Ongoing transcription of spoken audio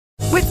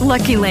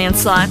Lucky Land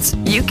Slots,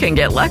 you can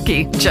get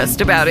lucky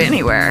just about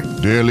anywhere.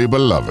 Dearly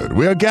beloved,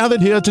 we are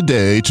gathered here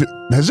today to...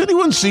 Has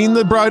anyone seen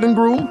the bride and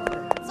groom?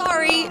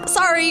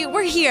 Sorry,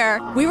 we're here.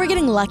 We were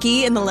getting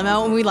lucky in the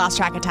limo and we lost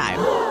track of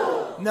time.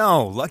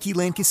 No, Lucky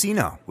Land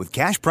Casino, with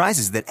cash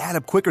prizes that add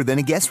up quicker than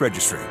a guest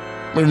registry.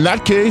 In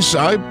that case,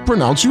 I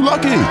pronounce you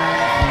lucky.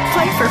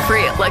 Play for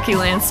free at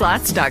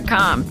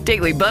LuckyLandSlots.com.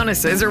 Daily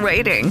bonuses are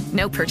waiting.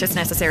 No purchase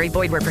necessary.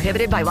 Void where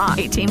prohibited by law.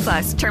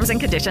 18+. Terms and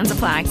conditions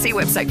apply. See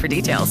website for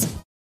details.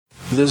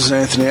 This is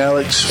Anthony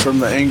Alex from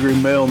the Angry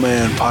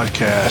Mailman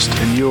podcast,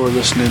 and you're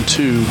listening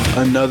to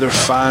another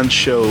fine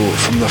show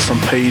from the From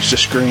Page to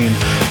Screen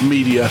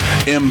Media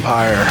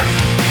Empire.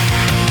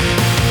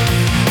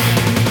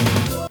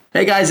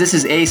 Hey guys, this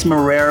is Ace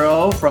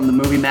Marrero from the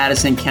movie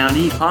Madison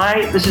County.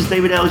 Hi, this is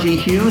David L.G.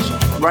 Hughes,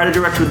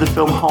 writer-director of the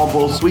film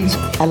Hallbowl Suites.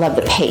 I love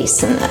the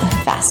pace and the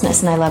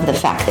fastness, and I love the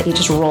fact that you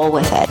just roll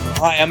with it.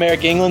 Hi, I'm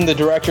Eric England, the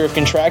director of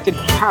Contracted.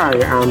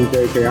 Hi, I'm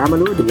J.K.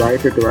 Amanu, the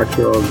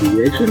writer-director of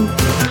Deviation.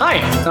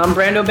 Hi, I'm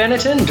Brando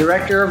Benetton,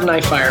 director of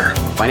Nightfire.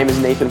 My name is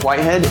Nathan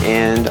Whitehead,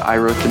 and I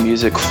wrote the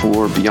music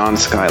for Beyond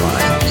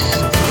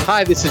Skylines.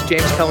 Hi, this is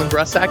James Cullen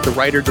Brussack, the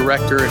writer,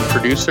 director, and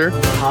producer.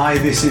 Hi,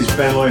 this is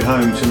Ben Lloyd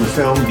Holmes from the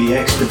film The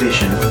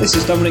Expedition. This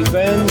is Dominic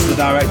Burns, the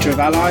director of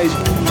Allies.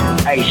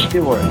 Hey,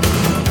 Stuart,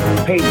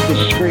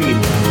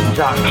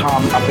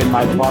 PageToScreen.com up in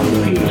my bug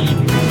piece.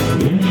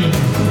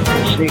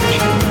 See,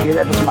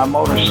 that was my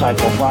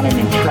motorcycle running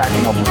and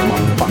tracking over my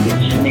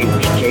fucking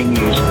snakes,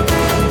 Jamie's,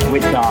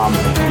 with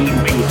eating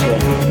pizza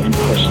and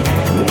pussy.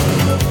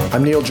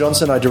 I'm Neil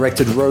Johnson. I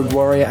directed Rogue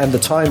Warrior and The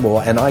Time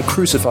War, and I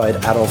crucified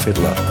Adolf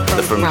Hitler.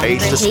 The From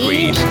Page to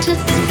Screen.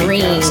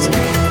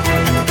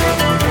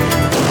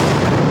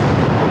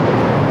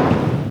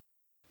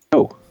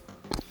 Oh.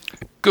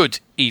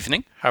 Good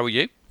evening. How are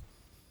you?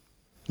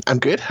 I'm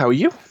good. How are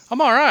you?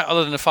 I'm all right,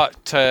 other than the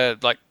fact,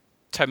 like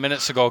 10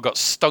 minutes ago, I got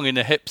stung in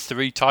the hip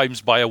 3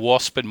 times by a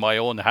wasp in my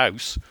own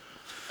house.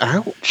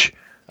 Ouch.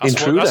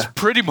 That's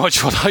pretty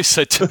much what I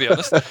said, to be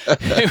honest.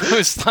 It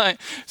was like,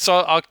 so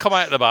I'll come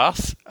out of the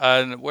bath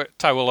and wear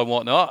towel and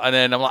whatnot, and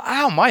then I'm like,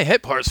 ow, my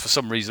hip hurts for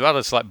some reason. I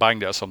just like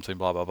banged it or something,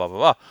 blah, blah, blah, blah,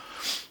 blah.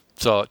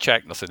 So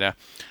check, nothing there.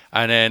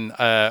 And then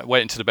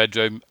went into the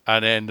bedroom,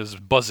 and then there's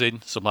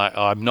buzzing. So I'm like,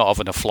 oh, I'm not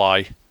having a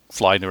fly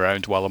flying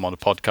around while I'm on a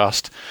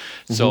podcast.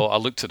 Mm-hmm. So I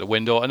looked at the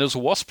window, and there's a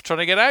wasp trying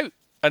to get out.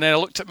 And then I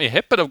looked at my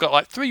hip, and I've got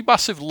like 3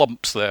 massive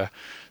lumps there.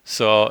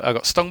 So I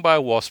got stung by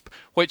a wasp,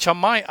 which I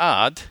might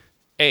add,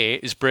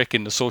 is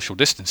breaking the social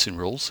distancing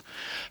rules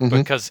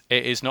because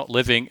it is not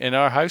living in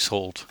our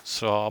household.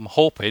 So I'm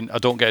hoping I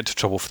don't get into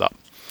trouble for that.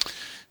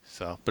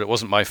 So, but it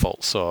wasn't my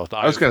fault. So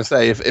I was going to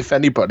say, if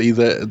anybody,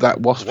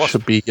 that wasp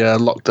should be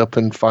locked up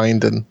and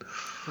fined. And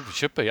it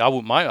should be. I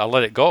wouldn't mind. I'll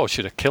let it go. I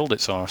should have killed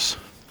its arse.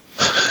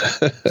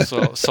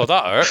 so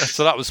that hurt.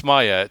 So that was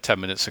my 10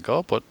 minutes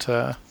ago. But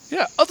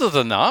yeah, other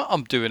than that,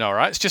 I'm doing all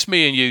right. It's just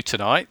me and you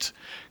tonight.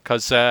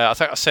 Because I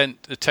think I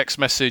sent a text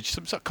message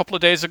a couple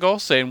of days ago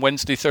saying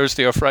Wednesday,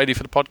 Thursday, or Friday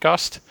for the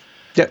podcast.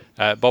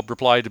 Yep. Bob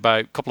replied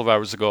about a couple of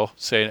hours ago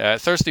saying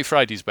Thursday,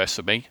 Friday's best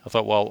for me. I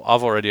thought, well,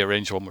 I've already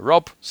arranged one with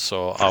Rob,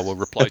 so I will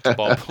reply to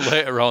Bob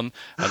later on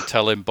and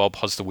tell him Bob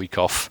has the week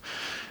off.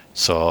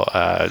 So,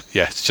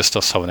 yeah, it's just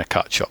us having a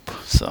catch-up.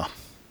 So,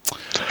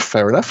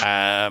 fair enough.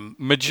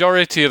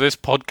 Majority of this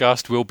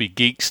podcast will be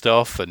geek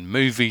stuff and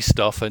movie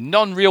stuff and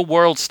non-real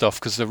world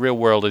stuff, because the real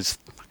world is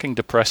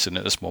depressing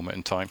at this moment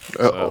in time.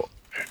 So.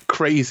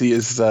 Crazy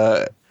is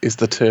the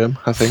term,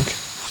 I think.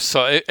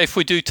 So if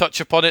we do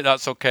touch upon it,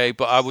 that's okay.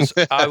 But I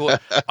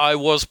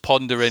was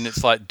pondering.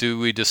 It's like, do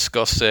we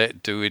discuss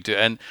it? Do we do?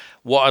 And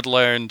what I'd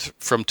learned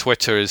from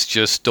Twitter is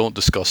just don't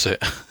discuss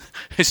it.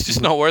 It's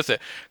just not worth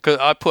it. Because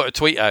I put a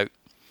tweet out,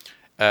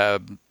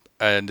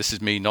 and this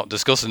is me not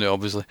discussing it,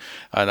 obviously.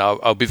 And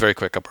I'll be very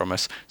quick, I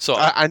promise. So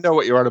I know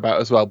what you're on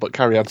about as well, but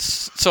carry on.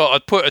 So I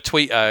put a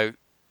tweet out.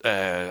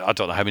 I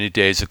don't know how many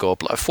days ago,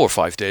 but like 4 or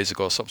 5 days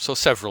ago, so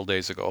several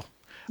days ago,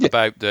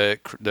 about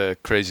the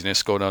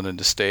craziness going on in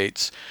the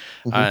States.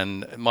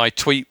 And my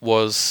tweet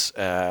was,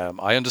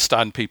 I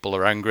understand people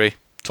are angry,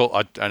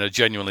 and I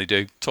genuinely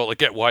do. Totally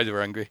get why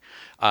they're angry.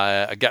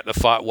 I get the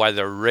fact why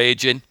they're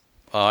raging.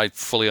 I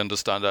fully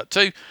understand that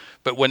too.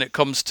 But when it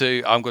comes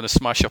to, I'm going to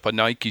smash up a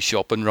Nike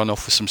shop and run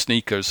off with some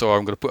sneakers, or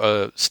I'm going to put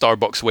a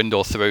Starbucks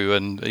window through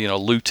and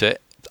loot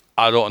it,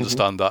 I don't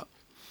understand that.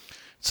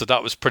 So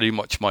that was pretty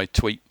much my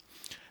tweet.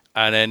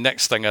 And then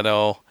next thing I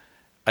know,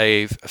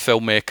 a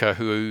filmmaker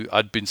who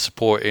I'd been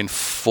supporting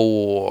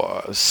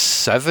for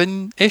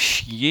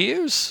 7-ish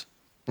years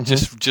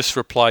just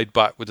replied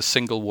back with a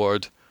single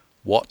word,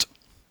 "What?"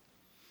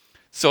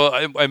 So,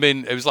 I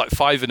mean, it was like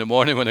 5 a.m.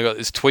 when I got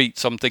this tweet.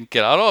 So I'm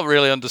thinking, I don't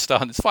really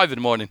understand. It's 5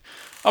 a.m.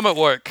 I'm at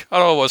work. I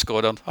don't know what's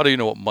going on. I don't even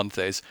know what month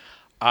it is.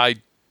 I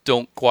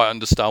don't quite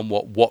understand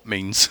what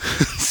means.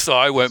 So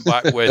I went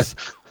back with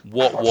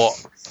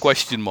what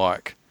question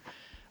mark.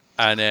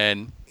 And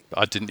then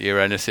I didn't hear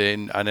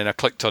anything. And then I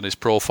clicked on his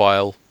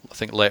profile. I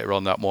think later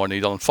on that morning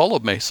he'd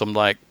unfollowed me. So I'm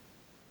like,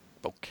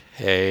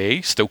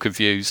 okay, still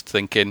confused,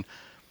 thinking,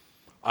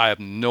 I have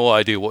no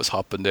idea what's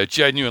happened there.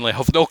 Genuinely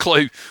have no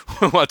clue.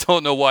 I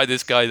don't know why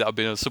this guy that I've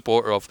been a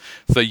supporter of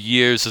for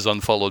years has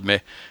unfollowed me.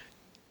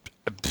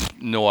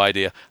 No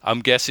idea.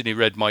 I'm guessing he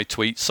read my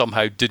tweet,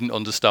 somehow didn't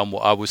understand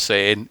what I was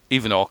saying,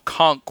 even though I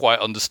can't quite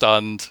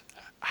understand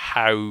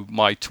how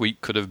my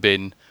tweet could have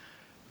been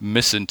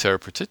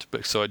misinterpreted.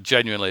 But so it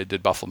genuinely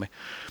did baffle me.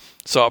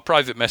 So I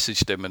private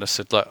messaged him and I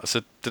said,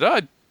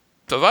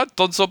 have I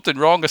done something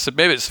wrong? I said,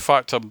 maybe it's the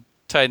fact I'm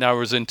 10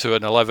 hours into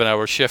an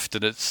 11-hour shift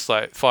and it's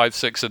like 5,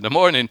 6 in the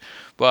morning,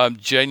 but I'm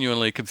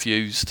genuinely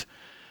confused.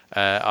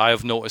 I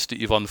have noticed that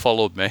you've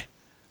unfollowed me.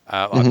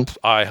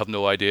 I have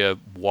no idea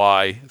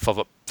why.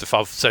 If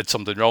I've said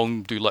something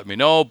wrong, do let me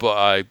know,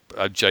 but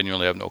I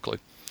genuinely have no clue.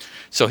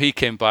 So he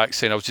came back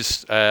saying,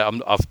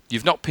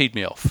 you've not peed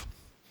me off.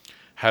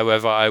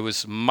 However, I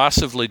was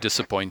massively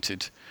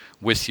disappointed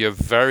with your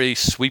very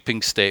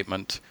sweeping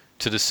statement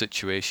to the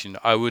situation.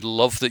 I would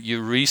love that you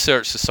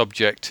research the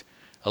subject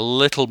a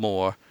little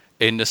more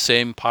in the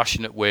same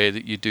passionate way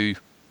that you do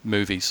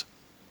movies.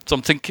 So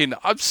I'm thinking,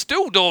 I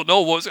still don't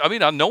know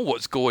I know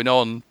what's going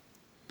on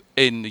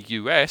in the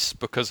US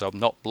because I'm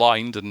not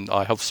blind and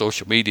I have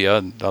social media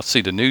and I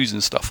see the news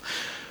and stuff.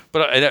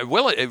 But it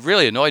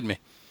really annoyed me.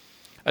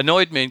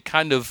 And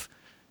kind of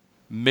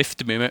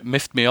miffed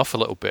me off a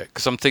little bit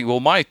because I'm thinking,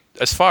 well,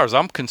 as far as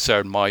I'm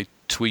concerned, my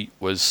tweet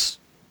was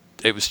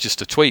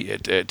just a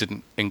tweet. It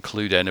didn't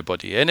include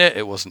anybody in it.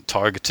 It wasn't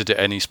targeted at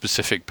any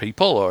specific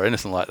people or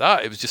anything like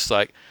that. It was just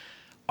like,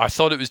 I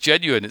thought it was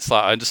genuine. It's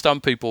like, I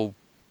understand people,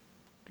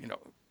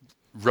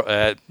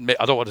 I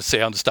don't want to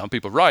say I understand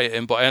people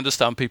rioting, but I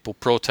understand people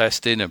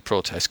protesting and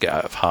protests get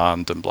out of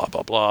hand and blah,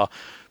 blah, blah.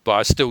 But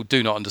I still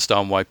do not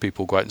understand why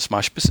people go out and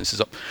smash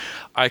businesses up.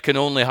 I can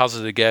only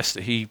hazard a guess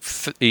that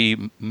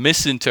he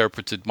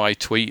misinterpreted my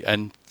tweet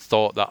and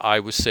thought that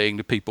I was saying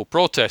the people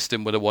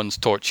protesting were the ones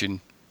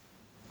torching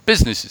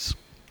businesses.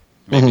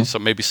 Maybe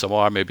some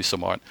are, maybe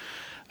some aren't.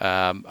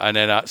 And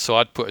then so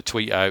I'd put a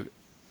tweet out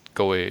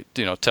going,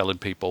 telling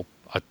people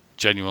I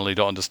genuinely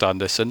don't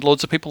understand this, and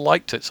loads of people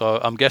liked it.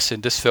 So I'm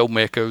guessing this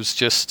filmmaker was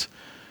just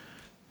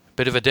a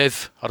bit of a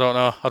div. I don't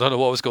know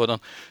what was going on.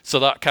 So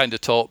that kind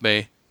of taught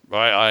me,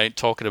 right, I ain't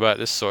talking about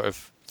this sort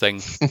of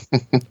thing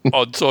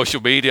on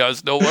social media.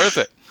 It's not worth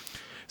it.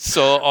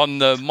 So on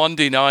the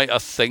Monday night, I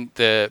think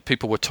the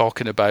people were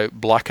talking about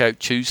Blackout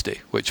Tuesday,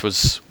 which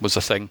was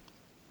a thing.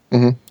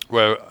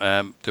 Where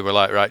they were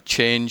like, right,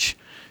 change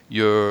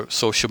your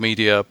social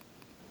media,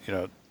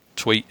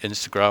 tweet,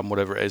 Instagram,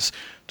 whatever it is,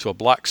 to a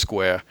black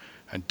square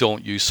and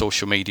don't use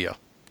social media.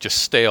 Just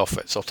stay off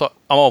it. So I thought,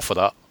 I'm all for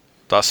that.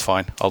 That's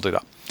fine. I'll do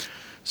that.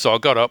 So I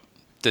got up,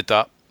 did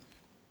that.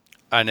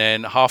 And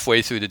then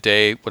halfway through the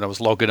day, when I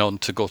was logging on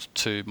to go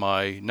to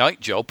my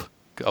night job,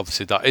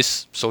 obviously that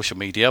is social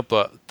media,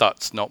 but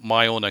that's not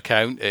my own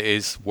account. It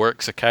is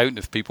work's account.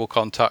 If people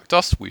contact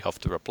us, we have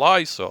to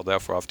reply, so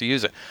therefore I have to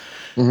use it.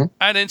 And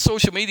then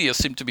social media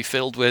seemed to be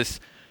filled with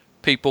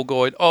people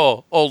going,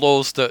 oh, all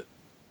those that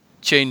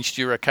changed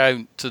your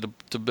account to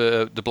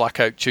the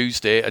Blackout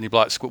Tuesday and your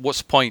Black Square, what's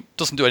the point?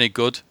 Doesn't do any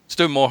good. It's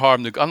doing more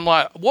harm than good. I'm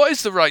like, what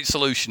is the right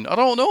solution? I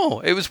don't know.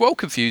 It was well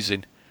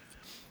confusing.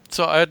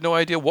 So I had no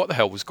idea what the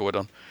hell was going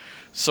on.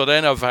 So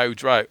then I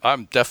vowed, right,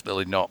 I'm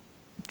definitely not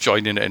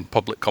joining in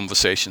public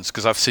conversations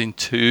because I've seen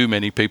too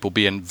many people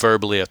being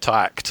verbally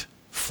attacked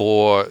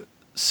for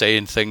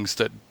saying things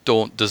that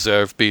don't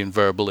deserve being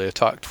verbally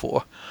attacked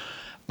for.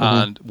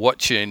 And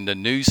watching the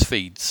news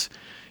feeds,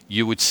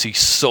 you would see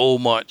so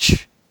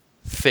much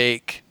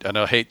fake, and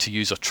I hate to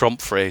use a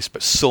Trump phrase,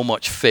 but so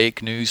much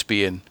fake news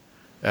being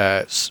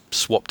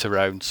swapped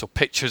around. So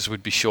pictures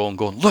would be shown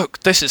going, look,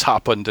 this has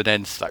happened, and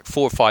then like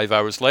 4 or 5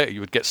 hours later you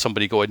would get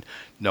somebody going,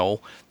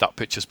 no, that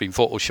picture's been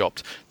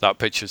photoshopped, that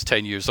picture's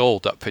 10 years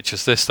old, that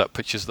picture's this, that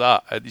picture's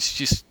that. And it's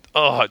just,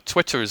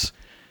 Twitter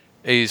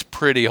is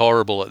pretty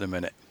horrible at the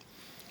minute.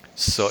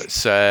 So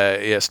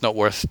it's not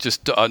worth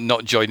just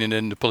not joining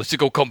in the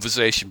political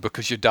conversation,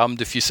 because you're damned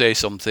if you say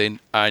something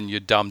and you're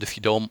damned if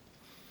you don't.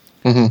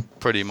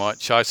 Pretty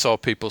much. I saw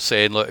people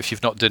saying, look, if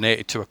you've not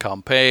donated to a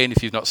campaign,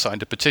 if you've not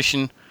signed a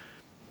petition,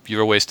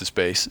 you're a waste of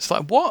space. It's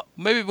like, what?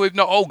 Maybe we've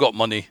not all got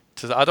money.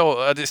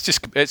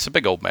 It's a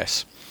big old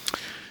mess.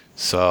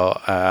 So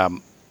I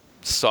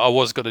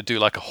was going to do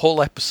like a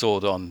whole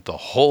episode on the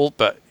whole,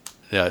 but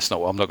yeah,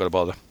 I'm not going to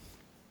bother.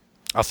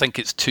 I think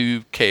it's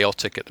too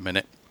chaotic at the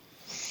minute.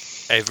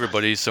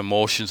 Everybody's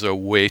emotions are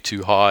way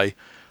too high,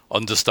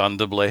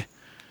 understandably.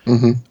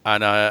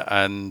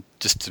 And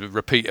just to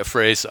repeat a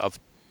phrase that I've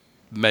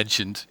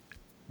mentioned,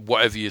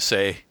 whatever you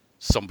say,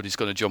 somebody's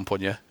going to jump on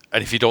you,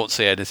 and if you don't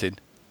say anything,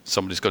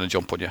 somebody's going to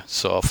jump on you.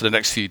 So for the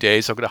next few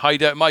days, I'm going to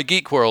hide out in my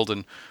geek world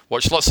and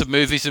watch lots of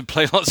movies and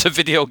play lots of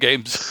video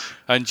games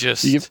and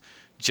just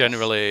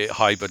generally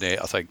hibernate.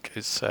 I think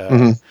it's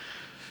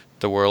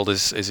the world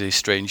is a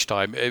strange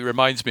time. It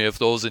reminds me of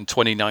those in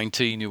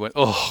 2019 who went,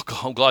 oh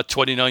God, I'm glad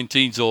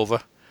 2019's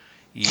over.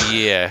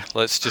 Yeah,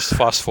 let's just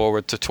fast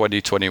forward to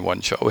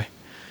 2021, shall we?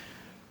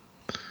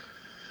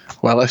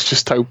 Well, let's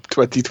just hope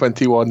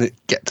 2021 it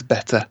gets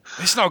better.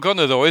 It's not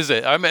gonna though, is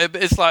it? I mean,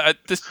 it's like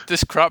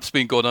this crap's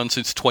been going on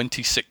since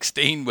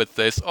 2016 with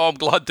this. Oh, I'm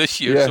glad this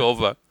year's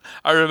over.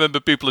 I remember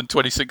people in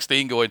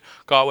 2016 going,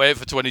 "Can't wait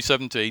for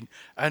 2017,"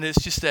 and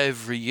it's just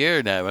every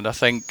year now. And I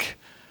think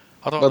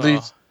I don't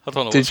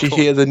know. Did you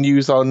hear the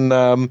news on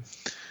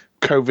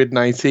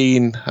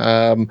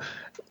COVID-19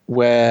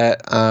 where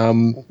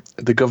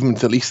the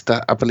government, at least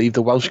I believe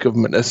the Welsh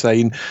government, are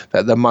saying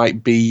that there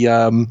might be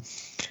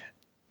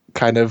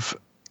kind of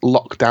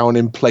lockdown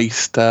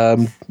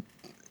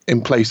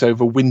in place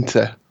over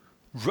winter?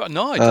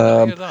 No, I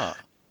didn't hear that.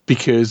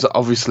 Because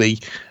obviously,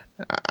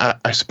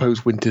 I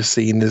suppose winter's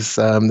seen as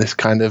this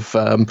kind of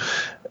one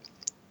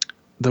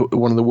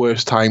of the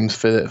worst times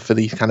for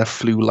these kind of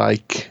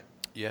flu-like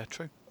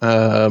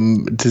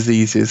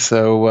diseases.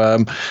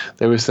 So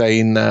they were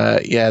saying,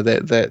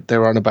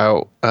 they're on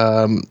about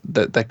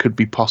that there could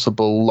be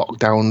possible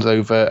lockdowns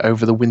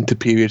over the winter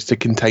periods to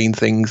contain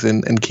things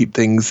and keep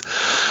things.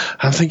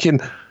 I'm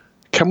thinking,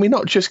 can we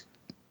not just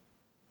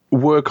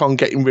work on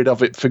getting rid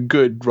of it for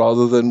good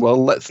rather than,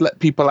 well, let's let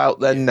people out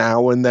there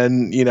now and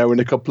then, in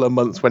a couple of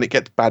months when it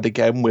gets bad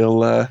again,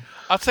 we'll... I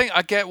think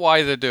I get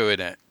why they're doing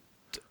it.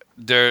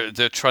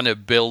 They're trying to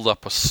build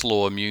up a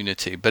slow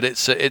immunity, but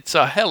it's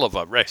a hell of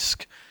a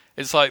risk.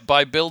 It's like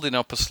by building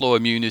up a slow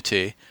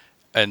immunity,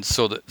 and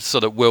so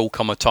that will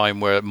come a time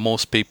where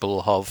most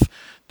people have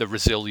the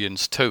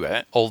resilience to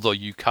it. Although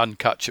you can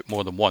catch it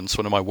more than once.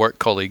 One of my work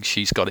colleagues,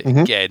 she's got it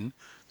again.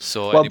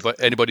 So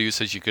anybody who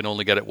says you can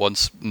only get it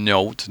once,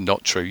 no, it's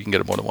not true. You can get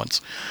it more than once.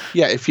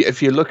 Yeah,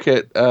 if you look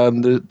at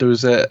there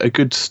was a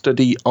good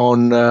study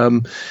on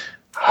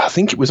I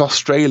think it was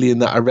Australian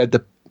that I read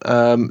the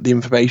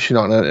information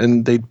on it,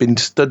 and they'd been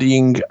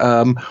studying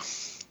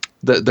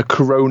the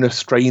corona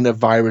strain of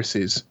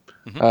viruses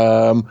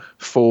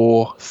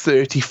for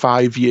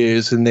 35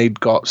 years, and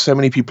they'd got so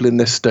many people in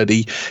this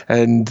study,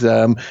 and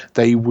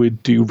they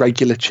would do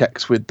regular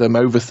checks with them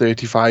over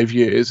 35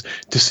 years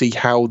to see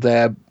how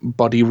their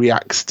body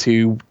reacts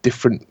to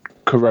different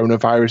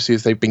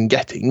coronaviruses they've been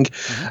getting,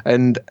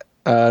 and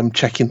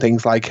checking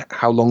things like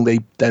how long they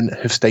then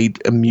have stayed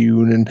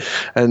immune,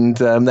 and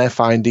their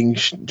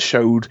findings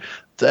showed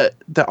that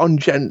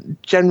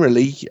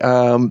generally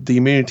the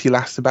immunity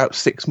lasts about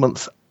 6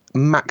 months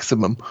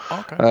maximum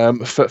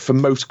for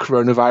most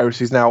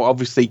coronaviruses. Now,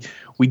 obviously,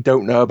 we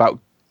don't know about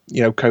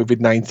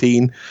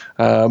COVID-19.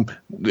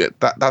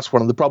 That's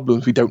one of the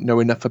problems. We don't know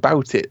enough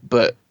about it.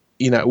 But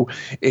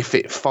if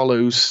it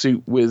follows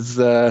suit with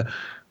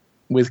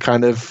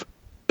kind of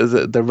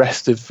the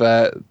rest of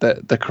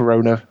the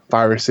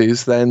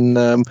coronaviruses,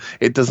 then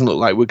it doesn't look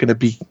like we're going to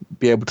be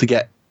able to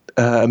get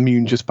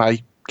immune just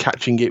by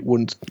catching it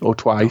once or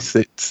twice.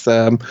 It's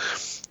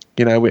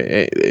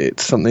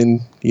it's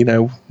something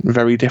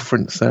very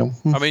different. So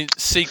I mean,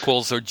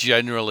 sequels are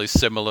generally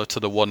similar to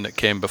the one that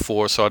came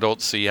before, so I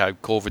don't see how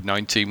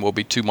COVID-19 will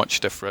be too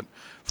much different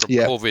from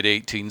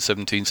COVID-18,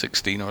 17,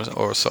 16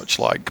 or such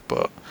like.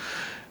 But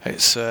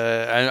it's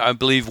and I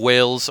believe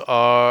Wales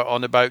are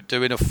on about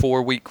doing a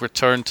 4-week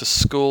return to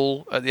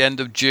school at the end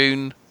of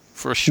June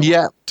for a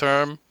short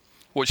term.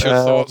 What's your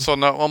thoughts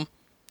on that one?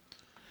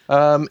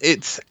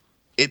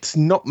 It's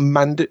not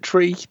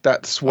mandatory.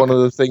 That's one of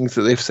the things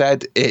that they've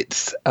said.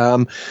 It's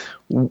going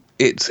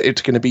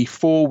to be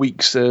 4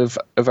 weeks of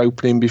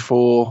opening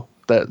before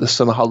the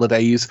summer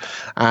holidays,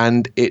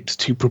 and it's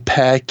to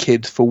prepare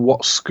kids for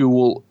what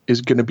school is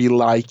going to be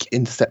like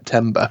in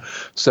September.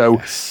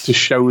 So to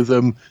show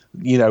them,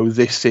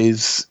 this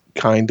is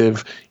kind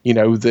of,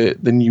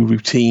 the new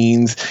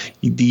routines.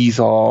 These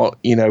are,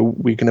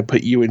 we're going to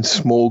put you in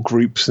small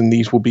groups, and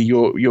these will be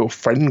your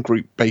friend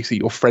group,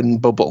 basically your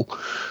friend bubble.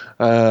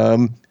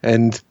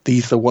 And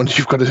these are the ones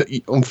you've got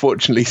to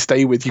unfortunately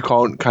stay with. You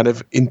can't kind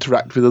of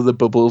interact with other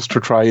bubbles to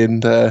try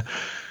and,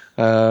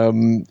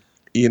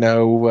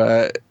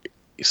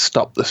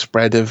 stop the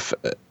spread of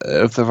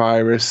the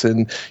virus.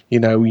 And,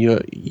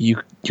 you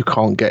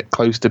can't get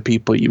close to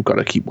people. You've got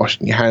to keep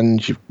washing your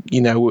hands. You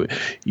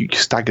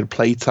staggered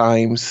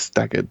playtimes,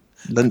 staggered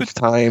lunch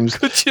times.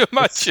 Could you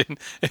imagine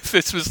if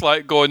this was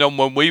like going on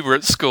when we were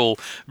at school?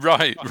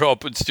 Right,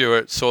 Rob and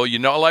Stuart, so you're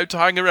not allowed to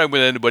hang around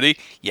with anybody?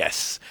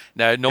 Yes.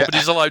 Now,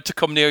 nobody's allowed to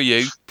come near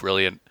you?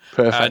 Brilliant.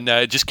 Perfect.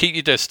 And just keep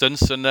your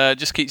distance and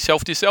just keep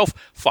yourself to yourself?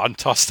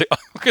 Fantastic.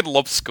 I could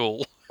love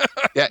school.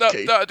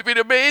 That'd have been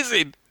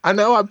amazing. I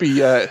know, I'd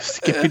be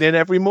skipping in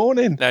every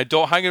morning. Now,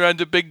 don't hang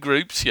around in big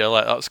groups. Yeah,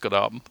 like that's going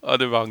to happen.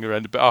 I'd have hung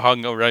around a bit. I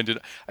hung around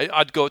it.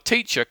 I'd go,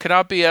 teacher, can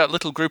I be a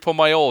little group on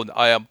my own?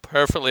 I am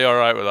perfectly all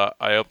right with that.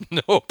 I have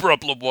no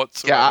problem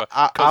whatsoever.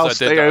 Yeah, I'll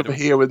stay over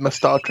here with my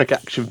Star Trek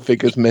action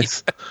figures,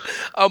 miss.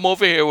 I'm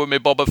over here with my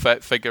Boba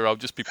Fett figure. I'll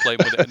just be playing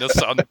with it in a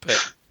sand pit.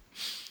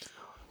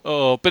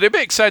 Oh, but it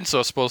makes sense,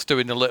 I suppose,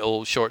 doing a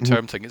little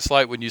short-term thing. It's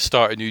like when you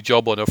start a new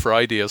job on a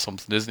Friday or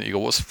something, isn't it? You go,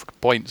 what's the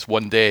point? It's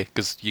one day,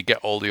 because you get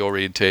all the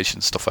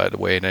orientation stuff out of the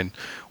way, and then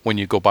when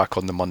you go back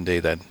on the Monday,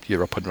 then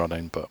you're up and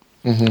running. But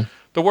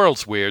the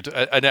world's weird.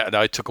 Annette and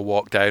I took a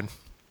walk down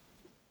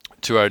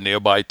to our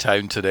nearby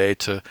town today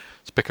to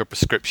pick her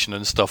prescription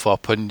and stuff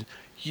up, and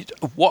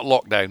What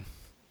lockdown?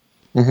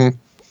 Mm-hmm.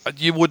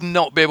 You would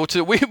not be able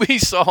to. We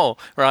saw,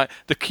 right,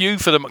 the queue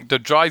for the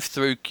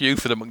drive-through queue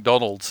for the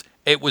McDonald's.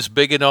 It was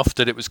big enough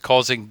that it was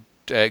causing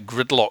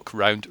gridlock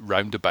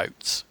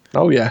roundabouts.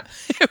 Oh yeah,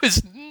 it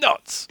was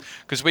nuts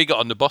because we got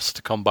on the bus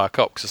to come back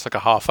up because it's like a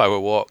half-hour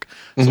walk.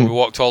 So we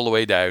walked all the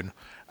way down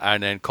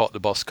and then caught the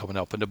bus coming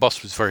up. And the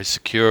bus was very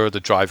secure.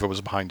 The driver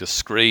was behind a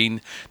screen.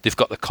 They've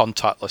got the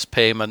contactless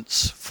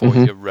payments for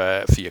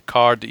your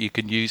card that you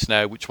can use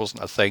now, which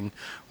wasn't a thing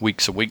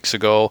weeks and weeks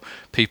ago.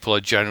 People are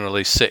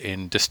generally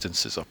sitting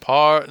distances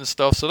apart and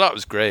stuff. So that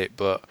was great.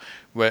 But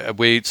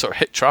we sort of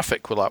hit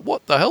traffic. We're like,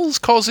 what the hell's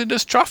causing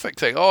this traffic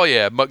thing? Oh,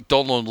 yeah,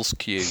 McDonald's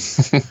queue.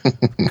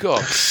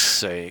 God's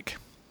sake.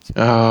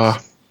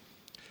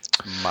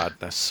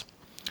 Madness.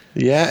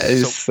 Yeah,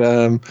 it's...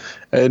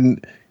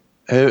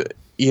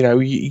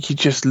 you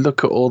just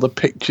look at all the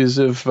pictures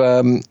of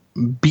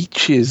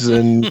beaches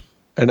and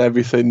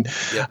everything.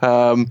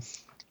 Yeah.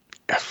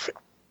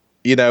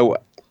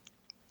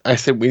 I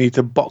think we need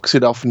to box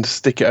it off and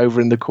stick it over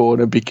in the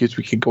corner because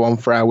we could go on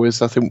for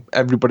hours. I think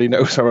everybody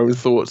knows our own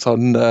thoughts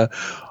on it.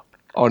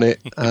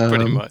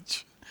 Pretty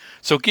much.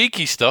 So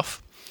geeky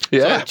stuff.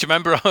 Yeah. So, do you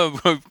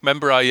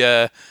remember?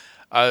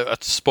 I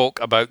spoke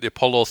about the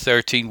Apollo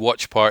 13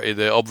 watch party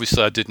that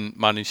obviously I didn't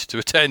manage to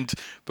attend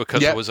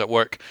because I was at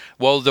work.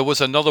 Well, there was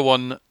another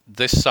one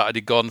this Saturday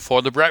gone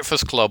for the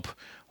Breakfast Club,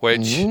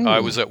 which I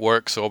was at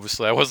work, so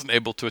obviously I wasn't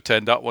able to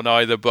attend that one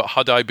either. But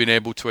had I been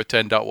able to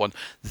attend that one,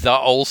 that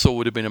also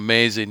would have been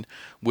amazing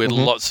with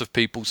lots of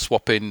people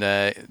swapping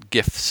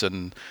gifts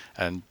and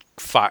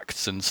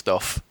facts and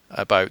stuff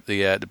about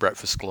the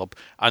Breakfast Club.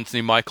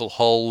 Anthony Michael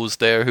Hall was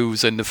there, who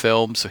was in the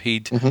film, so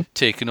he'd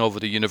taken over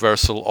the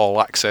Universal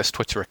All Access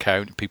Twitter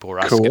account. People were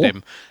asking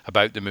him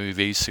about the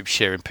movies, so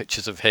sharing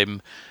pictures of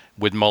him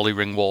with Molly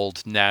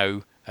Ringwald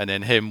now, and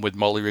then him with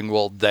Molly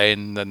Ringwald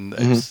then, and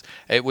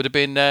it would have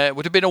been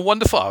a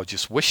wonderful. I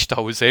just wished I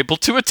was able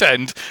to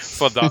attend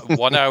for that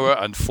 1 hour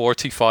and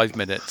 45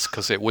 minutes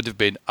because it would have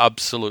been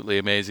absolutely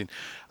amazing.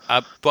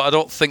 But I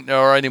don't think there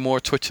are any more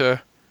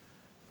Twitter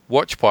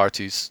watch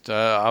parties.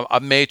 I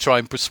may try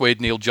and persuade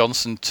Neil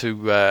Johnson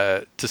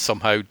to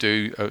somehow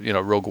do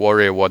Rogue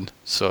Warrior one.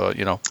 So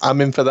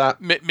I'm in for that.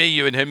 Me,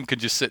 you, and him can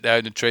just sit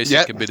down, and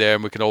Tracy can be there,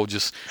 and we can all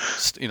just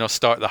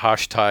start the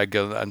hashtag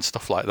and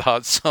stuff like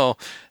that. So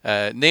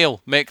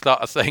Neil, make that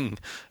a thing.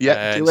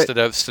 Yeah, instead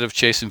of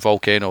chasing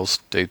volcanoes,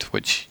 dude,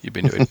 which you've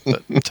been doing.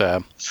 But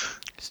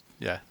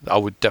I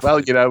would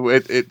definitely.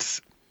 Well, it's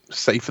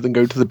safer than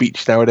going to the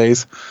beach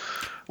nowadays.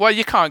 Well,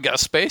 you can't get a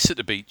space at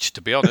the beach,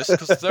 to be honest,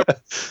 because they're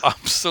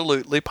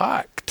absolutely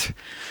packed.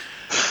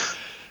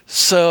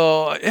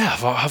 So,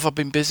 have I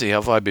been busy? I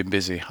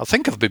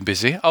think I've been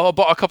busy. Oh, I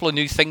bought a couple of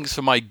new things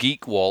for my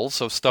geek walls.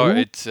 I've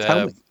started.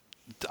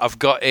 I've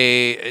got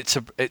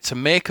it's a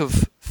make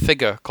of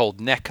figure called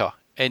NECA.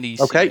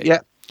 NECA. Okay, yeah,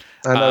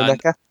 I know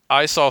NECA.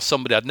 I saw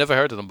somebody, I'd never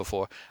heard of them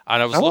before,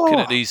 and I was looking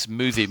at these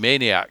Movie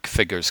Maniac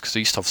figures because I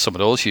used to have some of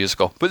those years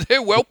ago, but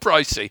they're well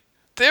pricey.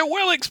 They're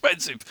well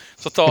expensive.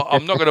 So I thought,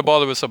 I'm not going to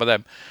bother with some of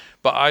them.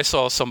 But I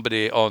saw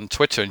somebody on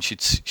Twitter and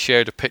she'd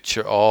shared a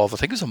picture of, I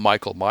think it was a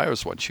Michael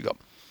Myers one she got.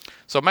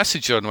 So I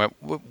messaged her and went,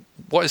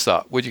 what is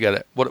that? Where'd you get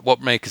it?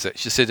 What make is it?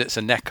 She said it's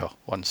a NECA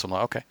one. So I'm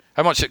like, okay.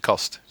 How much it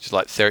cost? She's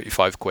like,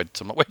 35 quid.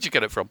 So I'm like, where'd you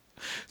get it from?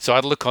 So I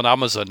had a look on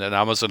Amazon, and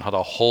Amazon had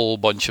a whole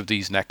bunch of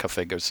these NECA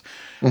figures.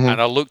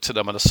 And I looked at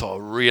them and I saw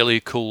a really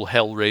cool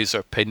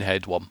Hellraiser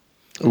Pinhead one.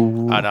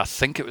 Ooh. And I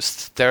think it was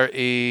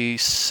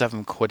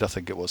 37 quid, I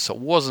think it was. So it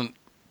wasn't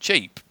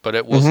cheap, but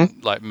it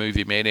wasn't like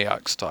Movie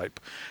Maniacs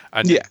type,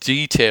 and the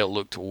detail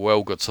looked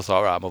well good, so I thought,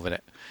 all right, I'm moving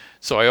it.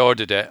 So I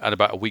ordered it, and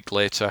about a week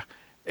later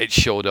it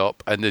showed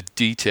up, and the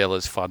detail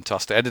is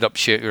fantastic. I ended up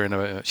sharing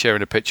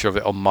a picture of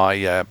it on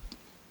my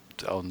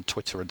on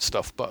Twitter and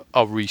stuff, but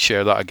I'll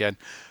reshare that again.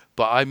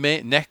 But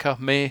NECA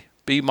may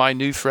be my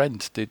new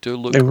friend. They do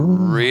look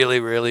really,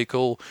 really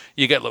cool.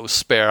 You get little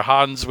spare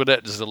hands with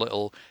it. There's a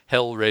little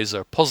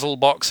Hellraiser puzzle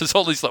box. There's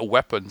all these little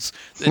weapons.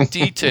 The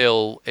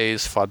detail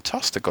is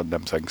fantastic on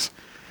them things.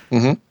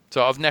 So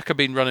have NECA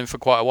been running for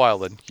quite a while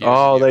then?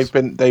 Years?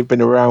 They've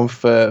been around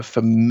for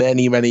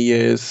many, many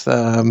years.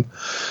 I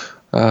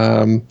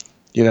was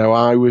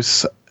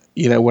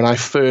when I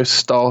first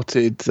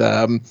started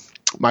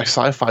my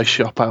sci-fi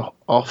shop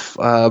off,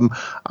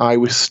 I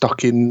was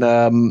stocking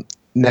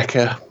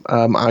NECA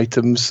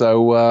items,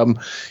 so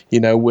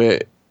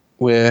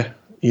we're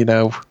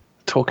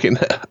talking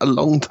a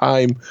long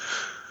time.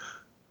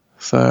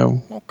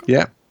 So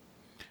yeah.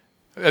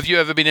 Have you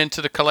ever been into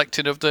the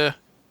collecting of the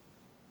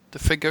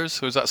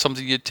figures? Was that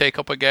something you'd take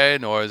up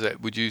again, or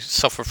would you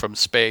suffer from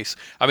space?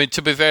 I mean,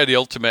 to be fair, the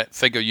ultimate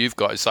figure you've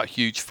got is that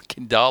huge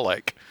fucking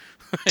Dalek.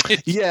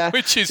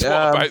 Which is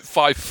about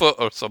 5 foot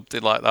or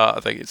something like that. I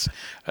think it's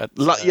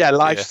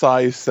life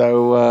size.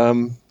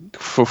 So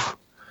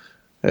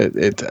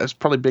it's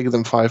probably bigger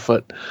than 5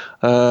 foot.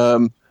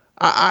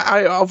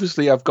 I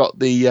obviously I've got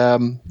the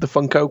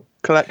Funko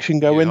collection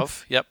going.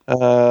 Yep.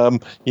 So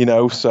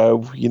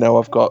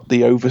I've got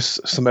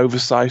some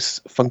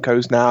oversized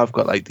Funkos now. I've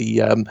got like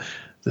the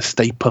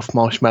Stay Puft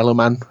Marshmallow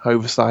Man,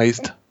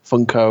 oversized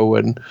Funko,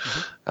 and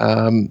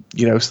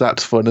so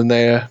that's fun. And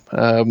they're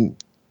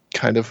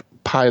kind of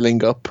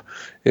piling up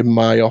in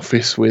my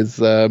office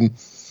with urgent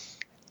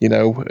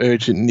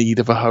need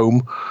of a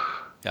home.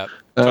 Yep.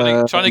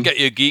 Trying to get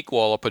your geek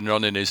wall up and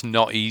running is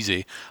not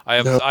easy.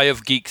 I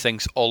have geek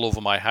things all over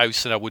my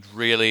house, and I would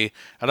really,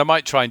 and I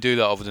might try and do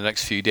that over the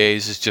next few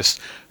days, is just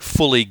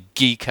fully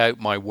geek out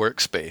my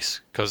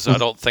workspace, because I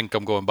don't think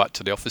I'm going back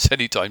to the office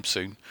anytime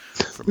soon,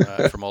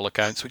 from all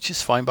accounts, which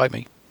is fine by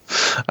me.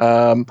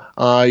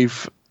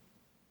 I've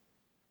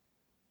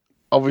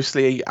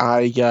obviously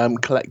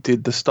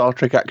collected the Star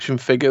Trek action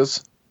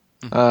figures.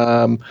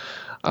 I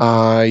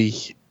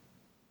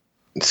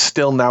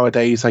still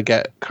nowadays I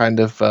get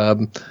kind of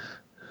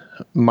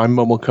my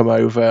mum will come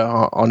over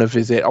on a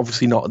visit.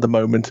 Obviously not at the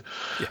moment.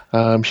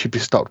 Yeah. She'd be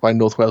stopped by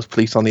North Wales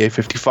Police on the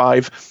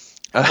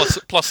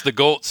A55. Plus the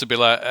goats would be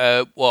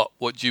like,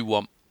 what do you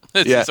want?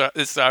 This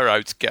is our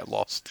house, get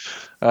lost.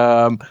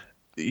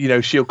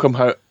 She'll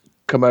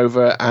come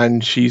over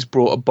and she's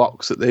brought a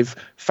box that they've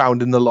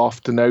found in the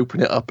loft and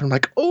open it up, and I'm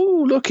like,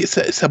 oh look,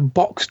 it's a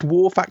boxed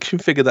Worf action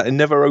figure that I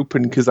never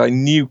opened because I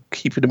knew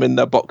keeping them in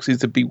their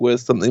boxes would be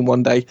worth something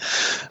one day.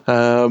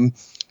 So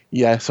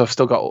I've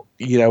still got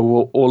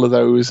all of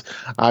those.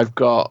 I've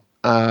got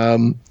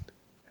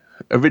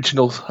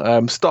original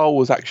Star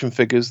Wars action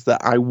figures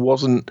that I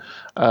wasn't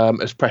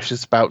as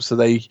precious about, so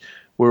they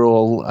were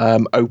all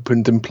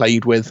opened and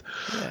played with.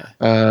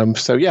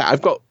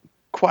 I've got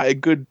quite a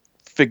good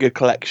figure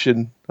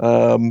collection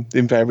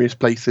in various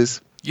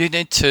places. You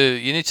need to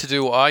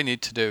do what I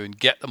need to do and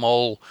get them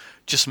all.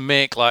 Just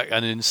make like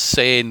an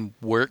insane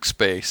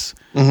workspace,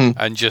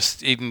 and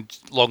just even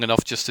long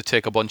enough just to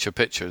take a bunch of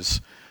pictures,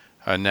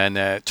 and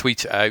then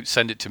tweet it out,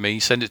 send it to me,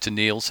 send it to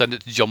Neil, send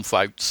it to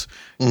Jumpouts,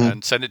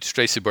 and send it to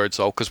Tracy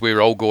Birdsall, because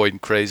we're all going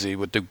crazy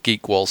with the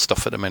geek wall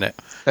stuff at the minute.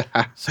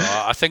 So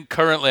I think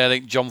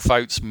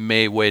Jumpouts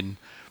may win,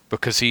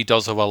 because he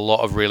does have a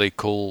lot of really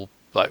cool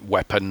like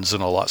weapons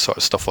and all that sort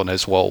of stuff on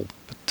his wall.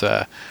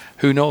 But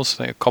who knows? I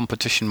think a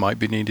competition might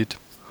be needed.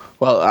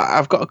 Well,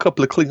 I've got a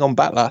couple of Klingon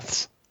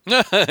Batlaths.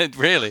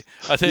 Really?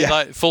 I think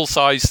like full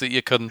size that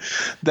you can.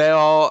 They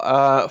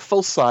are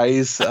full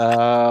size,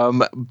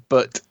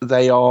 but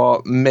they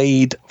are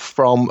made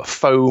from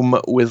foam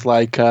with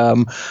like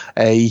a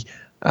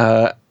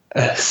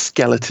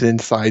skeleton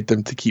inside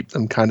them to keep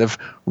them kind of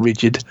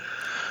rigid.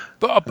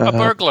 But a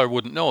burglar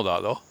wouldn't know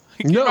that, though.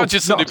 No, imagine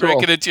somebody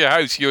breaking into your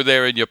house, you're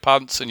there in your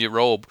pants and your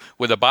robe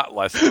with a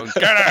bat'leth going,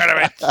 get out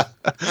of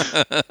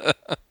it!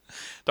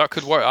 That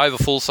could work. I have a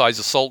full-size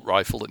assault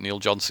rifle that Neil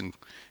Johnson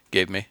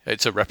gave me.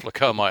 It's a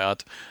replica, I might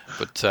add.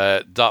 But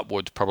that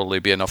would probably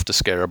be enough to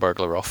scare a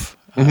burglar off.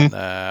 And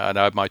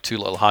I have my 2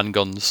 little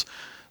handguns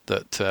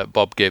that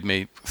Bob gave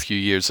me a few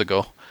years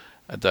ago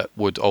that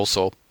would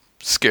also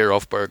scare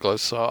off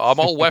burglars. So I'm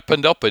all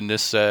weaponed up in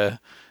this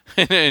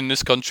in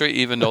this country,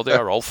 even though they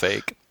are all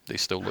fake. They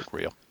still look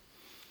real.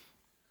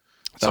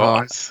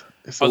 So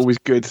it's always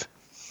good.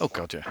 Oh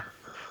God, yeah.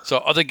 So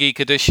other geek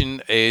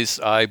edition is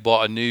I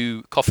bought a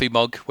new coffee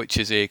mug, which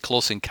is a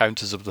Close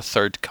Encounters of the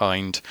Third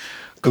Kind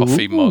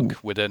coffee mug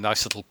with a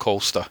nice little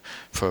coaster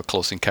for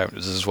Close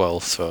Encounters as well.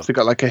 So it's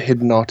got like a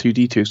hidden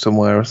R2-D2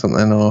 somewhere or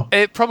something, or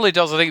it probably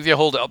does. I think if you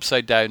hold it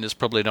upside down, there's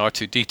probably an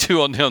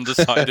R2-D2 on the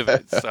underside of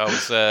it.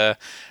 So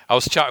I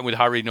was chatting with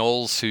Harry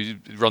Knowles, who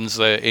runs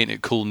the Ain't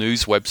It Cool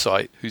News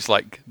website, who's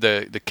like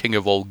the king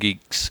of all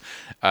geeks.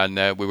 And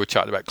we were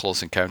chatting about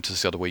Close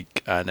Encounters the other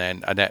week, and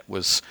then Annette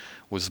was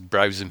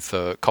browsing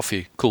for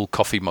cool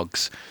coffee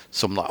mugs.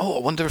 So I'm like, I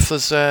wonder if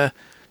there's a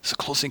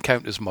Close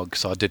Encounters mug.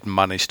 So I didn't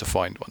manage to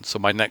find one. So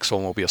my next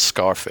one will be a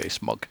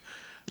Scarface mug.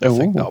 I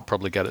think that'll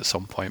probably get at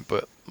some point.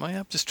 But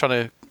I'm just trying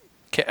to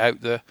kit out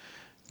the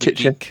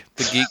geek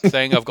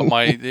thing. I've got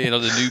my the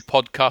new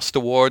podcast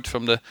award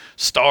from the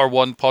Star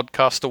One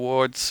Podcast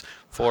Awards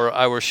for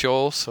our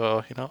show.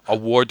 So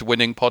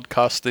award-winning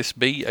podcast this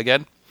be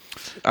again.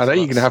 I know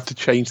you're going to have to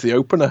change the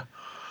opener.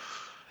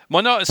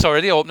 Well, no, it's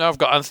already opener. I've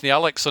got Anthony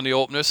Alex on the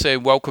opener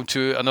saying, welcome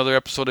to another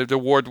episode of the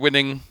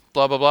award-winning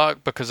blah, blah, blah,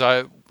 because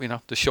the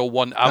show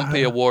won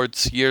AMPI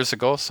Awards years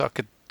ago, so I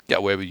could get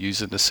away with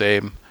using the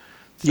same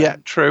thing. Yeah,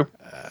 true.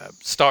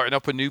 Starting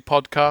up a new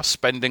podcast,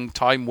 Spending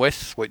Time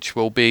With, which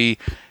will be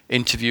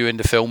interviewing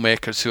the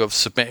filmmakers who have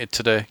submitted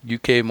to the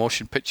UK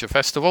Motion Picture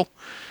Festival.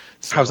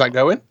 So how's that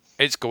going?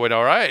 It's going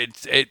all right.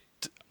 It,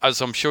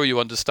 as I'm sure you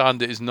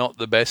understand, it is not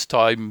the best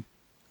time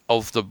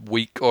of the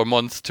week or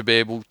month to be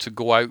able to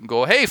go out and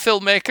go, hey,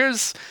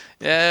 filmmakers.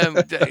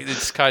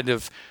 It's kind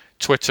of,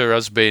 Twitter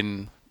has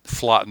been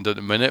flattened at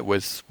the minute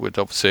with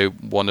obviously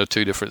 1 or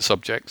 2 different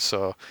subjects.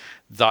 So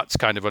that's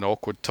kind of an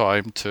awkward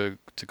time to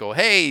go,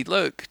 hey,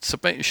 look,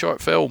 submit your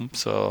short film.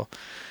 So,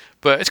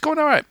 but it's going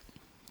all right.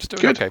 It's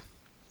doing okay.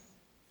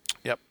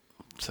 Yep.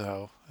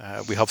 So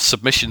we have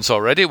submissions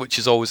already, which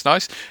is always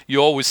nice. You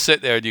always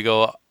sit there and you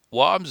go,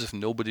 what happens if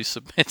nobody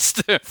submits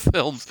their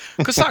films?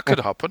 Because that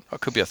could happen.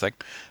 That could be a thing.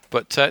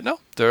 But no,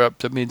 they're up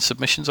to me in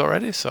submissions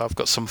already. So I've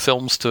got some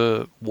films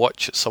to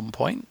watch at some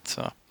point.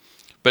 So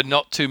but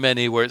not too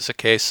many where it's a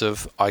case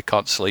of I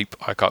can't sleep,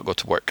 I can't go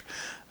to work.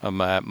 I'm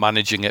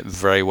managing it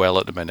very well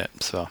at the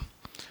minute, so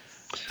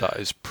that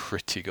is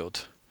pretty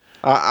good.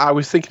 I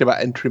was thinking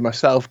about entering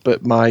myself,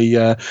 but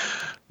my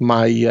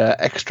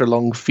extra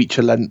long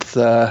feature length,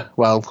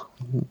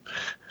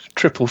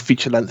 triple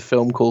feature length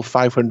film called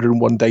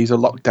 501 Days of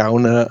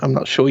Lockdown. I'm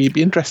not sure you'd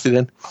be interested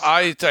in.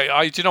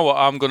 Do you know what?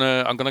 I'm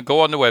gonna go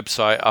on the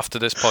website after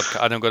this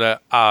podcast, and I'm gonna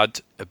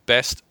add a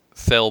best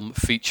film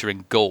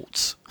featuring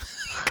goats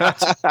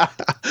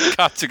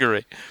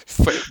category.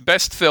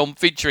 Best film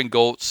featuring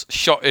goats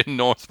shot in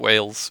North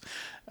Wales,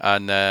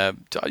 and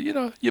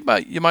you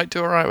might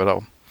do all right with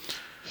that.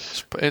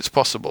 It's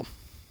possible.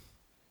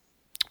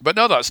 But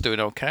no, that's doing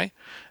okay.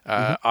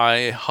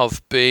 I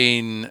have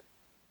been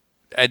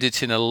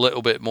editing a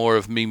little bit more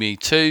of Mimi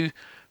 2,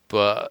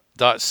 but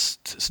that's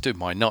doing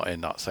my nut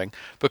in that thing.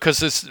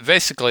 Because it's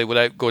basically,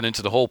 without going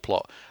into the whole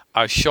plot,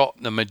 I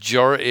shot the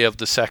majority of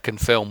the second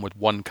film with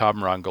one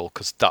camera angle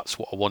because that's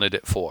what I wanted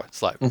it for.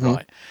 It's like,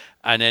 right.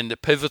 And then the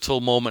pivotal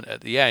moment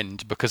at the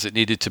end, because it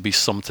needed to be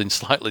something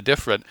slightly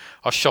different,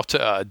 I shot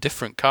it at a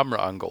different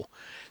camera angle.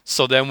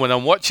 So then when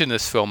I'm watching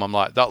this film, I'm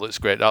like, that looks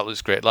great. Like,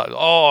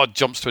 it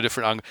jumps to a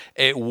different angle.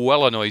 It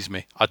well annoys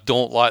me. I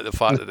don't like the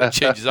fact that it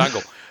changes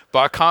angle. But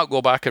I can't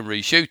go back and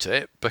reshoot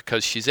it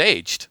because she's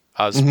aged,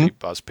 as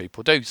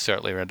people do,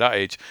 certainly around that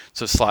age.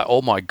 So it's like,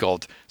 oh my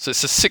God. So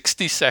it's a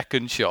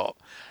 60-second shot.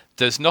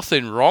 There's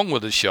nothing wrong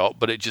with the shot,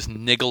 but it just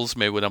niggles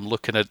me when I'm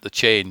looking at the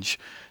change.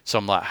 So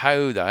I'm like,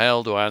 how the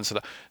hell do I answer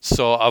that?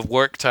 So I've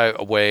worked out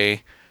a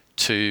way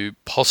to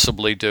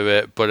possibly do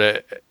it,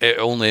 but it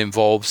only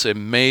involves a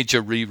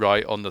major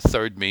rewrite on the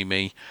third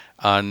Mimi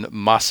and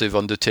massive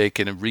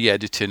undertaking and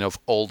re-editing of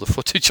all the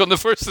footage on the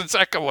first and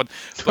second one.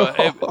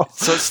 But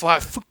so it's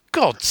like, for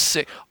God's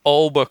sake,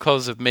 all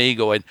because of me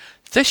going,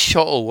 this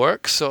shot will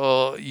work.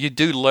 So you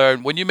do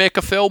learn when you make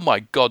a film.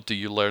 My God, do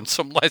you learn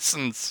some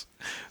lessons?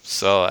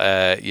 So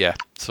yeah.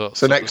 So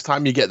next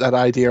time you get that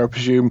idea, I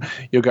presume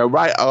you'll go,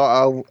 right,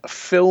 I'll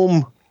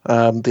film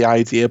the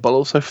idea, but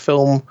also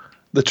film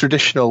the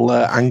traditional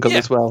angle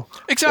as well.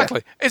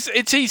 Exactly. Yeah.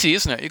 It's easy,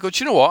 isn't it? You go,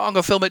 do you know what? I'm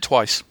going to film it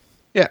twice.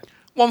 Yeah.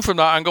 One from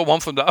that angle, one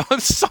from that.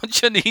 It's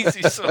such an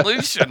easy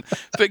solution.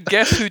 But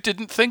guess who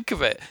didn't think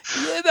of it?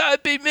 Yeah,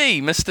 that'd be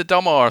me, Mr.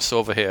 Dumbarse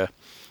over here.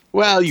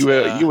 Well, you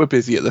were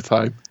busy at the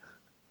time.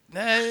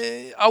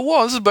 I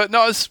was, but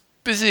not as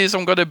busy as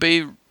I'm going to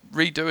be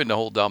redoing the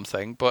whole damn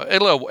thing. But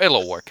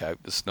it'll work out.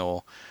 There's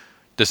no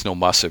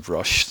massive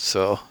rush.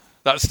 So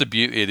that's the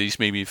beauty of these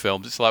Mimi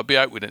films. It's like, be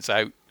out when it's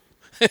out.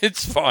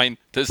 It's fine.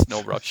 There's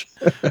no rush.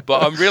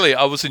 But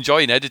I was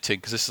enjoying editing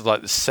because this is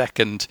like the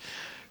second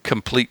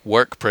complete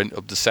work print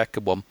of the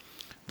second one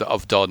that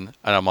I've done.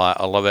 And I'm like,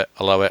 I love it.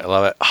 Oh,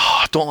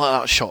 I don't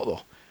like that shot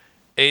though.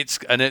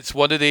 It's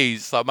one of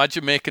these. Like,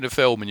 imagine making a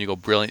film and you go,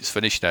 brilliant, it's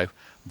finished now. I'm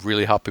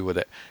really happy with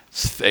it.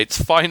 It's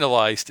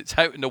finalized. It's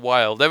out in the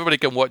wild. Everybody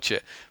can watch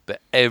it. But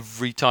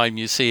every time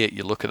you see it,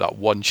 you look at that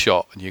one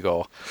shot and you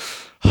go,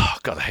 oh,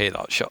 God, I hate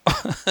that shot.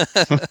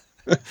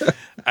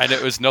 And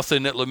it was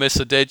nothing that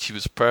Lamissa did. She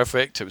was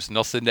perfect. It was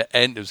nothing that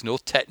there was no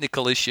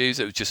technical issues.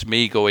 It was just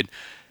me going,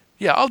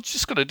 yeah, I'm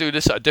just going to do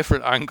this at a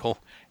different angle.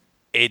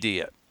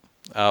 Idiot.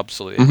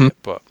 Absolute idiot.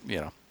 But,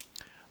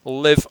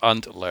 live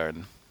and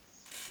learn.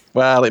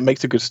 Well, it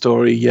makes a good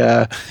story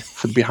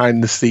for the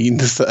behind the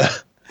scenes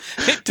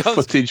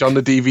footage on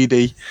the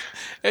DVD.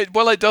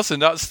 It does,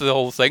 and that's the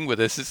whole thing with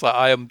this. It's like,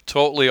 I am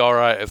totally all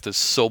right if there's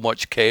so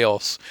much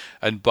chaos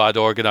and bad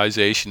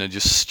organization and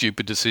just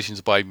stupid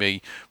decisions by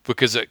me,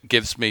 because it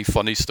gives me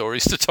funny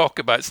stories to talk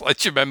about. It's like,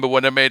 do you remember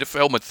when I made a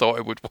film and thought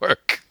it would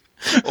work?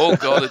 Oh,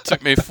 God, it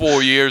took me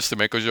 4 years to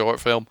make a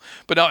short film.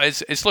 But no,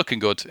 it's looking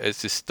good.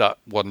 It's just that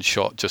one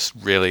shot just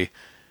really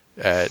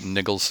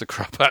niggles the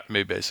crap out of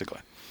me, basically.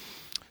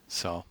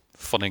 So,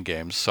 fun and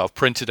games. So I've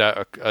printed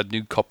out a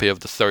new copy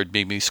of the third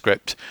Mimi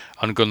script.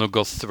 I'm going to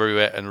go through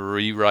it and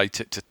rewrite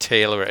it to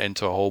tailor it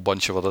into a whole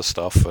bunch of other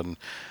stuff, and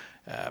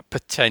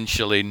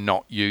potentially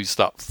not use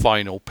that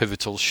final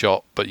pivotal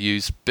shot, but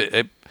use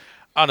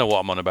I know what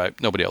I'm on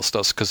about. Nobody else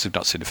does because they've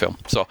not seen the film.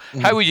 So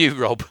how are you,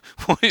 Rob?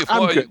 What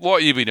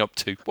have you been up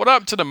to? What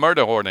happened to the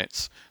Murder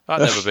Hornets? That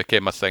never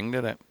became a thing,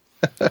 did it?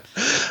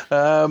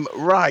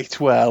 Right.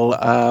 Well,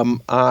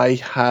 I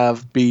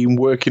have been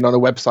working on a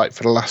website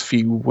for the last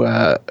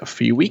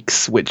few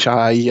weeks, which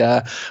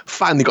I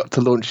finally got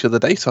to launch the other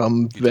day. So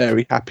I'm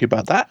very happy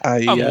about that.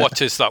 And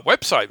what is that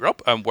website,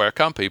 Rob? And where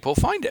can people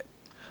find it?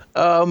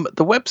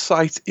 The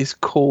website is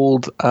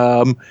called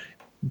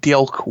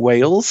Diolch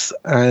Wales,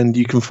 and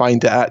you can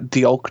find it at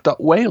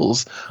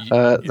diolch.wales.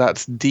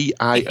 That's DIOLCH.Wales.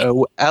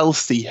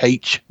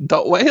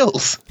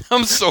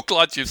 I'm so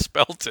glad you've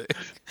spelt it.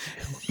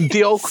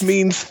 Diolch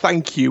means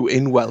thank you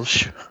in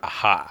Welsh.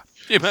 Aha.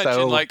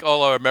 Imagine like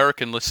all our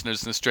American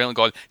listeners in Australia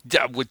going,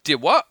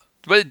 what?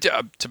 But,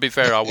 to be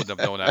fair, I wouldn't have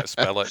known how to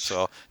spell it,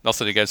 so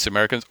nothing against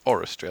Americans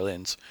or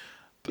Australians.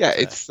 But, yeah,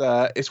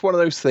 it's one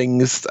of those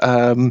things,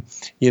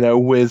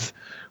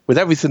 with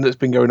everything that's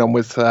been going on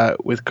with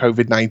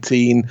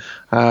COVID-19,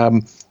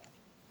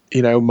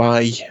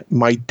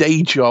 my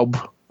day job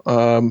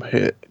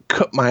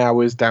cut my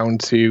hours down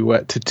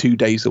to 2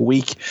 days a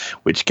week,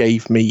 which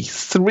gave me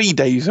 3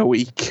 days a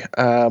week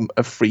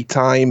of free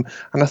time.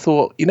 And I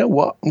thought, you know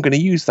what, I'm going to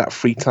use that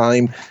free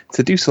time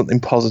to do something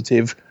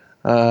positive,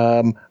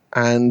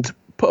 and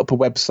put up a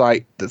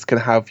website that's going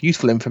to have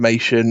useful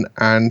information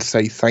and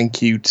say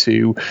thank you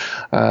to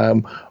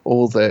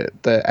all the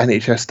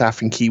NHS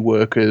staff and key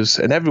workers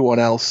and everyone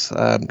else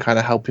kind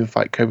of helping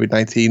fight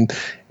COVID-19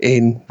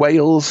 in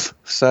Wales.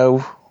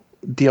 So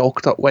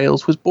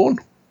Diolch.Wales was born.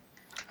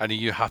 And are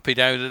you happy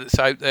now that it's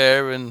out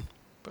there? And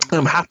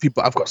I'm happy,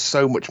 but I've got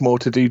so much more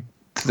to do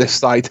to this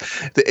site.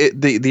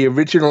 The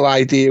original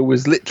idea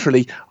was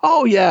literally,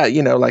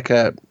 like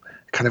a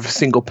kind of a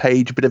single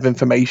page bit of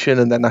information,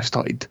 and then I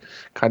started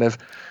kind of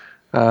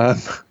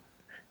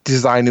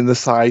designing the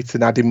site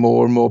and adding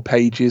more and more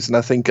pages, and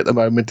I think at the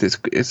moment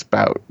it's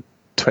about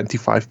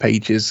 25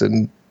 pages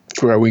and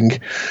growing.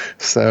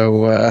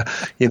 So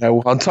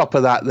on top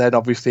of that, then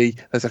obviously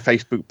there's a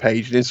Facebook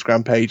page, an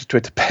Instagram page, a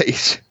Twitter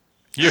page.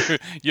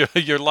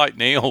 You're like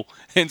Neil.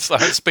 It's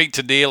like I speak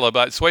to Neil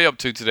about, so what are you up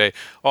to today?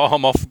 Oh,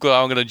 I'm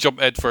going to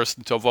jump headfirst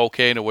into a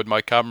volcano with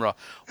my camera.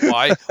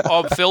 Why?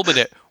 Oh, I'm filming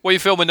it. What are you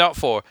filming that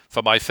for?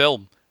 For my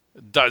film.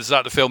 Is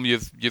that the film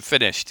you've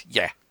finished?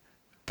 Yeah.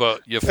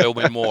 But you're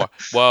filming more.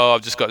 Well,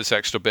 I've just got this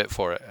extra bit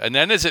for it. And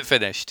then is it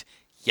finished?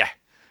 Yeah.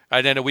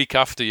 And then a week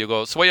after you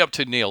go, so what are you up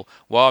to, Neil?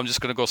 Well, I'm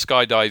just going to go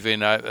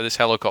skydiving out of this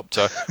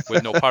helicopter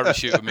with no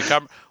parachute with my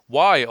camera.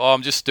 Why? Oh,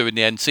 I'm just doing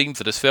the end scene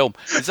for this film.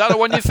 Is that the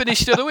one you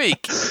finished the other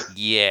week?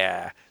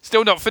 Yeah.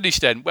 Still not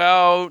finished then?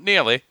 Well,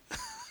 nearly.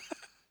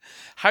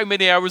 How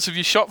many hours have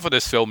you shot for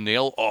this film,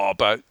 Neil? Oh,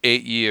 about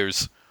 8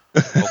 years.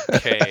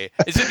 Okay.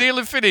 Is it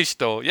nearly finished,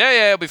 though?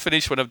 Yeah, it'll be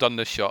finished when I've done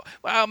this shot.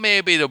 Well,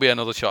 maybe there'll be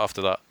another shot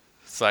after that.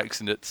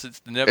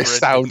 It's never. It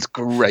sounds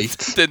great.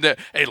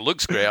 It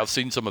looks great. I've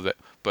seen some of it.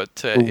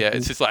 But,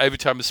 it's just like every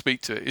time I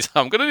speak to it,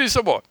 I'm going to do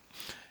some more.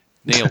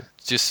 Neil,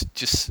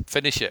 just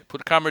finish it. Put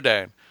the camera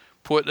down.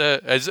 Put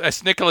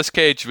as Nicolas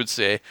Cage would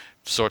say,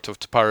 sort of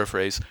to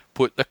paraphrase,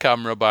 put the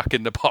camera back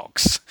in the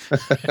box.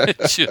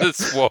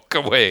 Just walk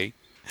away.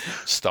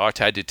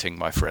 Start editing,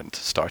 my friend.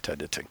 Start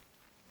editing.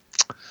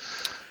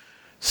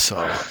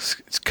 So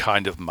it's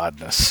kind of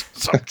madness.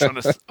 So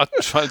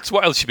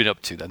what else have you been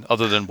up to then,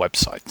 other than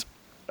website?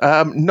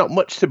 Not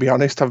much, to be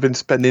honest. I've been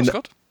spending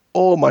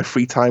all my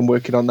free time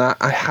working on that.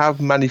 I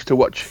have managed to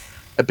watch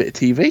a bit of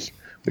TV,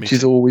 which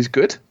is always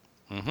good.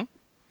 Mm-hmm.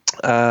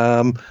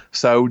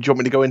 So do you want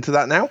me to go into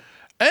that now?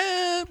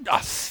 I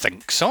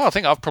think so. I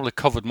think I've probably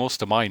covered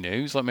most of my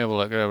news. Let me have a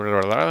look.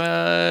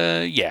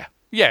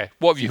 Yeah.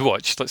 What have you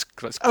watched? Let's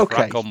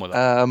crack on with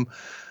that.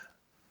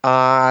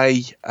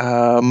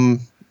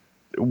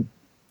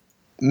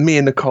 Me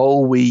and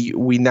Nicole,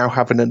 we now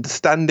have an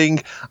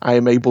understanding. I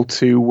am able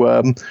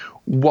to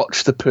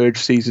watch The Purge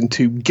Season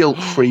 2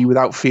 guilt-free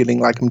without feeling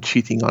like I'm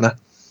cheating on her.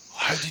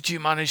 How did you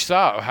manage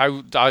that?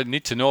 I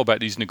need to know about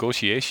these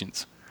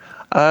negotiations.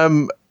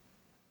 In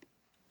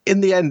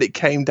the end, it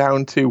came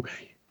down to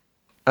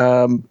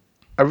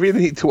I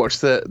really need to watch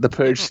the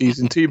Purge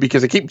Season 2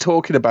 because I keep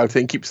talking about it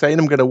and keep saying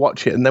I'm going to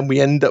watch it, and then we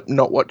end up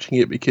not watching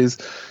it because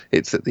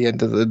it's at the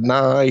end of the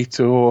night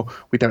or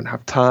we don't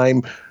have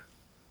time.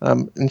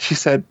 And she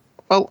said,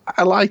 well,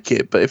 I like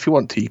it, but if you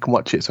want to, you can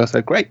watch it. So I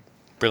said, great.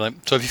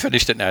 Brilliant. So have you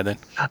finished it now then?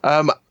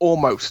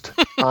 Almost.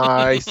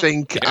 I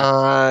think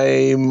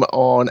I'm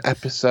on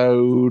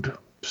episode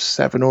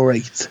 7 or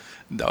 8.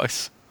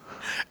 Nice.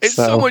 It's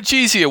so much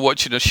easier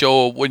watching a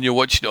show when you're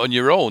watching it on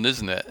your own,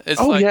 isn't it? It's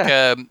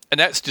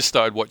Annette's just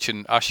started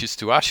watching Ashes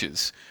to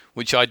Ashes,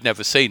 which I'd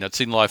never seen. I'd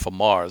seen Life on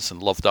Mars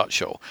and loved that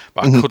show,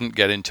 but I couldn't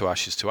get into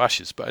Ashes to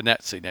Ashes. But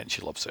Annette's seen it and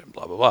she loves it and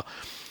blah, blah, blah.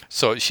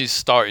 So she's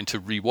starting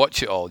to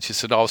rewatch it all. She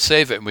said, I'll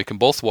save it and we can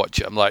both watch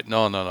it. I'm like,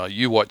 no,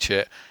 you watch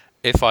it.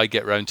 If I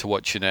get round to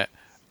watching it,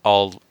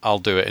 I'll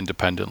do it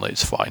independently.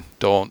 It's fine.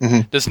 Don't.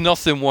 Mm-hmm. There's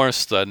nothing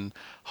worse than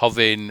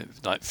having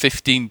like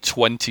 15,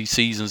 20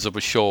 seasons of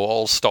a show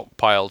all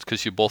stockpiled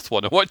because you both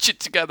want to watch it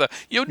together.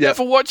 You'll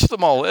never watch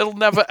them all. It'll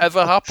never,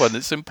 ever happen.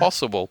 It's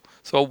impossible.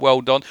 So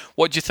well done.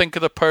 What do you think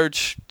of The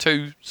Purge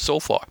 2 so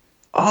far?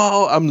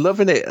 Oh, I'm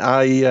loving it.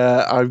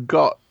 I've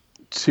got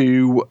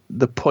to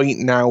the point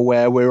now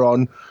where we're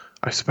on,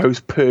 I suppose,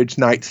 Purge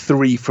Night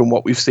 3 from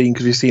what we've seen,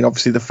 because we've seen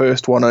obviously the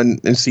first one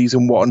in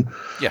season 1.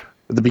 Yeah.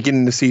 At the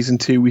beginning of season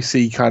 2, we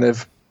see kind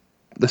of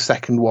the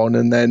second one,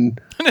 and then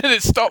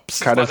it stops.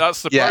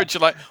 That's the Purge.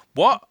 You're like,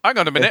 what? Hang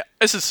on a minute.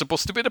 This is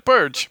supposed to be the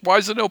Purge. Why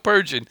is there no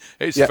purging?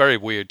 It's very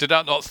weird. Did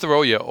that not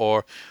throw you,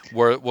 or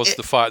was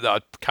the fact that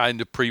I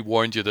kind of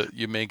pre-warned you that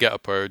you may get a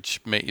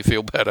Purge make you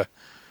feel better?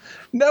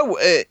 No,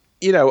 I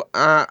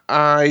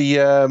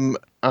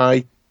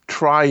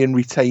try and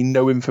retain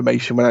no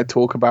information when I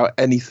talk about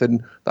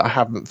anything that I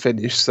haven't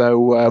finished.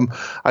 So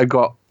I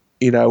got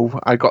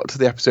to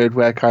the episode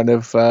where kind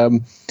of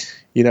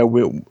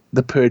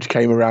the Purge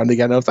came around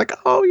again. I was like,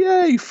 oh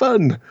yay,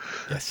 fun!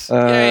 Yes,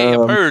 yay, a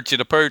Purge in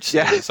a Purge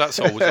series. That's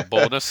always a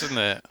bonus, isn't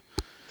it?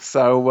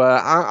 So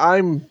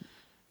I'm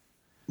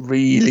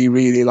really,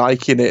 really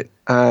liking it,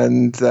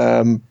 and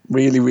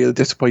really, really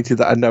disappointed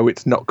that I know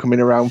it's not coming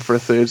around for a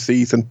third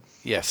season.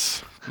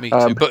 Yes, me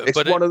too. It's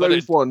one of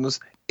those ones.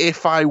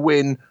 If I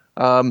win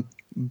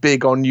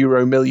big on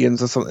Euro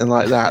Millions or something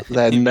like that,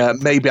 then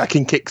maybe I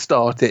can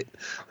kickstart it.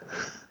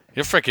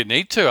 You freaking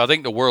need to. I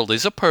think the world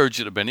is a purge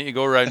at the minute. You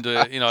go around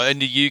to, in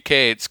the UK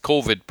it's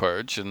COVID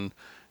purge, and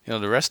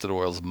the rest of the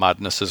world's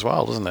madness as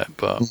well, doesn't it?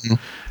 But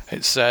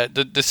it's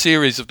the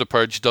series of the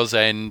purge does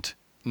end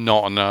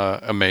not on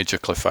a major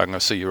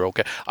cliffhanger, so you're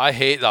okay. I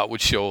hate that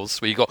with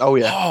shows where you go,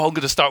 I'm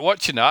going to start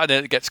watching that, and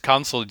then it gets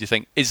cancelled. And you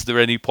think, is there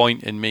any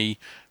point in me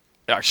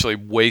actually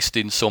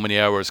wasting so many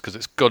hours because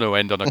it's going to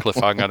end on a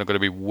cliffhanger and I'm going to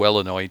be well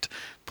annoyed?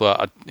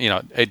 But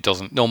it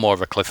doesn't. No more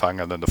of a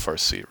cliffhanger than the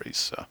first series.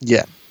 So.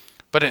 Yeah.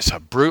 But it's a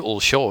brutal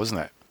show, isn't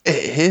it?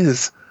 It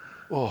is.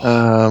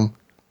 Oh.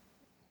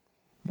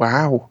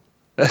 Wow.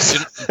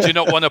 Do you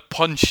not want to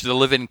punch the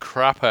living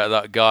crap out of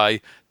that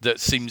guy that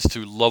seems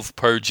to love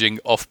purging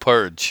off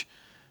Purge?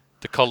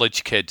 The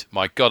college kid.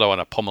 My God, I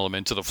want to pummel him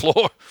into the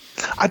floor.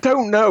 I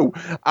don't know.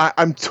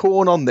 I'm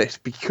torn on this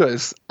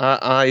because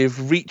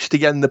I've reached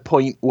again the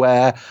point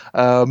where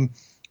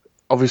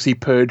obviously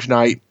Purge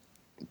Night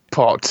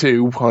Part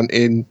 2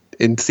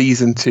 in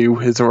Season 2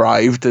 has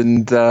arrived,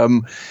 and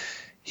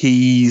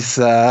he's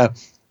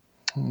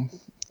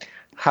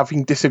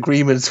having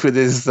disagreements with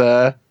his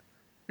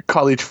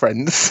college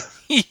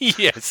friends.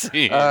 Yes,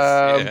 he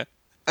is.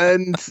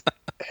 And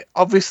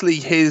obviously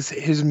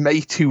his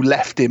mate who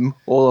left him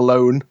all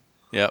alone.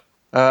 Yep.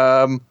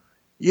 I'm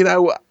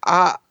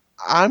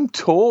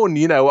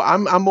torn.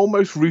 I'm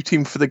almost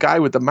rooting for the guy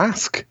with the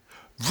mask.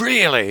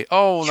 Really?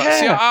 Oh, yeah.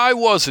 See, I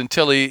was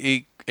until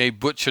he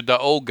butchered that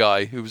old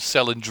guy who was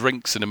selling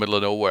drinks in the middle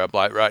of nowhere. I'm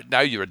like, right,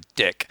 now you're a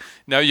dick.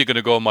 Now you're going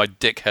to go on my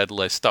dickhead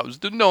list. That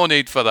was no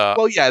need for that.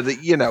 Well, yeah, the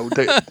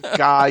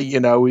guy,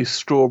 his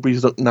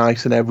strawberries look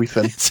nice and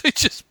everything. So he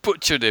just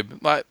butchered him.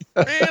 Like,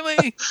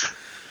 really?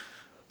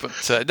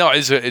 But no,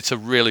 it's a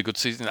really good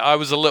season. I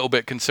was a little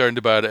bit concerned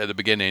about it at the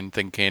beginning,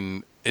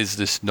 thinking, is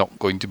this not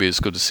going to be as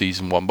good as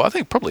season 1? But I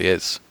think it probably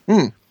is.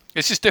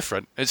 It's just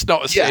different. It's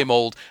not the same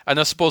old. And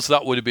I suppose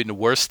that would have been the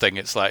worst thing.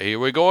 It's like, here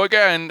we go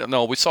again.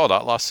 No, we saw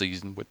that last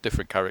season with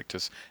different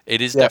characters. It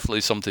is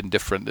definitely something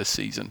different this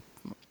season.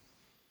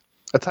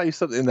 I'll tell you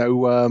something,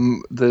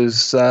 though.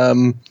 There's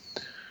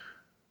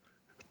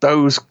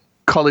those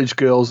college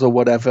girls or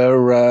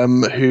whatever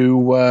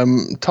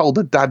who told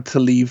their dad to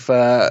leave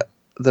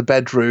the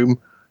bedroom.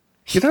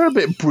 They're a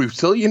bit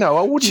brutal.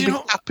 I wouldn't be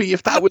happy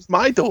if that was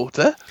my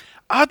daughter.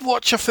 I'd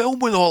watch a film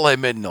with all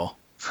them in, though.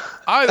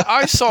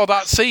 I saw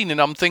that scene and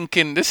I'm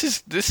thinking, this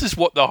is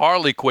what the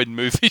Harley Quinn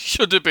movie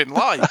should have been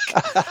like.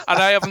 And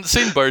I haven't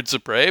seen Birds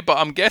of Prey, but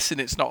I'm guessing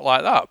it's not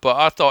like that. But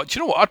I thought,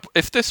 you know what?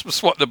 If this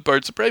was what the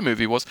Birds of Prey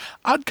movie was,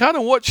 I'd kind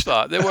of watch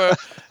that. They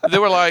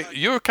were like,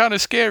 you're kind of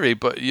scary,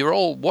 but you're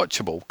all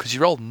watchable because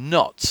you're all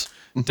nuts.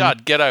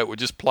 Dad, get out. We're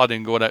just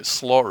planning going out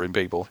slaughtering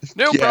people.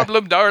 No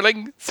problem,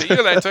 darling. See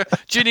you later.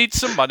 Do you need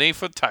some money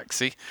for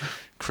taxi?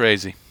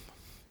 Crazy.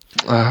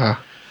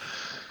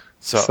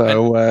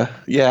 So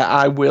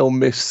I will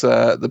miss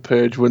The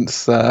Purge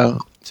once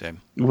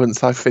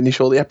I finish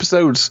all the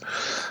episodes.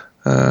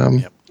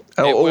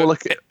 All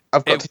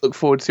I've got to look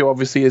forward to,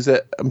 obviously, is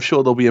that I'm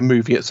sure there'll be a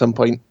movie at some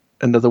point,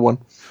 another one.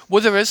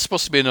 Well, there is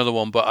supposed to be another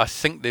one, but I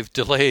think they've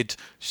delayed,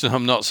 so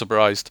I'm not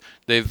surprised.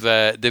 They've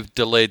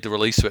delayed the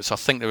release of it, so I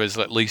think there is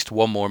at least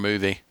one more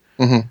movie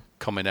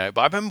coming out.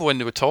 But I remember when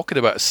they were talking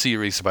about a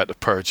series about The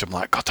Purge, I'm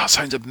like, God, that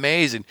sounds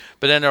amazing.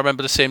 But then I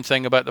remember the same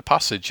thing about The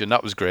Passage, and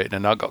that was great, and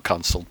then that got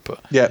cancelled. But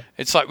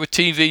it's like with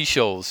TV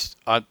shows,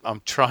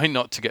 I'm trying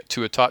not to get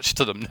too attached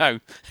to them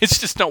now. It's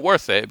just not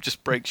worth it. It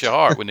just breaks your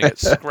heart when they get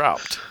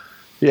scrapped.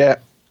 Yeah,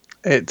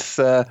 it's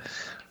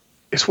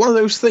one of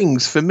those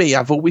things for me.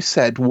 I've always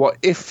said, what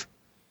if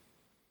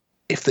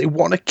they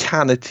want to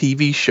can a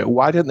TV show,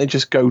 why don't they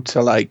just go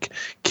to like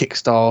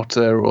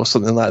Kickstarter or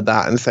something like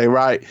that and say,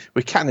 right,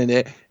 we're canning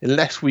it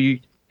unless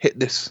we hit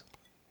this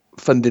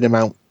funding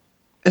amount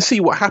and see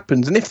what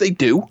happens. And if they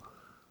do,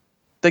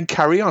 then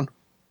carry on.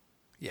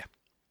 Yeah.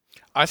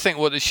 I think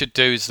what they should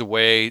do is the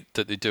way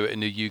that they do it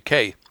in the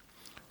UK,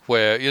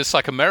 where it's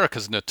like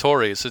America's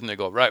notorious, isn't it?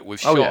 Go, right,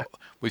 we've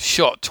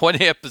shot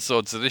 20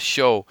 episodes of this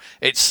show.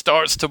 It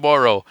starts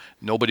tomorrow.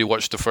 Nobody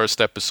watched the first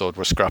episode.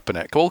 We're scrapping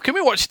it. Well, can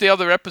we watch the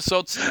other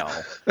episodes?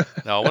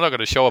 No, we're not going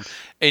to show them.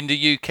 In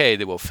the UK,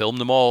 they will film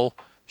them all,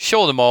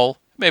 show them all.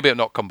 Maybe it'll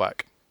not come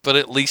back, but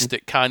at least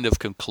it kind of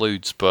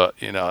concludes. But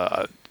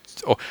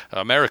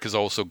America's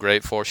also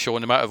great for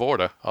showing them out of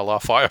order, a la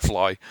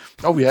Firefly.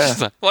 Oh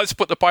yeah. Let's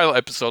put the pilot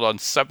episode on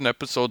 7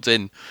 episodes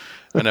in.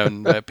 And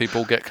then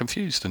people get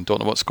confused and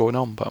don't know what's going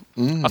on. But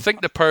I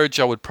think The Purge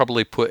I would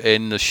probably put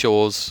in the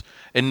shows,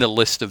 in the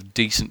list of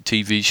decent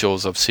TV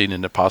shows I've seen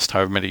in the past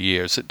however many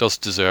years. It does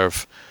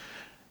deserve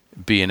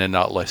being in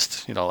that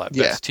list.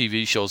 Best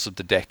TV shows of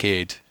the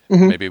decade.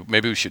 Maybe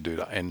we should do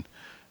that in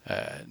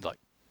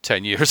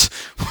 10 years.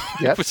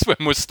 Yep.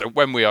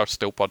 when we are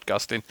still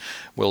podcasting,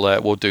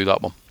 we'll do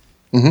that one.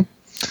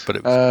 But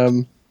it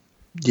was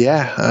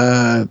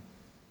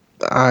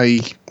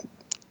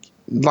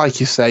like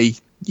you say,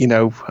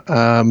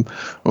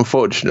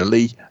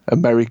 unfortunately,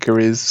 America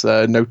is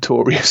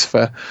notorious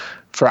for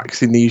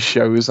axing these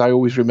shows. I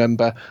always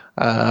remember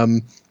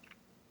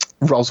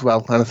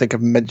Roswell, and I think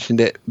I've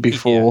mentioned it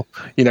before,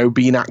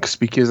 being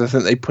axed because I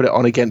think they put it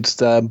on against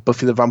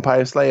Buffy the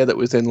Vampire Slayer that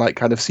was in like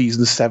kind of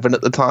season 7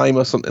 at the time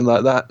or something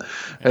like that.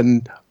 Yeah.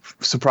 And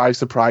surprise,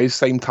 surprise,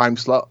 same time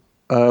slot.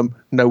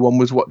 No one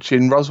was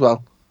watching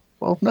Roswell.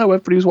 Well, no,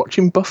 everybody was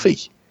watching Buffy.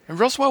 And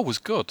Roswell was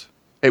good.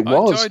 It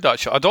was. I enjoyed that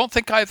show. I don't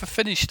think I ever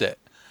finished it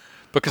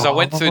because I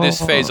went through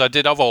this phase. I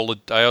had all the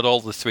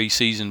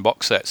 3-season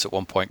box sets at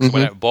one point because I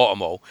went out and bought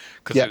them all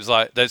because it was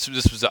like this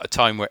was at a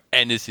time where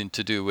anything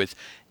to do with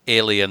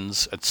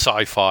aliens and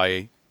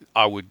sci-fi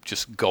I would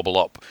just gobble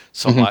up.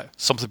 So I'm like,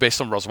 something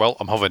based on Roswell,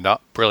 I'm having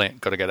that.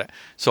 Brilliant, gotta get it.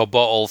 So I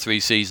bought all 3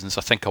 seasons.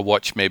 I think I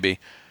watched maybe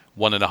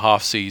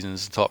 1.5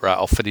 seasons and thought, right,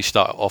 I'll finish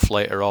that off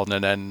later on,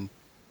 and then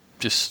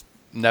just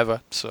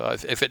never. So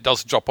if it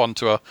does drop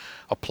onto a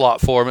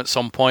platform at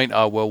some point,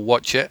 I will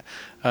watch it.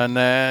 And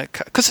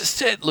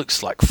because it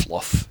looks like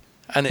fluff.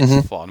 And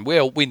it's fun.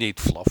 We need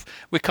fluff.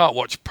 We can't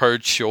watch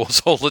purge shows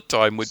all the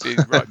time. We'd be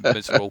right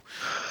miserable,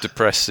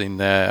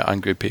 depressing,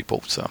 angry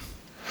people. So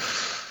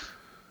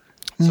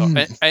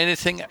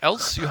anything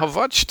else you have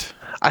watched?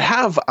 I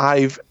have.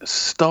 I've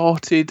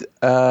started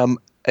a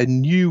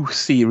new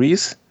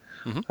series,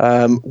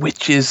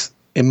 which is,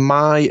 in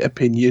my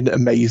opinion,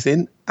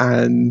 amazing.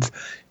 And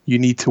you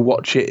need to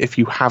watch it if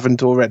you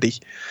haven't already.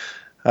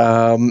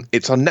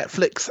 It's on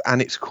Netflix,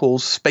 and it's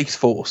called Space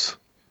Force.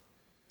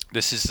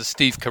 This is the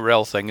Steve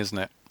Carell thing, isn't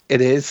it? It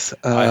is.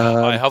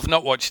 I have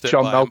not watched it.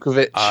 John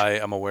Malkovich. I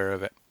am aware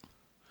of it.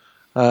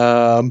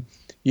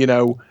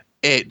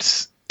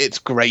 It's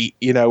great.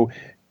 It's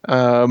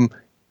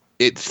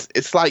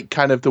like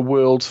kind of the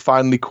world's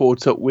finally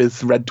caught up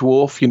with Red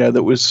Dwarf.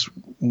 That was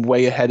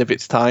way ahead of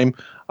its time.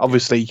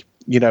 Obviously,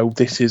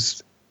 this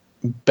is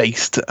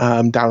based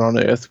down on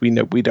Earth. We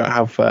don't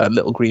have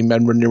little green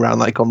men running around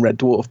like on Red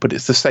Dwarf, but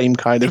it's the same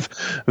kind of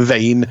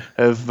vein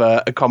of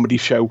a comedy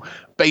show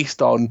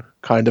based on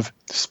kind of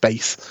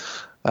space.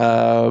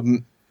 I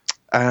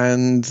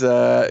can't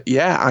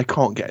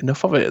get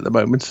enough of it at the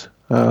moment.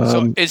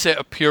 So is it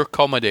a pure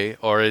comedy,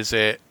 or is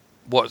it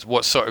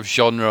what sort of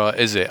genre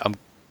is it?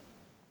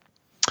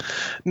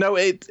 No,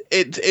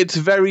 it's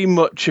very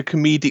much a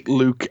comedic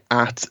look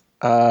at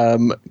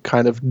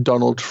kind of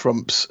Donald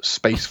Trump's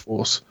Space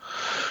Force.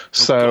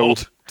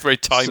 Very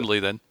timely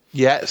then.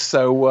 Yeah,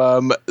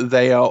 so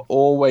they are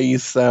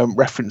always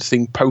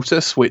referencing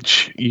POTUS,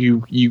 which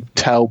you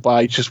tell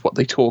by just what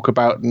they talk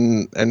about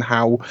and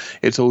how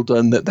it's all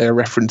done that they're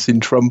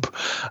referencing Trump.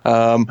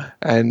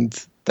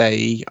 And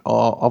they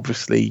are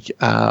obviously,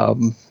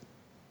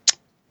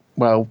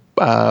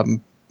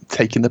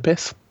 taking the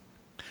piss.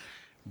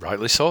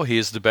 Rightly so. He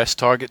is the best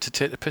target to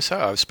take the piss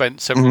out. I've spent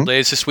several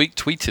days this week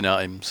tweeting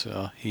at him.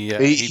 So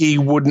he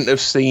wouldn't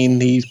have seen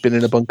he's been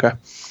in a bunker.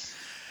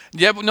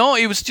 Yeah, but no,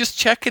 he was just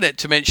checking it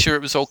to make sure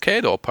it was okay,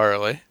 though,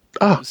 apparently. He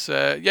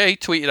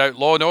tweeted out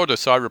Law and Order,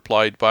 so I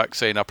replied back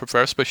saying I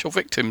prefer Special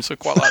Victims, so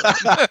quite like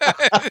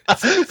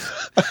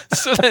that.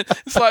 So then,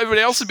 it's like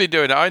everybody else has been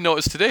doing it. I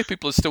noticed today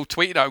people are still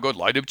tweeting out going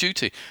Line of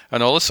Duty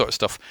and all this sort of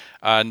stuff.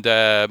 And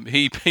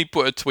he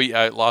put a tweet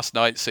out last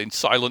night saying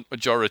Silent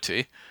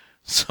Majority.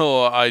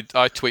 So I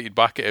tweeted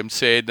back at him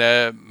saying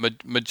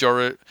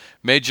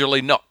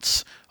majorly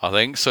nuts, I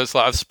think. So it's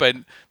like I've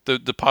spent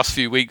the past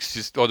few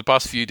weeks or the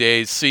past few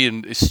days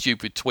seeing his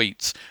stupid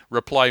tweets,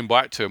 replying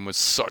back to him with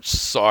such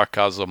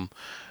sarcasm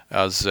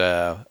as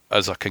I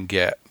can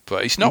get.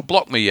 But he's not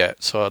blocked me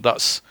yet, so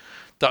that's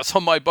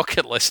on my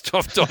bucket list to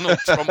have Donald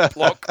Trump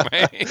block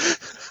me.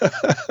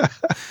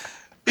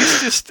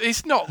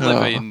 He's not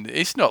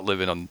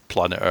living on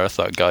planet Earth,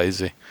 that guy, is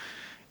he?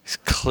 He's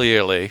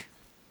clearly.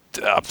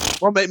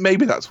 Well,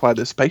 maybe that's why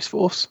there's Space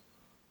Force.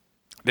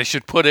 They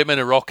should put him in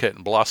a rocket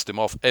and blast him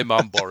off. Him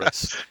and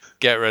Boris.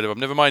 Get rid of him.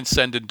 Never mind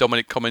sending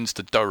Dominic Cummings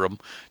to Durham.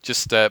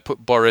 Just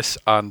put Boris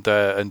and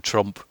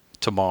Trump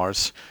to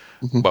Mars.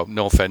 Well,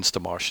 no offense to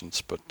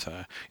Martians, but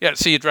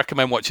so you'd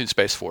recommend watching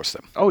Space Force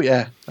then? Oh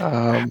yeah.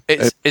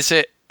 Is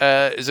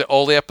it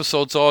all the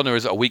episodes on, or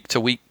is it a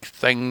week-to-week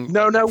thing?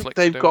 No,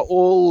 they've got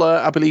all,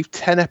 I believe,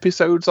 10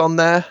 episodes on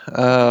there,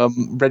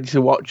 ready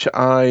to watch.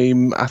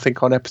 I'm, I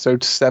think, on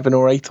episode 7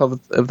 or 8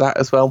 of that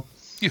as well.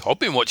 You have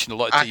been watching a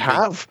lot of TV. I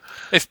have.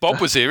 If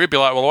Bob was here, he'd be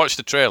like, well, watch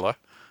the trailer.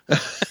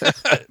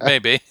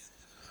 Maybe.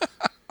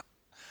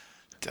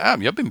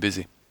 Damn, you've been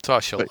busy. So I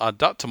shall add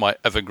that to my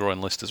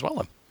ever-growing list as well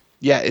then.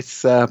 Yeah,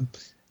 it's a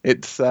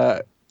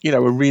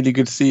really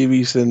good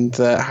series, and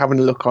having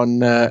a look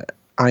on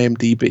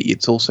IMDb,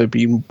 it's also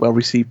been well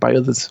received by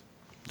others.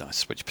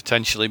 Nice, which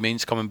potentially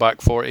means coming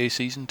back for a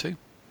season 2.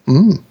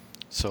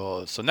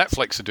 So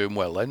Netflix are doing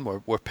well then.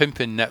 We're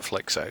pimping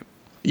Netflix out.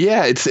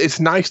 Yeah, it's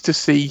nice to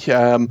see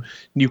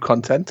new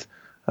content.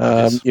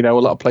 A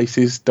lot of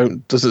places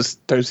don't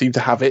seem to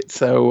have it,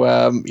 so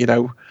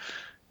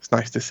it's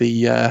nice to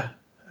see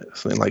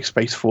something like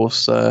Space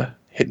Force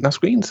hitting our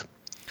screens.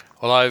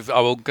 Well, I'm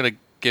going to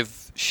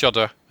give give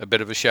Shudder a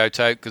bit of a shout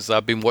out because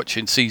I've been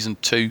watching season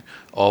 2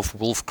 of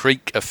Wolf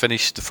Creek. I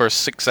finished the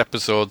first 6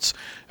 episodes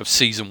of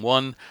season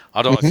 1.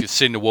 I don't know if you've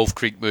seen the Wolf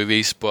Creek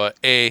movies, but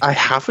I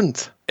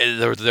haven't.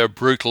 They're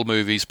brutal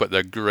movies, but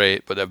they're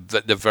great. But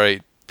they're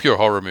very pure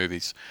horror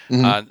movies,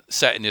 and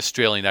set in the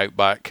Australian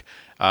outback.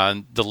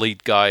 And the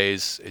lead guy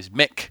is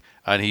Mick,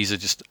 and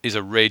he's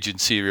a raging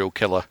serial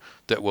killer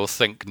that will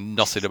think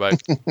nothing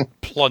about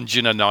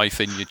plunging a knife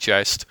in your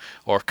chest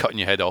or cutting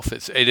your head off.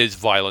 It is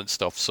violent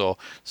stuff.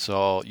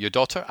 So your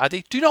daughter,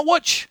 Addie, do not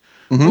watch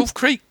Wolf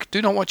Creek.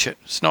 Do not watch it.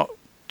 It's not.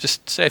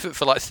 Just save it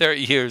for like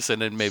 30 years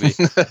and then maybe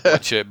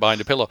watch it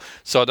behind a pillow.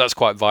 So that's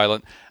quite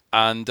violent.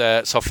 And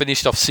so I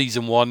finished off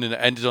season 1 and it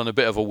ended on a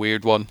bit of a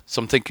weird one.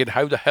 So I'm thinking,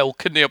 how the hell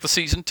can they have a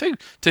season 2?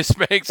 This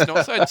makes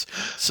no sense.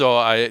 So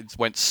I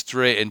went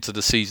straight into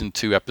the season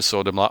 2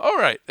 episode. I'm like, all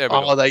right, there we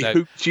go. Oh, they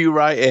hooked you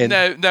right in.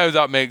 Now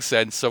that makes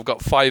sense. So I've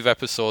got 5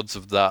 episodes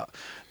of that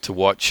to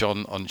watch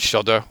on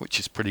Shudder, which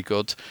is pretty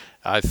good.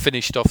 I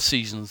finished off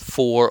season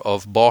 4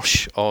 of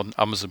Bosch on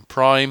Amazon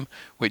Prime,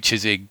 which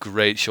is a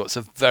great show. It's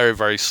a very,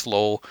 very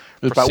slow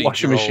It's about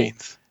washing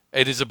machines.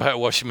 It is about a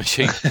washing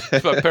machine.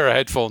 It's about a pair of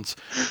headphones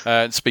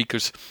and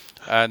speakers.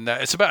 And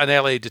it's about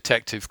an LA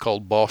detective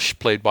called Bosch,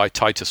 played by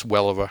Titus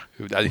Welliver.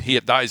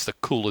 That is the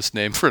coolest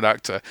name for an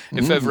actor.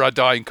 If ever I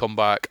die and come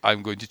back,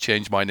 I'm going to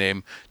change my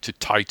name to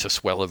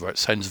Titus Welliver. It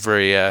sounds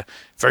very,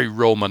 very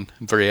Roman,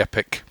 very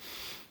epic.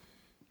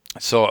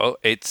 So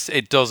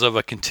it does have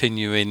a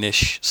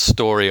continuing-ish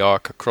story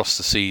arc across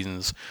the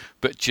seasons,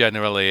 but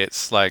generally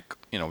it's like,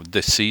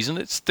 this season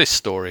it's this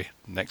story,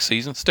 next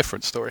season it's a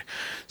different story.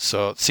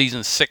 So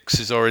season 6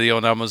 is already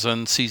on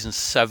Amazon. Season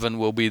 7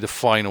 will be the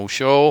final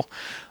show,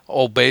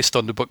 all based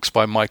on the books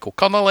by Michael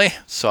Connolly.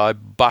 So I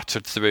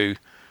battered through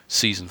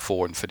season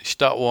 4 and finished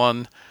that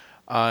one.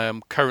 I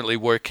am currently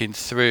working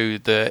through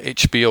the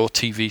HBO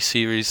TV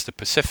series The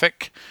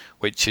Pacific,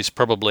 which is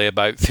probably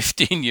about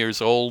 15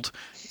 years old.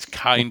 It's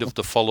kind of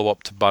the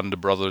follow-up to Band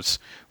of Brothers,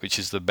 which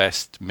is the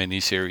best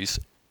miniseries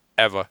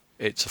ever.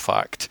 It's a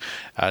fact.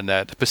 And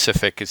The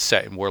Pacific is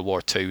set in World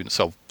War II, and it's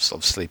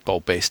obviously all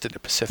based in the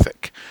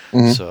Pacific.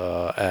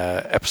 So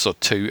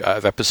episode 2 out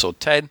of episode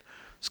 10.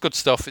 It's good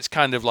stuff. It's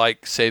kind of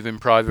like Saving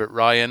Private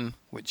Ryan,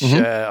 which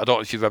I don't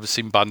know if you've ever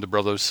seen Band of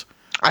Brothers.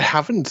 I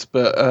haven't,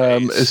 but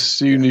as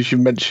soon as you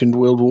mentioned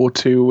World War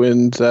II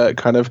and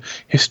kind of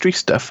history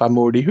stuff, I'm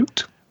already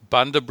hooked.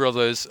 Band of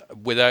Brothers,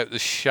 without the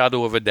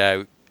shadow of a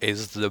doubt,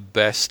 is the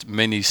best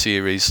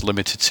mini-series,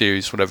 limited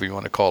series, whatever you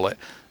want to call it,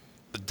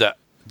 that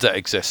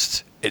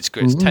exists. It's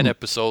great. It's 10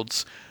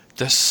 episodes.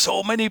 There's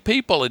so many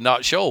people in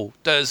that show.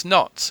 There's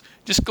nuts.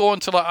 Just go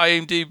onto like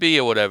IMDb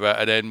or whatever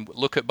and then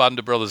look at Band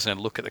of Brothers and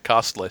look at the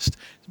cast list.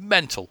 It's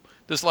mental.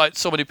 There's like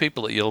so many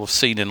people that you'll have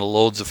seen in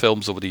loads of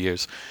films over the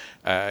years.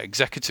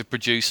 Executive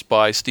produced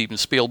by Steven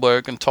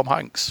Spielberg and Tom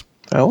Hanks.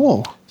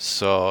 Oh.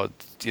 So,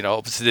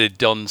 obviously they'd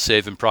done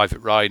Saving Private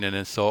Ryan and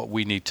then thought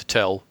we need to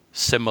tell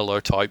similar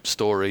type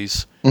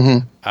stories.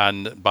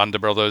 And Band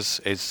of Brothers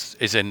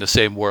is in the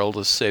same world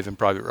as Saving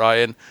Private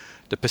Ryan.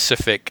 The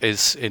Pacific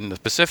is in the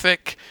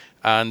Pacific,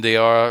 and they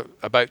are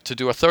about to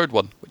do a third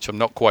one, which I'm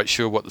not quite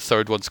sure what the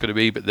third one's going to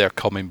be, but they're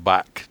coming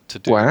back to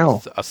do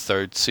a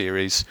third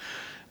series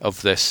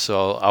of this.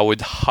 So I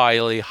would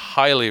highly,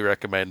 highly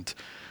recommend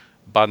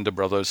Band of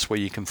Brothers where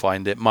you can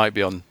find it. Might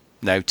be on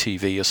Now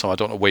TV or so. I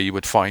don't know where you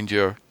would find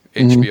your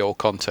HBO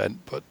content,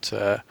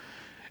 but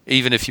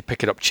even if you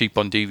pick it up cheap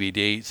on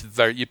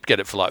DVD, you'd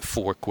get it for like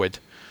 £4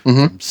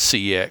 from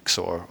CX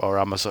or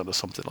Amazon or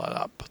something like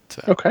that.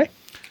 But okay.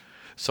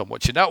 So I'm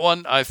watching that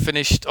one. I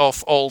finished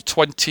off all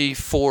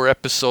 24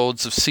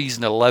 episodes of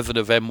season 11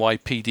 of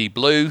NYPD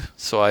Blue.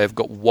 So I have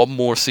got one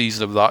more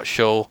season of that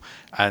show,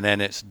 and then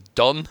it's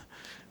done,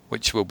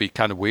 which will be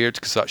kind of weird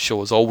because that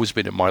show has always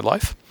been in my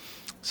life.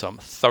 So I'm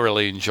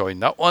thoroughly enjoying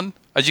that one.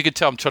 As you can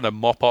tell, I'm trying to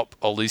mop up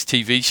all these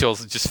TV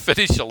shows and just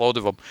finish a load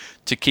of them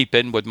to keep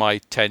in with my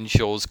 10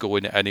 shows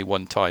going at any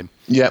one time.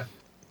 Yeah.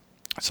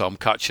 So I'm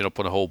catching up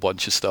on a whole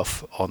bunch of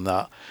stuff on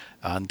that.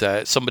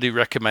 And somebody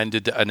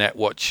recommended a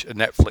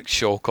Netflix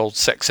show called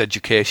Sex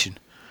Education.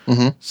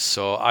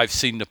 So I've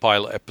seen the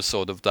pilot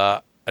episode of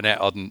that, and it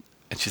hadn't.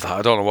 And she's like,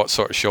 I don't know what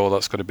sort of show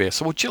that's going to be.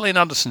 So, Gillian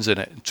Anderson's in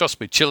it. And trust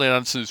me, Gillian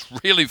Anderson's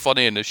really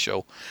funny in this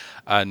show.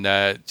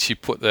 And she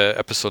put the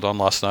episode on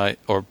last night,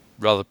 or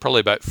rather,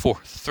 probably about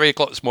 3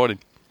 o'clock this morning,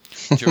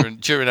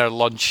 during our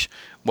lunch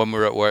when we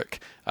were at work.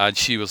 And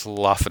she was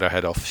laughing her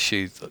head off.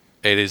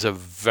 It is a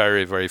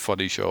very, very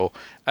funny show.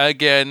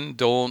 Again,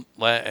 don't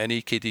let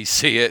any kiddies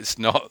see it. It's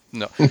not.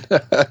 No.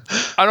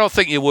 I don't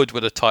think you would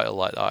with a title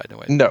like that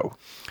anyway. No.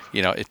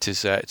 It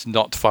is. It's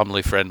not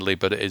family friendly,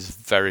 but it is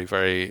very,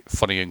 very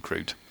funny and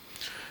crude.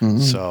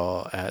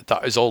 So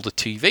that is all the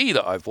TV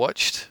that I've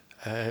watched.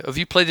 Have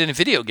you played any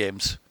video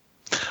games?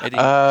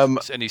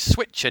 Any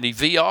Switch? Any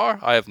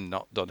VR? I have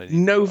not done any.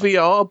 No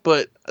VR,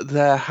 but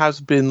there has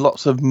been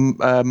lots of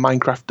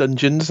Minecraft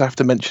dungeons. I have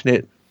to mention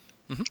it.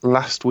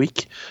 Last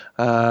week.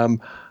 I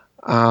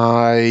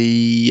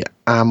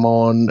am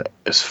on,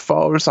 as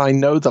far as I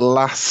know, the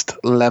last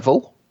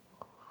level.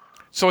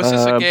 So is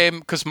this a game,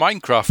 because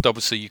Minecraft,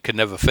 obviously, you can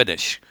never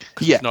finish,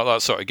 because it's not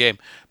that sort of game,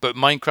 but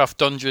Minecraft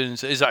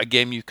Dungeons, is that a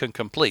game you can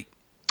complete?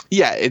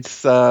 Yeah,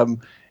 it's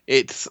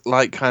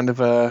like kind of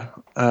a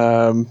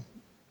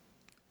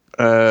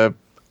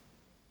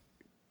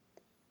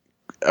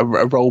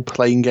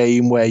role-playing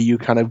game where you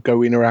kind of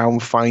going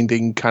around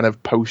finding kind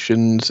of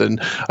potions and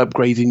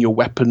upgrading your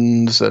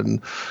weapons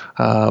and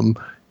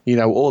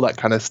all that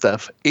kind of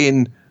stuff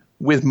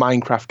with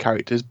Minecraft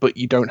characters, but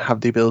you don't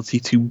have the ability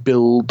to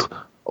build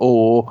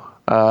or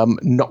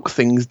knock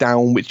things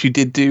down, which you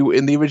did do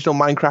in the original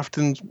Minecraft,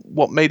 and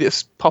what made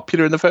it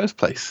popular in the first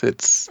place.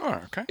 It's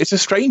a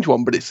strange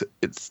one, but it's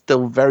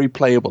still very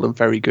playable and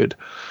very good.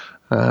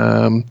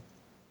 And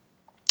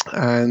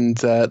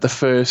the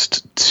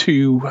first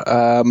 2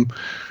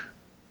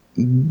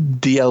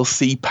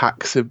 DLC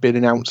packs have been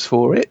announced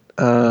for it,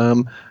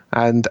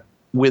 and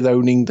with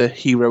owning the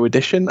Hero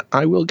Edition,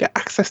 I will get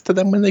access to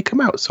them when they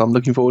come out. So I'm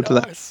looking forward to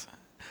that.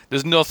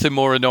 There's nothing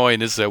more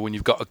annoying, is there, when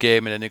you've got a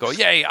game and then they go,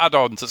 yay,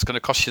 add-ons, it's going to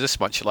cost you this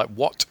much. You're like,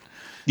 what?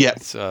 Yeah.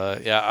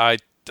 I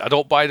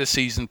don't buy the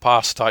season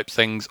pass type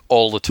things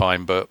all the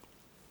time, but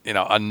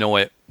I know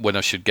it when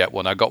I should get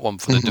one. I got one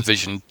for the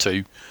Division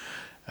 2,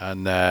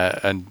 and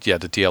the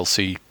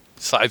DLC.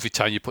 It's like every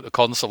time you put the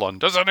console on,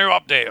 there's a new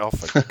update. Oh,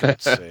 for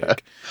God's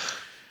sake.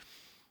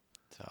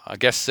 So I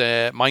guess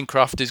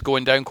Minecraft is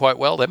going down quite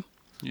well then.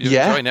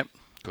 You're enjoying it?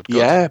 Good.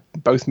 Yeah,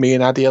 both me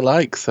and Addy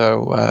alike,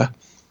 so...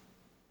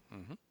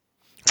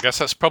 I guess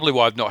that's probably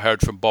why I've not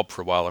heard from Bob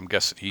for a while. I'm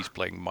guessing he's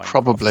playing Minecraft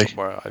probably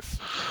somewhere.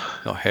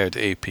 I've not heard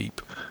a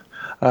peep.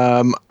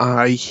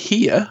 I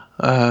hear,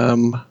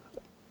 and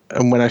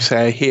when I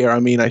say I hear,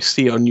 I mean I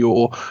see on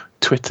your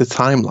Twitter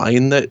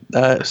timeline that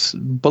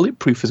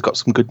Bulletproof has got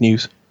some good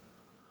news.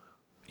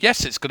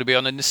 Yes, it's going to be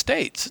on in the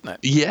States, isn't it?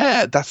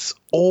 Yeah, that's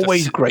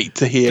always great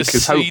to hear,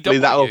 because hopefully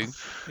that'll,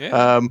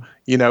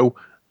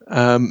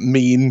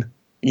 mean,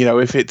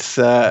 if it's...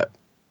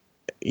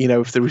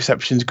 if the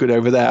reception's good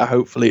over there,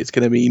 hopefully it's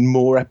going to mean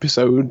more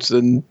episodes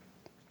and,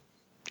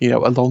 a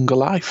longer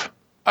life.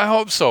 I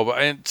hope so,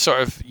 but in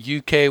sort of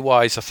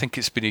UK-wise, I think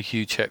it's been a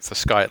huge hit for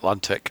Sky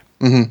Atlantic,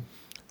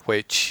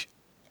 which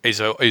is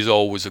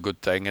always a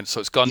good thing. And so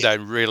it's gone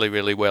down really,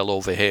 really well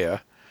over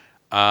here.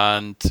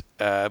 And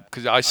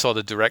because I saw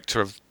the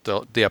director of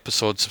the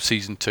episodes of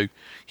Season 2,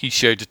 he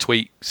shared a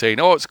tweet saying,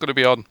 it's going to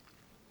be on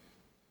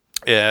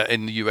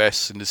in the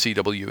US, in the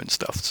CW and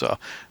stuff. So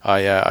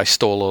I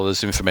stole all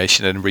this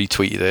information and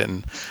retweeted it,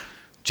 and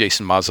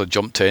Jason Mazza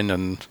jumped in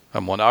and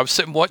won. I was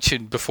sitting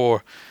watching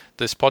before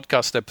this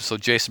podcast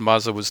episode. Jason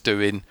Mazza was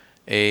doing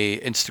a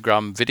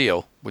Instagram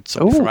video with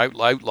somebody from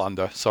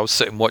Outlander, so I was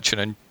sitting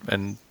watching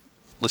and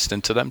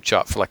listening to them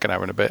chat for like an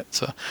hour and a bit.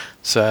 So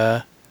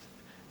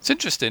it's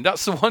interesting.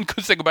 That's the one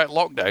good thing about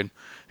lockdown.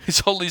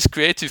 It's all these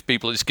creative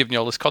people just giving you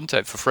all this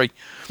content for free.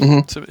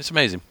 So it's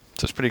amazing.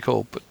 So it's pretty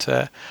cool.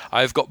 But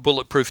I've got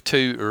Bulletproof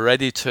 2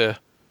 ready to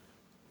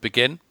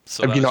begin.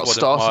 So have you not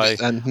started it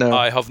then? No.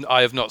 I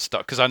have not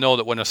started, because I know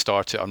that when I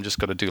start it, I'm just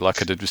going to do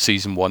like I did with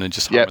Season 1 and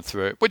just hammer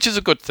through it, which is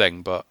a good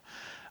thing. But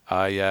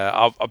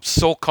I'm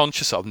so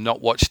conscious I've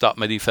not watched that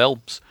many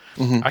films.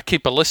 I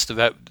keep a list of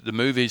the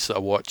movies that I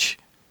watch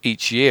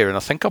each year, and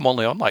I think I'm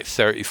only on like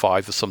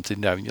 35 or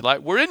something now. And you're like,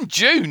 we're in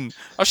June.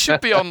 I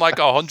should be on like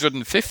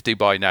 150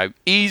 by now,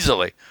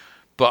 easily.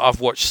 But I've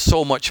watched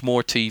so much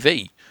more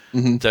TV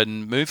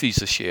than movies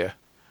this year.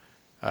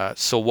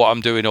 So what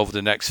I'm doing over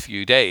the next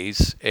few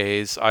days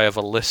is I have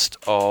a list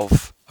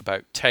of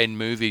about 10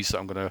 movies that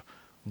I'm going to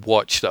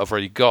watch that I've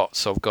already got.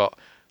 So I've got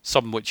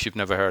some which you've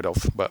never heard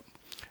of, but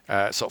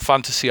so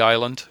Fantasy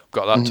Island,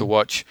 got that to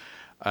watch.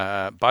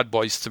 Bad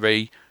Boys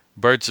 3,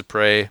 Birds of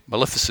Prey,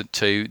 Maleficent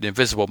 2, The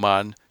Invisible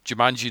Man,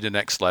 Jumanji: The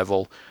Next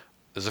Level.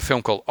 There's a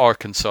film called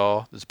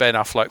Arkansas. There's a Ben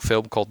Affleck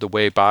film called The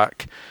Way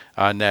Back.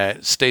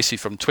 And Stacey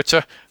from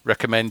Twitter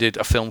recommended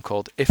a film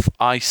called If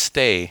I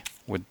Stay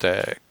with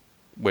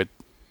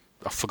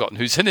I've forgotten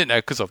who's in it now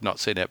because I've not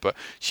seen it, but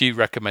she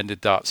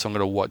recommended that, so I'm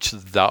going to watch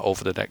that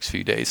over the next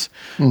few days.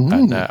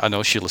 And I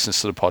know she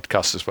listens to the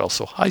podcast as well.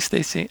 So hi,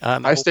 Stacey,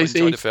 and I hope you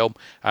enjoy the film,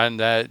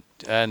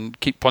 and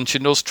keep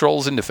punching those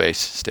trolls in the face,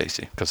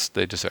 Stacey, because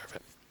they deserve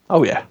it.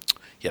 Oh yeah,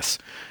 yes.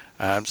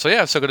 So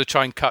I'm going to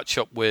try and catch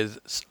up with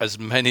as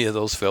many of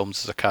those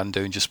films as I can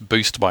do and just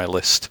boost my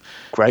list.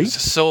 Great.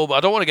 So I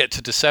don't want to get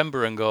to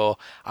December and go,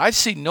 I've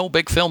seen no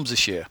big films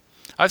this year.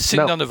 I've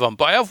seen none of them,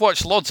 but I have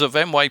watched lots of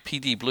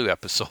NYPD Blue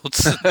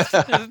episodes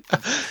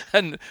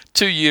and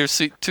 2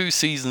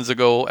 seasons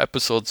ago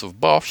episodes of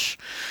Bosch.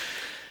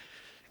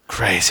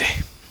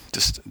 Crazy.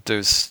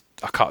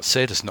 I can't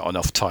say there's not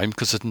enough time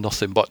because there's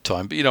nothing but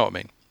time, but you know what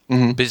I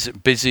mean.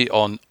 Busy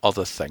on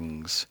other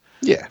things.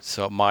 Yeah.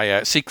 So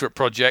my secret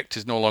project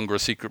is no longer a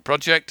secret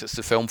project. It's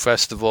the film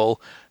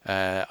festival.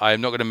 I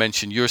am not going to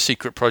mention your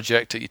secret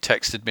project that you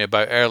texted me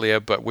about earlier,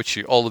 but wish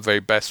you all the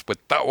very best with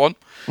that one.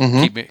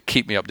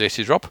 Keep me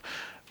updated, Rob.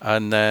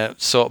 And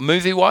so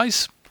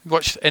movie-wise, you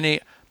watched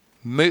any?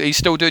 Are you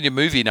still doing your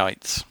movie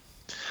nights?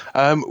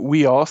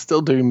 We are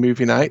still doing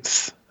movie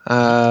nights.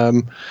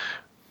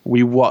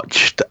 we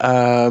watched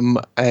a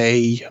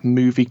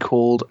movie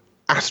called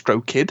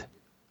Astro Kid.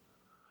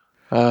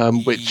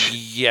 Which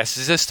yes,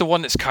 is this the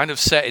one that's kind of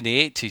set in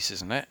the 80s,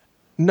 isn't it?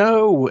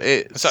 No,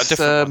 it's is that a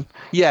different one?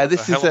 Yeah,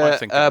 this is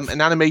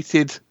an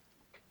animated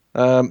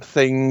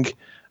thing,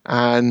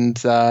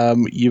 and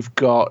you've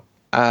got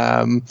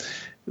a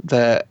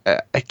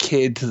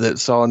kid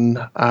that's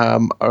on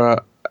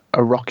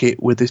a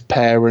rocket with his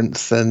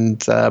parents, and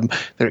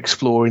they're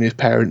exploring. His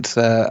parents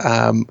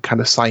are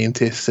kind of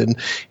scientists, and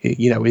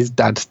his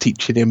dad's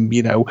teaching him,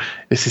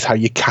 this is how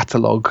you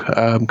catalog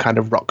kind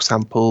of rock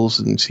samples,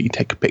 and so you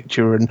take a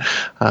picture, and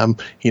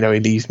he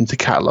leaves them to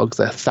catalog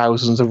the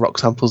thousands of rock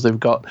samples they've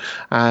got,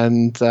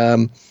 and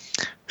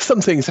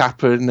some things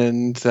happen,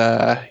 and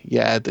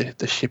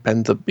the ship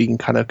ends up being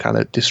kind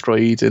of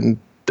destroyed, and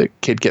the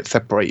kid gets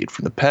separated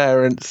from the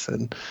parents,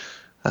 and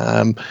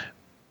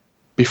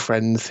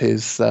befriends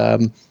his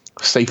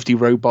safety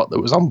robot that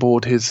was on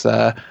board his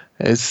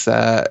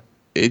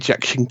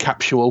ejection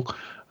capsule,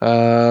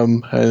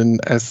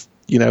 and as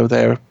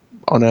they're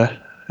on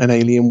an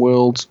alien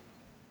world,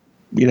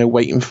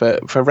 waiting for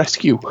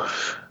rescue.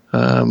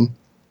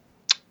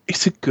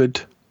 It's a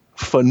good,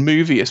 fun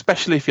movie,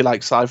 especially if you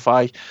like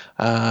sci-fi.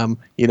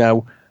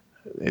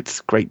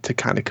 It's great to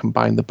kind of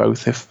combine the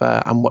both if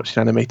I'm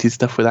watching animated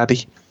stuff with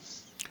Addy.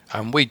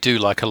 And we do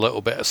like a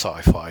little bit of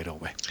sci-fi,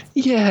 don't we?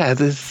 Yeah,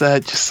 there's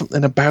just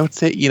something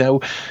about it,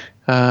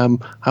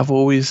 I've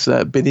always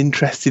been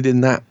interested in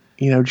that,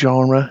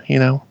 genre,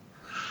 A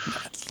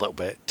little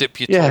bit. Dip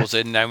your toes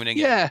in now and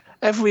again. Yeah,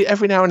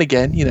 every now and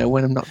again,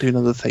 when I'm not doing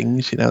other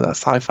things, that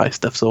sci-fi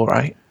stuff's all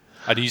right.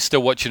 And are you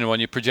still watching them on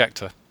your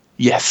projector?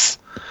 Yes.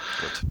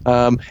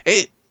 Good.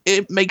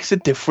 It makes a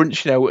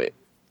difference,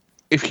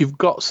 if you've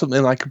got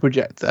something like a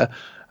projector,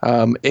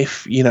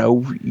 if,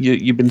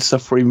 you've been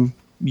suffering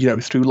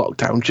through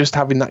lockdown, just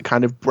having that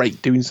kind of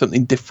break, doing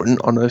something different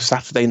on a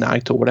Saturday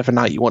night or whatever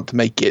night you want to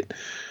make it,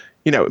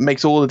 it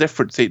makes all the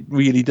difference. It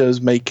really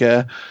does make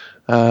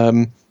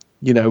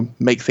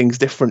make things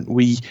different.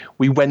 We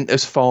went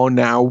as far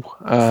now,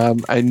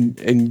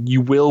 and you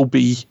will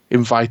be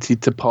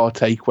invited to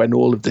partake when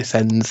all of this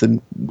ends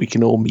and we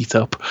can all meet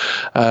up.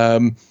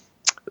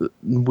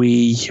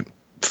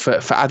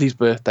 For Addy's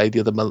birthday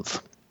the other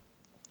month,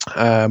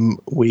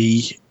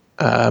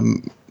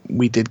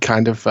 we did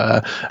kind of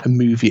a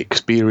movie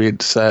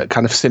experience,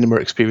 kind of cinema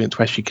experience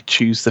where she could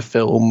choose the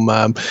film.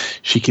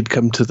 She could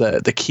come to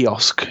the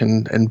kiosk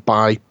and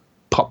buy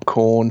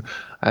popcorn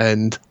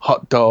and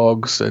hot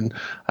dogs and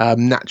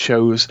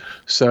nachos.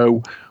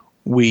 So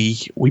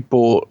we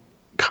bought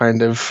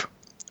kind of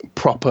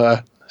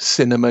proper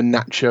cinema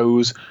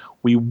nachos.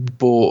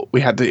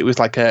 It was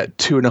like a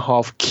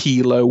 2.5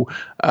 kilo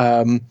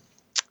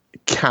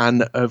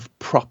can of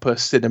proper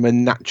cinema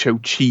nacho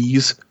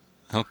cheese.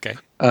 Okay.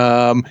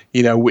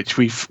 Which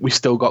we've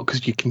still got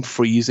because you can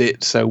freeze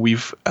it. So we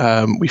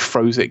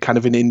froze it kind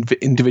of in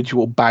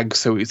individual bags,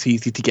 so it's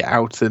easy to get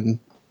out and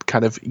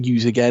kind of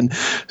use again.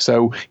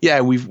 So yeah,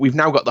 we've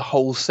now got the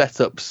whole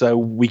setup, so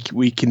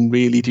we can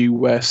really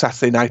do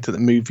Saturday night at the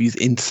movies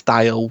in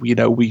style.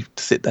 We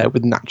sit there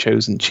with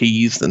nachos and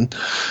cheese and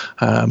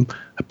a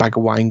bag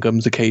of wine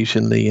gums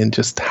occasionally, and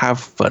just have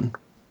fun.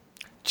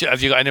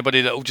 Have you got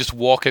anybody that will just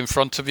walk in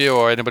front of you,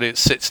 or anybody that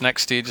sits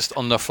next to you just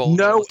on their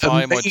phone all the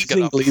time?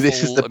 Amazingly,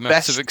 this is the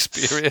best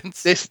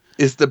experience. This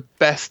is the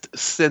best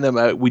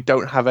cinema. We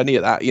don't have any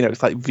of that.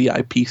 It's like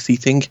VIP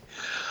seating.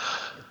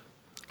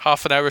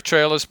 Half an hour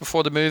trailers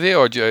before the movie,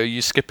 or are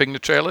you skipping the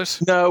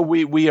trailers? No,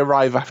 we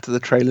arrive after the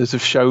trailers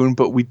have shown,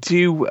 but we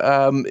do.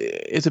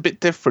 It's a bit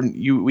different.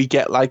 We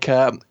get like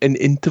an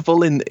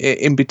interval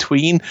in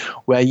between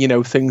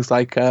where things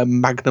like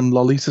Magnum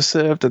lollies are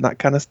served and that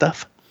kind of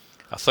stuff.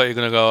 I thought you were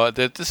going to go,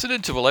 there's an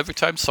interval every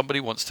time somebody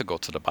wants to go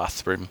to the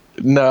bathroom.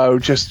 No,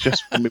 just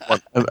when we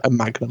want a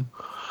Magnum.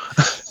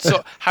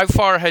 So how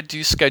far ahead do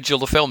you schedule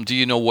the film? Do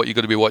you know what you're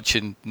going to be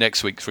watching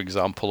next week, for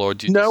example? Or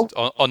do you just,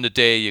 on the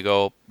day you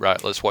go,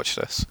 right, let's watch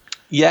this?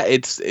 Yeah,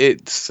 it's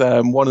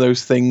one of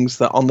those things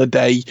that on the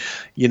day,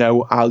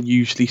 I'll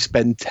usually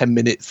spend 10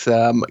 minutes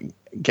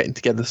getting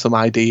together some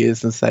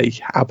ideas and say,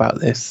 how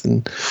about this?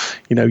 And,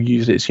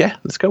 usually it's,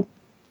 let's go.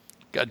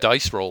 Get a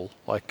dice roll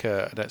like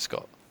Annette's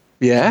got.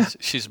 Yeah.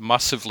 She's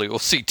massively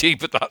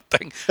OCD with that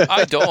thing.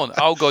 I don't.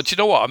 I'll go, do you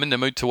know what? I'm in the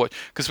mood to watch.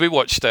 Because we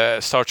watched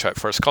Star Trek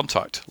First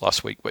Contact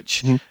last week,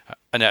 which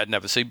Annette had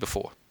never seen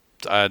before.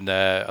 And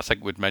I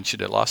think we'd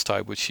mentioned it last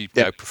time, which she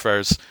now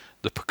prefers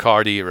the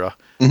Picard era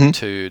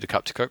to the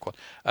Captain Kirk one.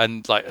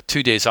 And like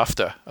 2 days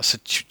after, I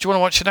said, do you want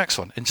to watch the next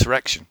one?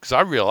 Insurrection. Because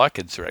I really like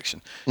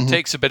Insurrection. It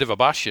takes a bit of a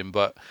bashing,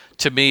 but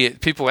to me,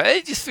 people went,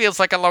 it just feels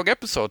like a long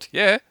episode.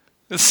 Yeah.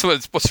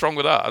 What's wrong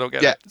with that? I don't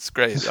get it. It's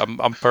great.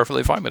 I'm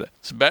perfectly fine with it.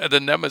 It's better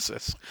than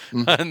Nemesis.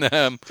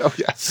 And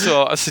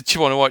so I said, do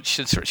you want to watch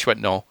Insurrection? She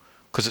went, no,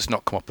 because it's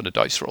not come up in a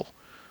dice roll.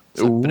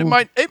 But it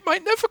might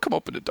never come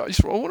up in a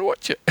dice roll. I want to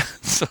watch it.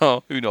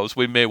 So who knows?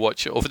 We may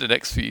watch it over the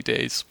next few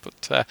days.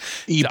 But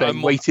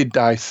eBay weighted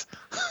dice,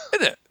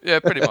 isn't it? Yeah,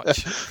 pretty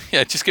much.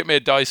 Yeah, just get me a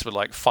dice with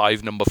like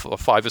 5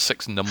 or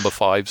 6 number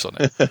 5s on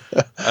it,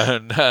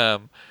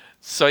 and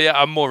So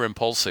yeah, I'm more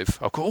impulsive.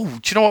 I'll go, oh,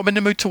 do you know what I'm in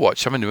the mood to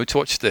watch? I'm in the mood to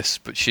watch this.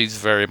 But she's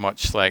very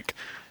much like,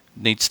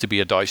 needs to be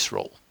a dice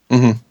roll.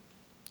 Mm-hmm.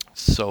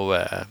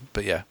 So,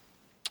 but yeah.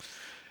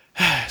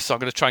 So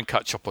I'm going to try and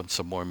catch up on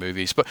some more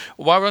movies. But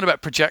while we're on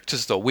about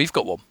projectors, though, we've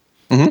got one.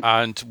 Mm-hmm.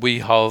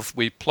 And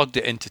we plugged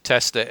it in to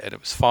test it, and it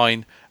was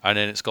fine. And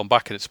then it's gone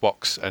back in its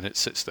box, and it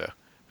sits there.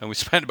 And we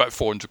spent about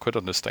 400 quid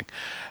on this thing.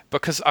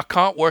 Because I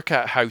can't work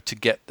out how to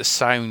get the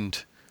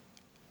sound...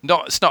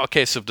 It's not a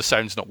case of the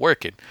sound's not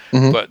working,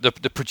 but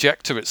the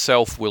projector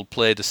itself will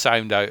play the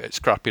sound out its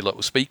crappy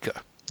little speaker.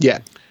 Yeah.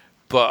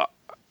 But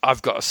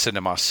I've got a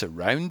cinema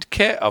surround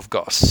kit, I've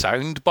got a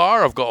sound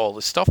bar, I've got all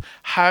this stuff.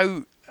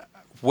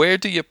 Where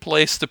do you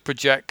place the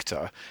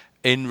projector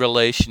in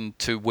relation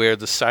to where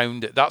the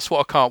sound... That's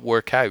what I can't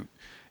work out.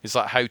 Is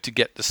like how to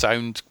get the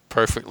sound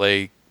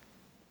perfectly...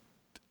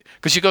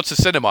 Because you go to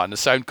the cinema and the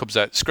sound comes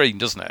out the screen,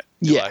 doesn't it?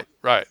 Yeah. Like,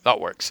 right,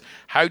 that works.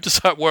 How does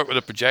that work with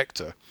a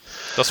projector?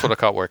 That's what I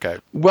can't work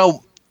out.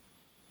 Well,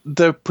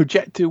 the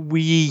projector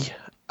we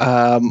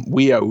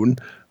own,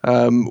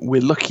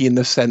 we're lucky in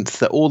the sense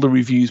that all the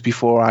reviews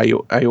before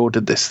I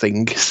ordered this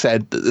thing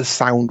said that the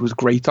sound was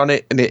great on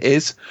it, and it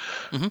is.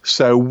 Mm-hmm.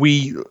 So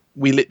we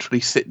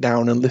literally sit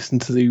down and listen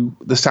to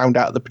the sound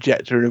out of the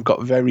projector, and have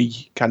got very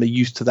kind of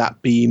used to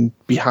that being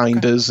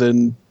behind us,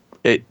 and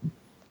it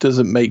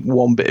doesn't make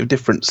one bit of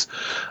difference.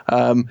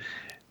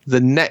 The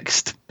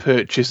next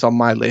purchase on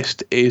my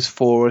list is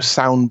for a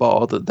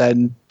soundbar that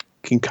then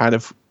can kind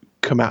of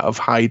come out of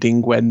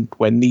hiding when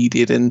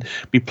needed and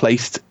be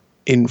placed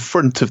in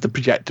front of the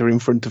projector, in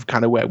front of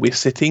kind of where we're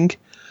sitting.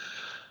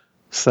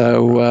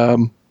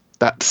 So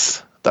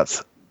that's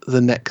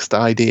the next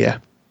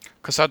idea.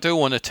 Because I do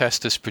want to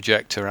test this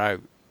projector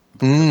out.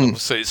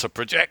 Obviously, it's a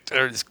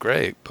projector; it's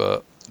great,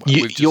 but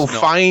you'll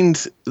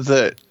find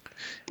that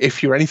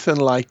if you're anything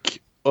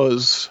like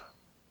us,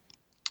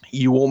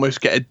 you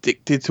almost get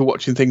addicted to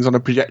watching things on a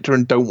projector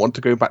and don't want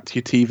to go back to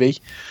your TV,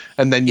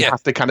 and then you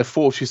have to kind of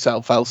force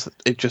yourself, else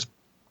it just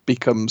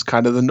becomes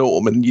kind of the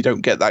norm, and you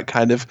don't get that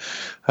kind of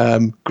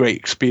great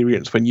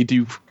experience when you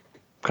do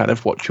kind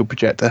of watch your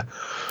projector.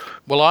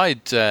 Well,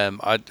 I'd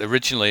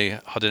originally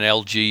had an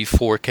LG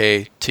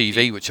 4K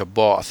TV, which I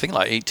bought, I think,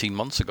 like 18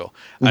 months ago,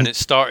 and it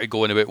started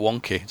going a bit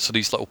wonky, so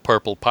these little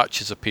purple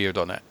patches appeared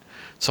on it.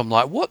 So I'm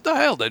like, what the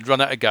hell? They'd run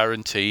out of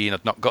guarantee, and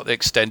I'd not got the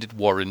extended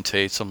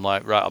warranty. So I'm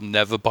like, right, I'm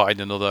never buying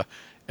another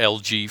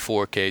LG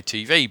 4K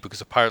TV,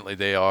 because apparently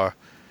they are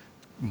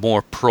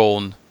more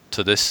prone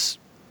to this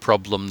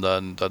problem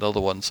than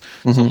other ones.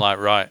 So I'm like,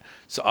 right,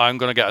 so I'm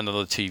going to get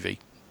another TV.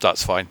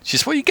 That's fine. She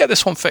said, well, you get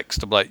this one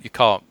fixed. I'm like, you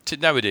can't.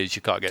 Nowadays,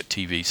 you can't get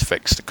TVs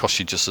fixed. It costs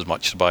you just as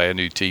much to buy a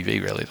new TV,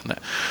 really, doesn't it?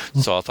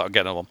 So I thought I'd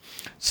get another one.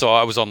 So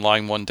I was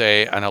online one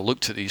day, and I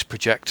looked at these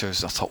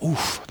projectors. I thought,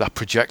 oof, that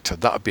projector,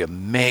 that would be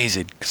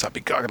amazing, because I'd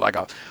be got like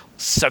a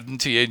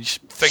 70-inch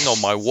thing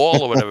on my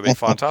wall or whatever. It'd be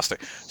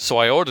fantastic. So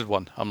I ordered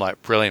one. I'm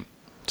like, brilliant.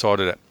 So I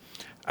ordered it.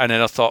 And then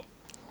I thought,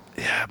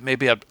 yeah,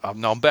 maybe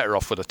I'm better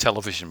off with a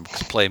television,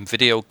 because playing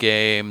video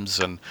games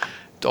and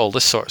all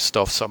this sort of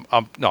stuff. So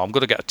I'm going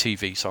to get a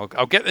TV. So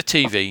I'll get the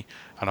TV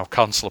and I'll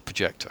cancel a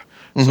projector.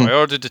 So I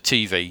ordered a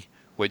TV,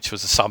 which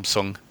was a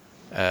Samsung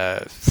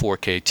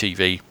 4K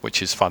TV,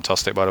 which is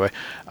fantastic, by the way.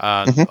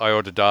 And I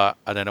ordered that,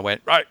 and then I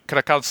went, right, can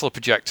I cancel a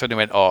projector? And he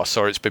went, oh,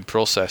 sorry, it's been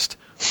processed.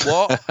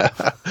 What?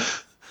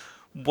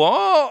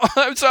 What?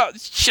 How's that?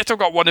 Shit, I've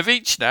got one of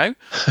each now.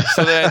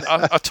 So then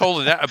I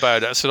told Annette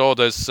about it. I said, oh,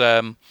 there's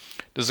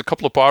a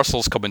couple of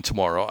parcels coming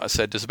tomorrow. I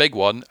said, there's a big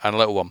one and a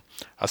little one.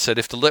 I said,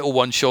 if the little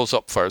one shows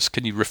up first,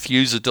 can you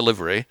refuse a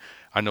delivery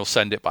and they'll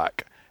send it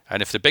back?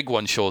 And if the big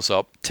one shows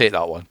up, take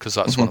that one, because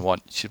that's what I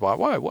want. She's like,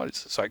 why? What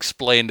is it? So I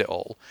explained it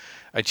all.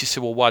 And she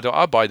said, well, why don't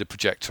I buy the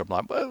projector? I'm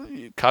like, well,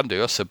 you can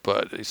do. I said,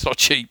 but it's not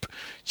cheap.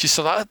 She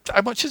said,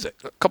 how much is it?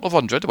 A couple of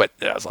hundred? I went,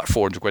 yeah, it's like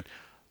 400 quid.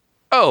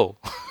 Oh.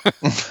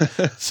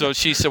 So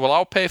she said, well,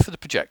 I'll pay for the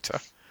projector,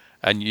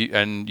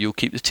 and you'll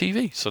keep the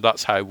TV. So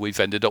that's how we've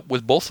ended up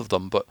with both of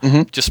them. But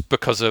just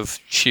because of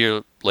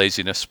sheer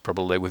laziness,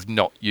 probably, we've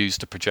not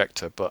used a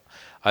projector. But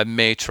I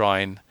may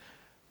try and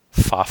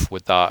faff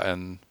with that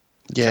and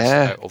test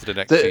it out over the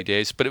next few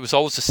days. But it was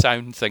always the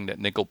sound thing that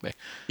niggled me.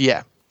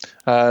 Yeah.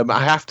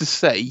 I have to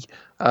say,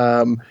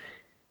 hook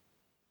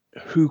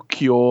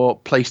your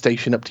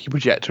PlayStation up to your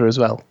projector as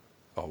well.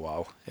 Oh,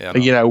 wow. Yeah.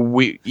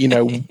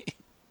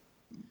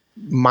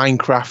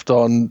 Minecraft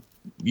on,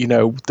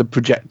 the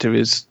projector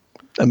is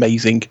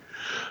amazing.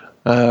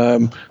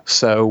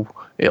 So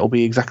it'll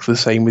be exactly the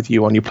same with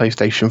you on your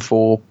PlayStation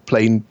 4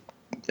 playing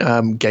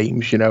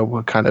games,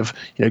 kind of,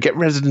 get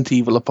Resident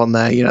Evil up on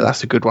there.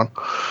 That's a good one.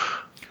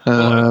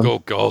 Oh,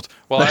 God.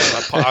 Well,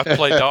 I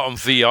played that on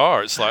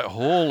VR. It's like,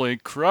 holy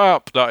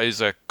crap, that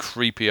is a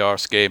creepy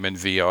arse game in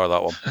VR,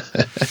 that one.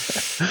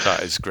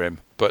 That is grim.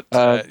 But,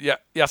 yeah,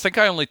 I think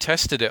I only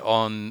tested it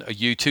on a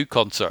U2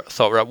 concert. I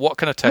thought, right, what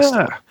can I test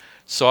it?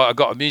 So I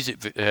got a music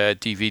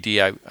DVD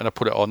out, and I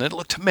put it on. And it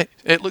looked amazing.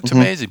 It looked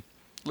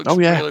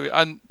really,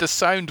 and the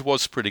sound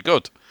was pretty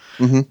good.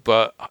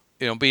 But,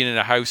 being in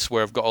a house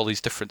where I've got all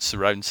these different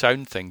surround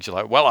sound things, you're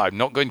like, well, I'm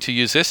not going to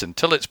use this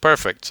until it's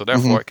perfect. So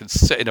therefore it can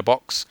sit in a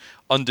box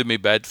under my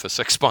bed for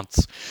 6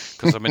 months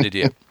because I'm an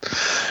idiot.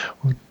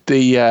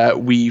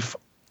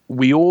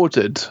 We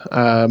ordered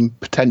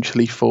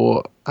potentially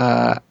for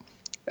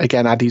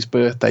again Addie's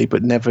birthday,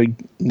 but never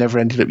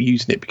ended up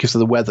using it because of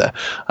the weather.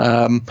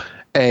 I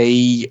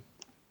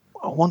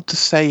want to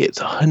say it's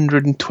a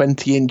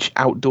 120-inch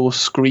outdoor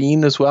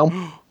screen as well.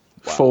 Wow.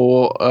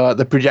 For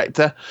the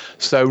projector.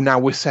 So now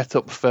we're set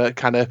up for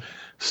kind of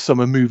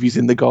summer movies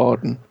in the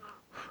garden.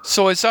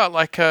 So is that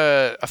like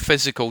a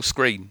physical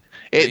screen?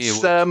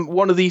 It's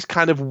one of these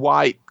kind of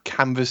white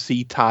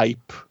canvasy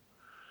type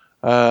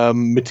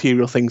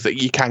material things that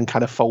you can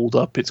kind of fold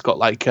up. It's got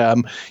like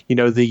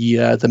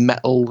the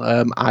metal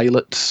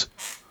eyelets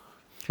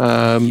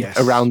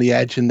around the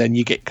edge, and then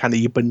you get kind of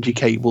your bungee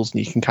cables,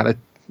 and you can kind of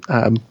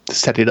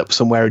set it up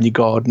somewhere in your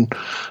garden.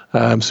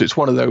 So it's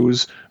one of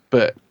those.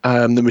 But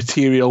the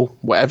material,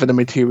 whatever the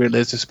material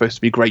is supposed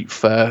to be great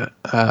for,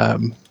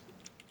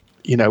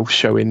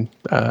 showing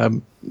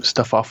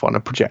stuff off on a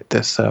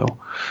projector. So,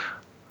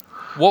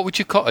 what would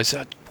you call it?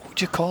 What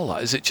would you call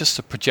that? Is it just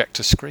a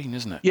projector screen,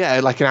 isn't it? Yeah,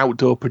 like an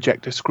outdoor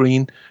projector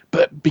screen.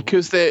 But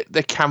because they're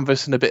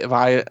canvas and a bit of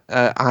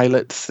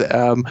eyelets,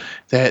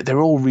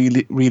 they're all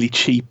really, really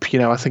cheap.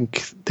 I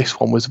think this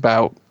one was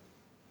about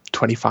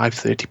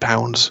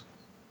 £25-30.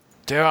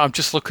 I'm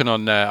just looking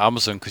on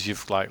Amazon because you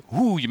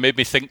made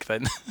me think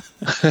then.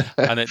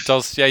 And it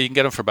does, you can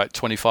get them for about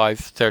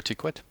 25-30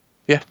 quid.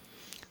 Yeah.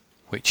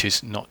 Which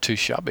is not too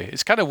shabby.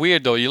 It's kind of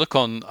weird though. You look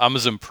on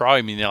Amazon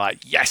Prime and you're like,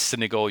 yes,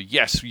 and they go,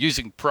 yes,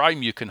 using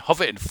Prime you can have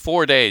it in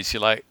 4 days.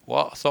 You're like,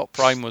 what? I thought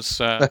Prime was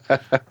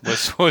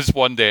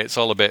 1 day. It's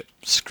all a bit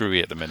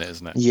screwy at the minute,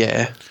 isn't it?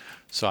 Yeah.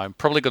 So I'm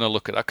probably going to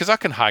look at that because I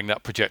can hang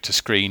that projector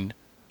screen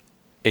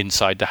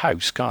inside the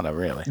house, can't I,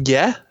 really?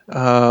 Yeah.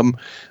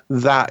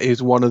 That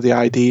is one of the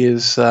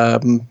ideas for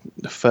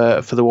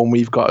the one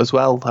we've got as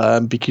well,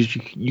 because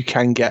you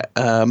can get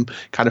kind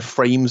of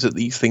frames that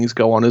these things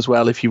go on as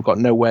well if you've got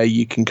nowhere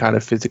you can kind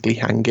of physically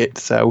hang it.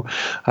 So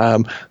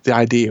the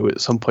idea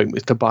at some point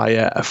was to buy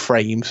a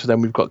frame, so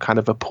then we've got kind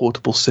of a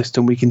portable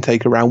system we can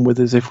take around with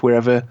us if we're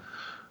ever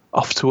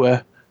off to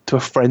a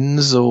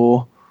friend's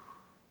or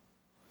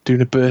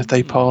doing a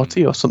birthday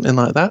party or something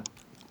like that.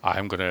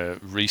 I'm going to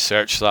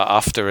research that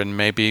after and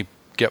maybe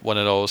get one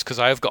of those, because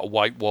I have got a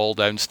white wall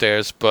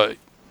downstairs, but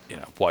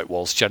white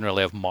walls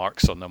generally have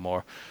marks on them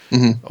or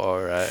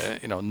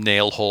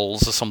nail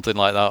holes or something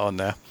like that on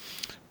there.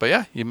 But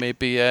yeah, you may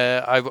be.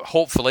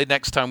 Hopefully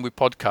next time we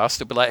podcast,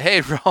 it'll be like,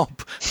 "Hey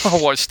Rob,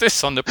 I watched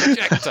this on the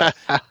projector.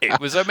 It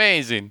was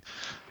amazing."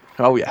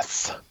 Oh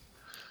yes,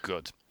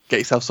 good. Get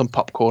yourself some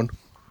popcorn.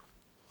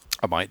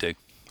 I might do.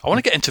 I want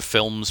to get into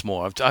films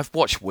more. I've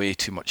watched way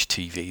too much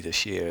TV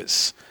this year.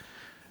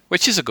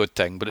 Which is a good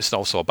thing, but it's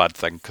also a bad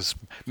thing because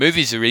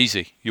movies are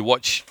easy. You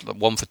watch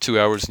one for 2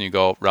 hours and you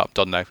go, right,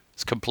 done now.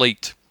 It's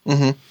complete.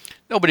 Mm-hmm.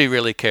 Nobody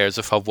really cares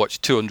if I've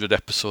watched 200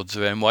 episodes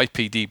of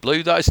NYPD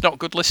Blue. That is not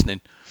good listening.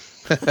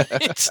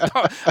 It's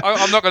not.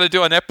 I'm not going to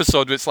do an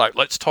episode where it's like,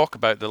 let's talk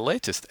about the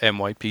latest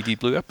NYPD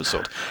Blue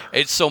episode.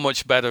 It's so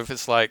much better if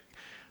it's like,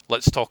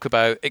 let's talk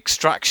about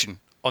Extraction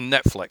on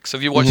Netflix.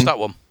 Have you watched that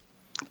one?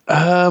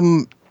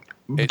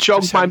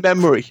 Jog my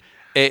memory.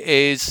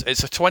 It's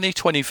a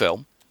 2020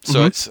 film.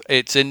 So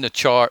it's in the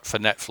chart for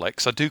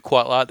Netflix. I do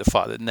quite like the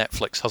fact that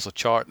Netflix has a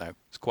chart now.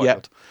 It's quite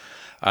good.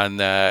 And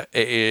it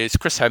is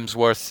Chris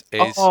Hemsworth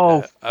is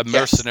a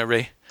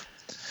mercenary,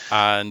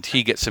 and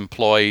he gets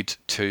employed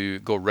to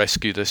go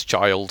rescue this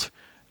child.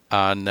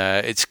 And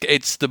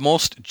it's the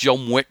most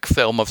John Wick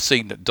film I've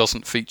seen that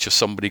doesn't feature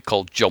somebody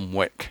called John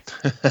Wick.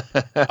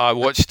 I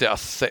watched it, I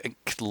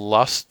think,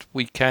 last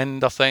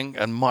weekend,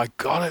 and my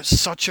God, it's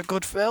such a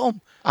good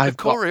film. The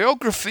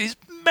choreography is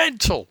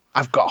mental.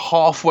 I've got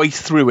halfway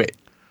through it.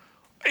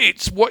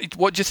 It's what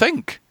do you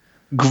think?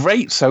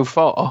 Great so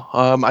far.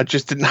 I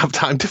just didn't have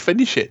time to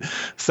finish it,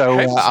 so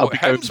I'll be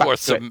going back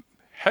to it.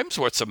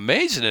 Hemsworth's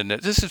amazing in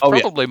it. This is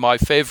probably my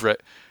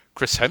favourite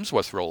Chris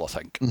Hemsworth role, I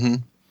think. Mm-hmm.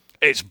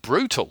 It's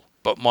brutal,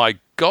 but my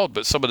God!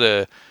 But some of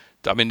the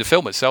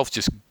film itself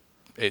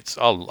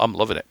I'm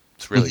loving it.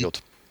 It's really good.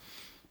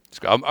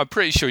 I'm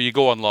pretty sure you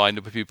go online,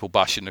 there'll be people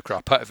bashing the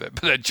crap out of it,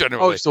 but then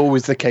generally... it's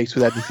always the case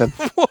with everything.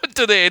 What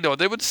do they know?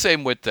 They were the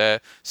same with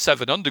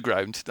Seven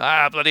Underground.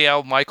 Bloody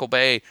hell, Michael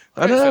Bay.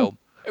 I know. Film.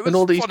 It was and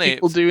all these funny.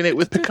 people doing it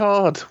with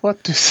Picard.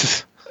 What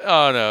does...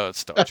 Oh, no,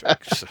 it's Star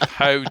Trek.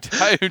 how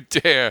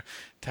dare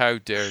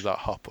that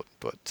happen?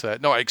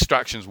 But, no,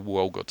 Extraction's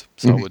well good.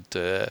 So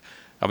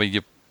I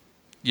would...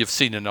 You've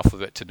seen enough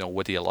of it to know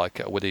whether you like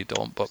it or whether you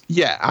don't. But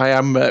yeah, I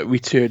am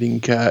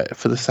returning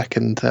for the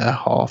second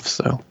half,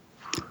 so...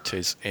 It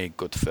is a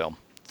good film.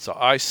 So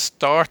I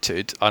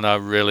started, and I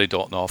really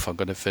don't know if I'm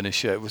going to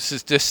finish it.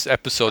 This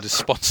episode is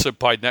sponsored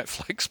by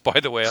Netflix, by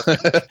the way, I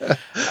think.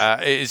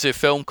 It is a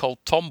film called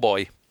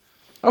Tomboy.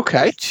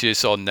 Okay. Which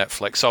is on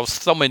Netflix. I was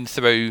thumbing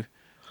through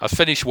I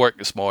finished work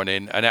this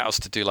morning, and I was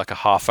to do like a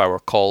half-hour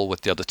call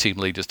with the other team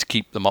leaders to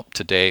keep them up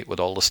to date with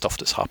all the stuff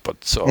that's happened.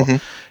 So,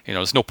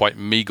 there's no point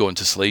in me going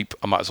to sleep.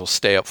 I might as well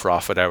stay up for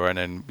half an hour, and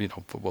then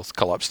we'll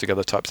collapse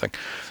together type thing.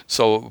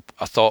 So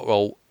I thought,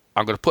 well,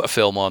 I'm going to put a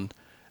film on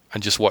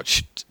and just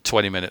watch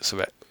 20 minutes of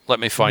it. Let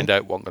me find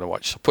out what I'm going to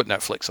watch. So put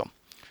Netflix on.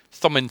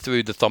 Thumbing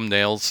through the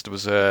thumbnails, there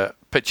was a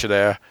picture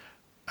there,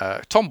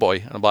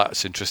 Tomboy, and I'm like,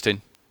 that's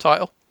interesting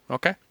title.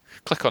 Okay,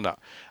 click on that,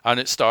 and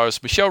it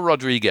stars Michelle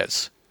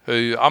Rodriguez,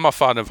 who I'm a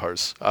fan of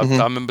hers. I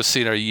remember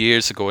seeing her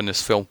years ago in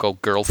this film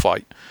called Girl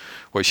Fight,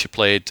 where she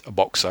played a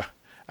boxer,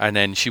 and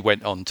then she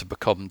went on to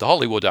become the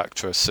Hollywood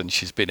actress, and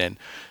she's been in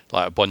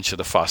like a bunch of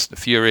the Fast and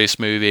Furious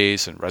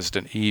movies and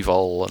Resident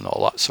Evil and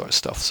all that sort of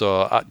stuff.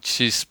 So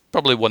she's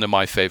probably one of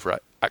my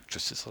favorite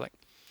actresses, I think.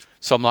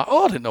 So I'm like,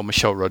 I didn't know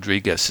Michelle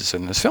Rodriguez is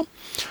in this film.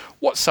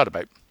 What's that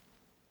about?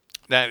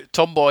 Now,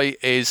 Tomboy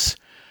is,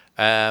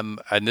 and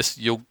this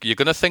you're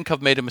going to think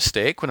I've made a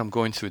mistake when I'm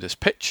going through this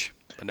pitch.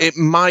 It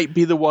might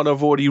be the one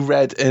I've already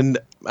read, and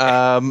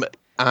I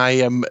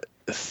am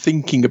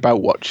thinking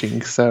about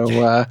watching.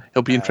 So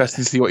it'll be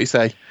interesting to see what you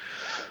say.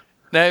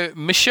 Now,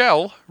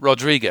 Michelle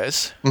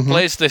Rodriguez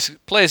plays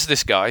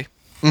this guy.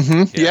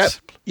 Yes.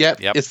 Yep.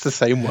 It's the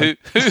same one.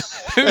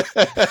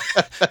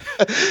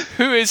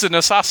 Who is an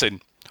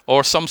assassin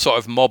or some sort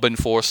of mob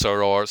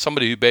enforcer or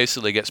somebody who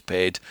basically gets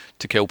paid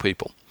to kill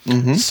people.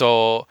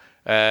 So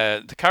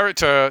the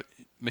character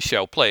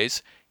Michelle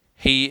plays,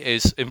 he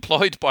is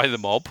employed by the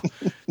mob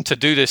to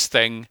do this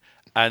thing,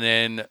 and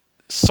then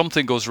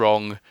something goes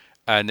wrong,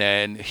 and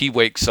then he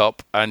wakes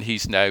up and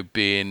he's now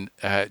being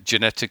not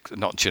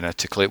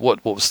genetically,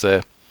 what was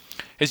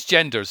his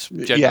gender's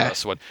gender,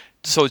 that's the one.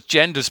 So his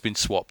gender's been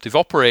swapped. They've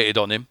operated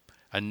on him,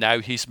 and now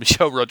he's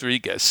Michelle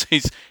Rodriguez.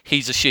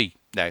 He's a she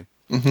now.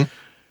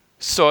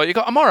 So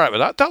I'm all right with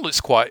that. That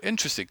looks quite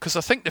interesting, because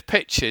I think the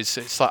pitch is,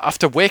 it's like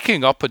after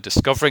waking up and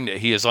discovering that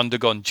he has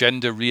undergone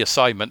gender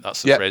reassignment,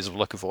 that's the phrase I'm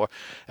looking for,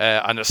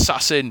 an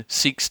assassin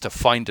seeks to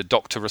find a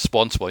doctor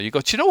responsible. You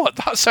go, do you know what?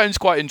 That sounds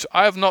quite interesting.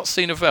 I have not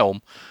seen a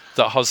film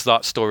that has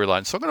that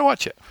storyline, so I'm going to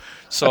watch it.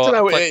 So I don't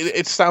know,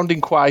 it's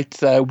sounding quite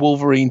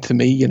Wolverine to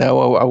me.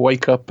 I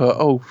wake up,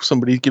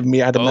 somebody's giving me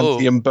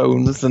adamantium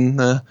bones, and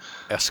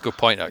that's a good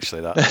point,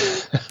 actually.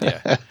 That,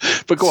 yeah.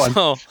 But go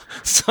on.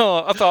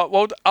 So I thought,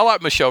 well, I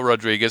like Michelle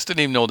Rodriguez.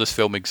 Didn't even know this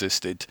film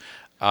existed.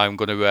 I'm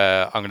going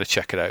to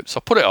check it out. So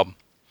I put it on,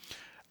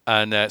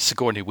 and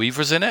Sigourney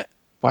Weaver's in it.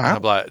 Wow. And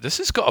I'm like, this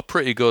has got a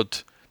pretty good.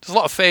 There's a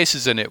lot of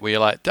faces in it where you're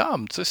like,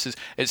 damn,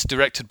 it's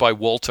directed by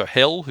Walter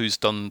Hill, who's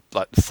done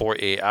like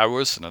 48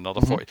 Hours and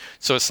another 40.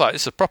 So it's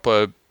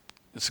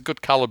a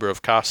good caliber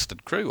of cast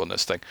and crew on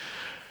this thing.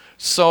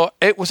 So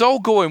it was all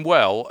going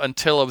well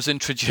until I was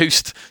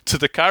introduced to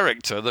the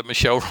character that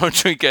Michelle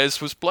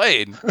Rodriguez was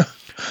playing.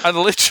 And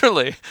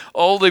literally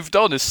all they've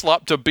done is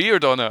slapped a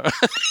beard on her.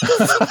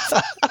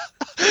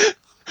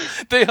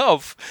 They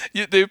have.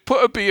 They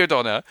put a beard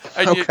on her,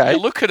 and you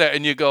look at it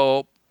and you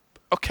go,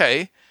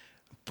 okay,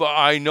 but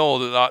I know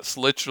that that's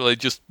literally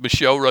just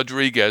Michelle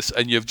Rodriguez,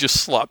 and you've just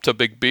slapped a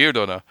big beard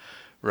on her,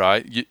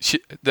 right?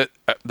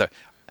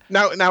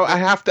 Now I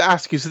have to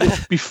ask, is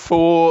this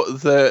before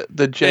the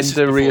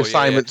gender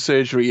reassignment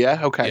surgery?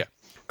 Yeah, okay. Yeah,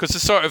 because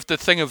it's sort of the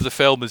thing of the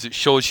film is it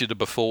shows you the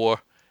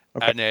before,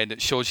 and then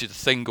it shows you the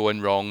thing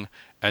going wrong,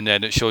 and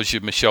then it shows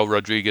you Michelle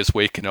Rodriguez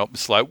waking up.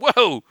 It's like,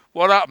 whoa,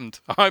 what happened?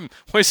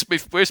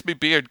 Where's my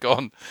beard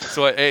gone?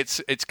 So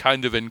it's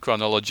kind of in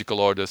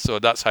chronological order. So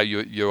that's how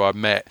you are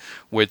met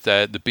with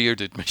the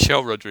bearded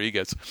Michelle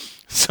Rodriguez.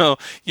 So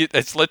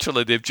it's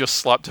literally they've just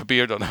slapped a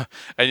beard on her,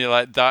 and you're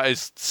like, that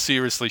is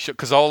seriously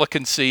because all I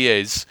can see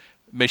is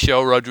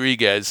Michelle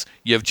Rodriguez.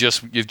 You've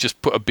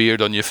just put a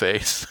beard on your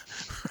face,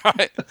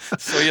 right?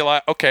 So you're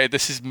like, okay,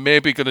 this is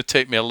maybe going to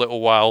take me a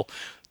little while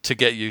to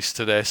get used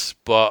to this,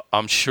 but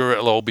I'm sure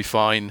it'll all be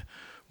fine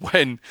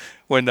when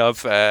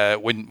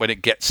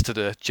it gets to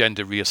the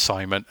gender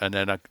reassignment, and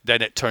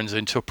then it turns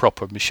into a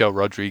proper Michelle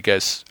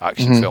Rodriguez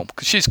action film,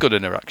 because she's good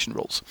in her action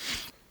roles.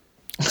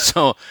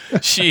 So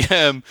she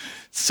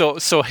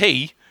so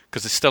he,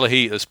 because it's still a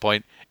he at this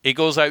point, he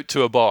goes out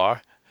to a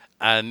bar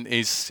and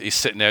he's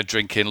sitting there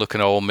drinking, looking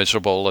all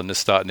miserable and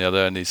this, that, and the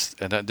other, and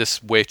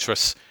this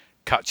waitress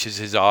catches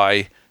his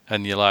eye.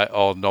 And you're like,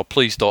 oh no,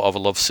 please don't have a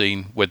love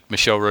scene with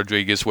Michelle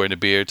Rodriguez wearing a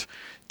beard,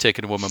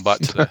 taking a woman back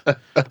to the.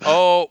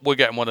 Oh, we're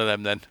getting one of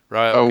them then,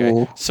 right? Okay.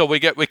 Oh. So we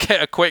get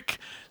a quick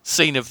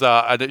scene of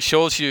that, and it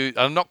shows you.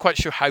 I'm not quite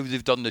sure how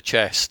they've done the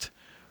chest,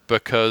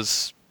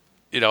 because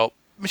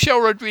Michelle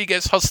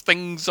Rodriguez has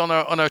things on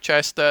her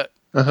chest that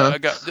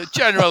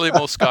generally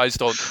most guys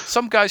don't.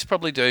 Some guys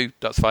probably do.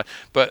 That's fine,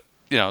 but.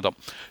 Don't.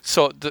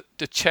 So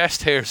the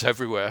chest hair's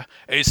everywhere.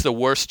 It's the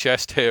worst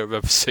chest hair I've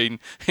ever seen.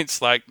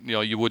 It's like,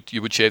 you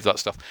would shave that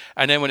stuff.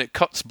 And then when it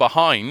cuts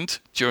behind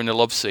during the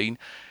love scene,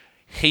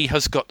 he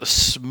has got the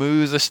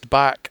smoothest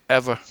back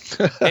ever.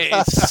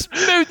 It's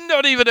smooth,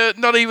 not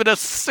even a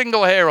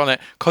single hair on it,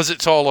 because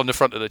it's all on the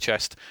front of the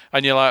chest.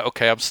 And you're like,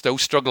 okay, I'm still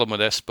struggling with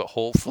this, but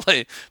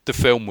hopefully the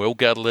film will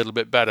get a little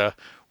bit better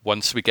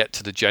once we get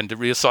to the gender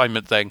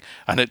reassignment thing,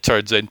 and it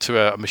turns into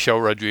a Michelle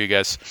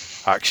Rodriguez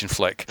action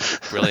flick.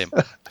 Brilliant.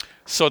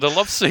 So the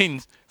love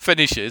scene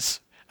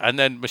finishes, and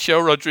then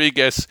Michelle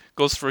Rodriguez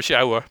goes for a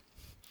shower,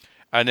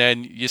 and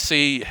then you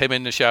see him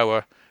in the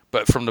shower,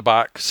 but from the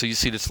back, so you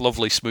see this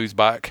lovely smooth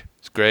back.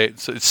 It's great.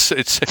 So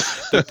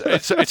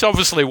it's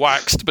obviously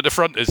waxed, but the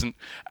front isn't.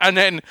 And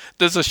then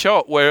there's a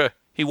shot where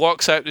he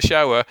walks out the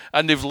shower,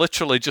 and they've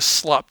literally just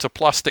slapped a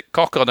plastic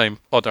cock on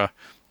her.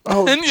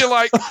 Oh. And you're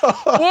like,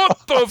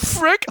 what the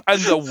frick?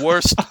 And the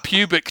worst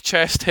pubic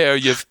chest hair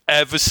you've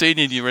ever seen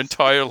in your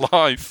entire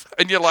life.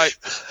 And you're like,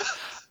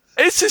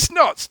 it's just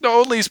nuts. Not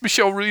only is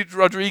Michelle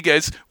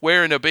Rodriguez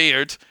wearing a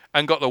beard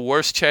and got the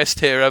worst chest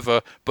hair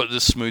ever, but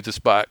the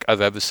smoothest back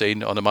I've ever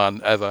seen on a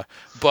man ever.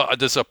 But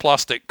there's a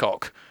plastic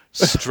cock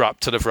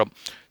strapped to the front.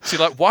 See,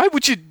 like, why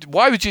would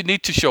you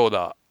need to show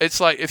that? It's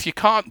like, if you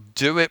can't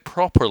do it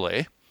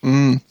properly,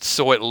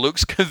 so it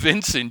looks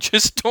convincing,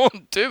 just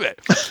don't do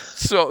it.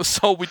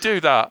 So we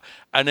do that,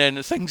 and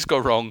then things go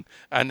wrong,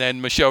 and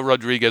then Michelle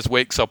Rodriguez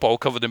wakes up all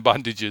covered in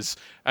bandages,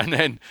 and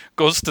then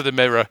goes to the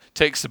mirror,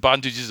 takes the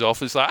bandages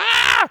off, and is like,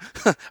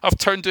 I've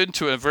turned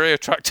into a very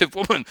attractive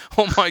woman.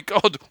 Oh my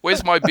God,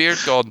 where's my beard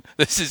gone?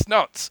 This is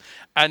nuts.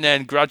 And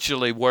then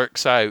gradually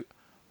works out,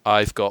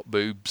 I've got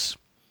boobs.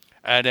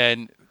 And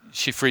then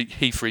he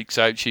freaks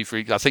out, she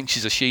freaks. I think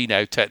she's a she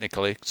now,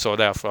 technically, so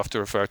now I have to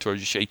refer to her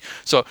as she.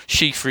 So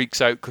she freaks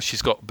out because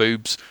she's got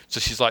boobs, so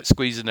she's like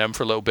squeezing them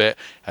for a little bit,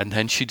 and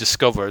then she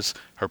discovers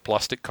her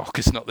plastic cock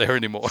is not there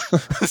anymore.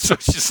 So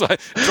she's like,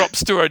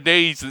 drops to her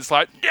knees, and it's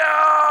like,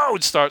 no,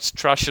 and starts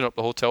trashing up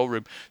the hotel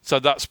room. So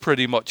that's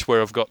pretty much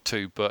where I've got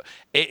to, but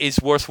it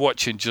is worth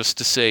watching just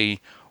to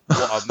see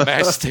what a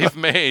mess they've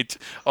made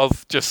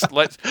of just,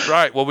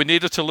 we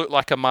need her to look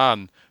like a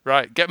man.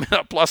 Right, get me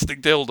that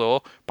plastic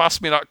dildo,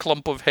 pass me that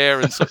clump of hair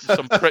and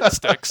some Pritt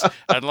sticks,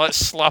 and let's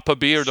slap a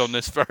beard on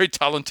this very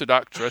talented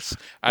actress,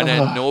 and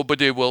then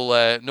nobody will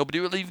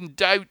even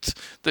doubt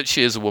that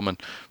she is a woman.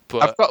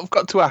 But I've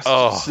got to ask,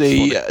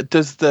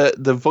 does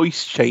the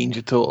voice change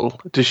at all?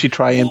 Does she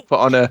try and put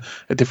on a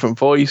different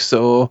voice,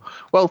 or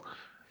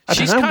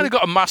she's kind of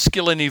got a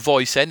masculine-y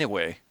voice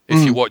anyway.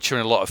 If you watch her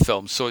in a lot of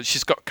films, so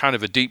she's got kind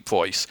of a deep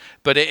voice,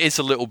 but it is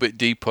a little bit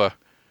deeper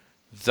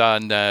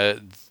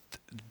than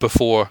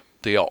before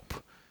the op.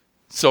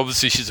 So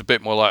obviously she's a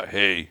bit more like,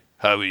 hey,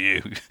 how are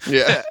you?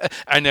 Yeah.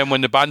 And then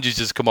when the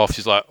bandages come off,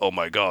 she's like, oh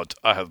my God,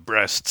 I have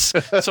breasts.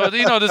 So,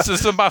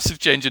 there's a massive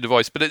change in the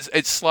voice, but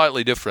it's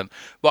slightly different.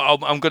 But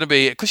I'm going to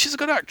be, because she's a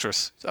good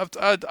actress.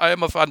 I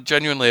am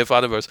genuinely a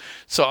fan of hers.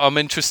 So I'm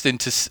interested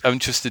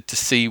to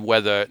see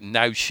whether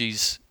now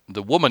she's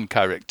the woman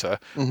character,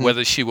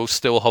 whether she will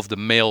still have the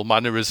male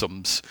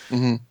mannerisms,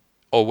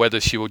 or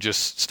whether she will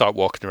just start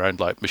walking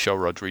around like Michelle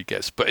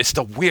Rodriguez. But it's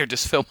the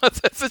weirdest film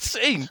I've ever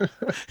seen.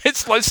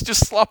 It's let's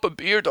just slap a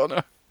beard on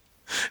her.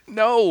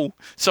 No.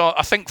 So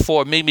I think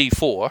for Mimi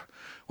 4,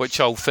 which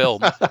I'll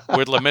film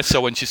with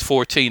Lamissa when she's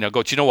 14, I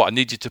go, do you know what? I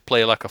need you to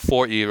play like a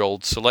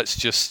 40-year-old. So let's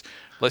just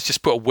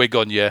put a wig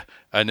on you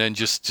and then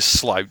just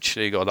slouch.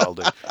 There you go. That'll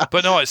do.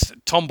 But no, it's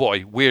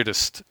Tomboy,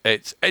 weirdest.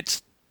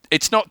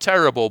 It's not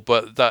terrible,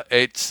 but that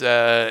it's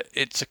a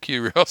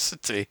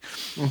curiosity,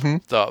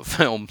 that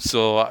film.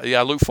 So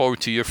I look forward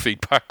to your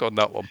feedback on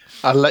that one.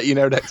 I'll let you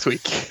know next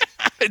week.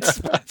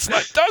 it's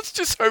like, that's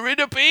just her in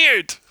a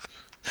beard.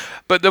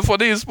 But the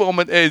funniest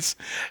moment is,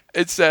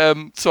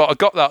 so I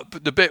got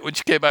the bit when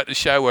she came out of the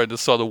shower and I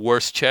saw the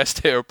worst chest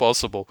hair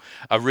possible.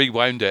 I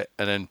rewound it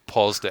and then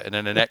paused it, and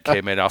then Annette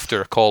came in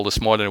after a call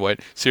this morning and went,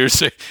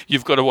 seriously,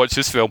 you've got to watch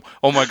this film.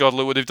 Oh my God,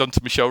 look what they've done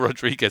to Michelle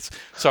Rodriguez.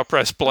 So I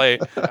pressed play,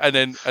 and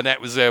then Annette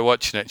was there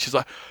watching it. She's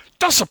like,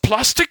 that's a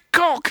plastic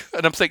cock.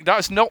 And I'm thinking,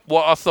 that's not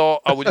what I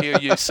thought I would hear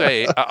you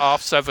say at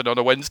 7:30 on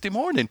a Wednesday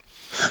morning.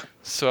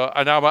 So,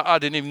 and I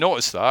didn't even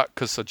notice that,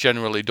 because I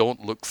generally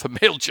don't look for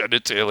male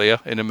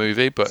genitalia in a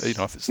movie, but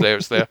if it's there,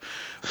 it's there.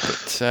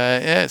 But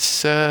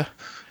it's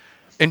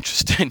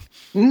interesting.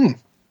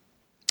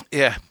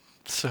 Yeah.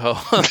 So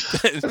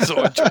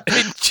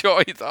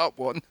enjoy that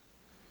one.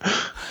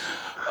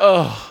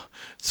 Oh,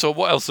 so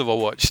what else have I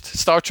watched?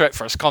 Star Trek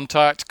First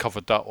Contact,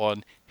 covered that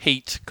one.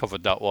 Heat,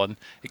 covered that one.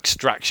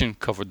 Extraction,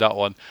 covered that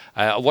one.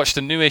 I watched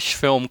a newish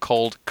film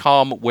called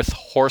Calm with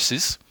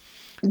Horses,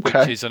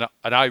 which is an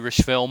Irish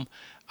film,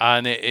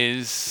 and it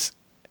is...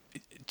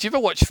 Do you ever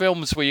watch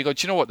films where you go,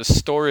 do you know what, the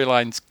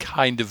storyline's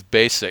kind of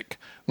basic,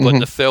 but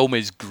the film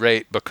is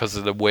great because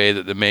of the way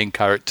that the main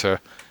character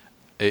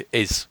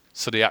is.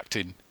 So the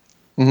acting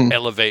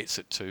elevates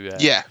it to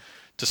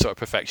sort of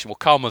perfection. Well,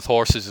 Calm with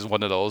Horses is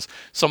one of those.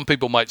 Some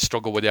people might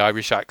struggle with the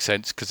Irish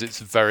accents because it's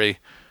very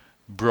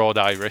broad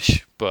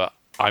Irish, but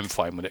I'm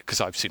fine with it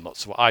because I've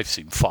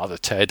seen Father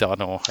Ted. I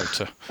know how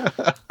to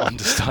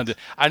understand it.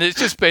 And it's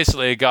just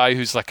basically a guy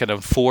who's like an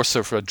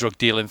enforcer for a drug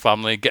dealing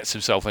family, gets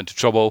himself into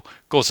trouble,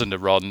 goes on the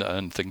run,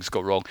 and things go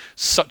wrong.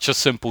 Such a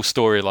simple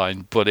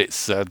storyline, but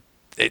it's a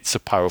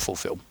powerful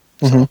film.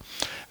 So,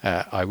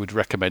 I would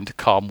recommend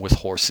Calm with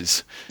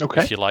Horses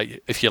if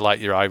you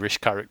like your Irish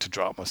character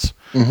dramas.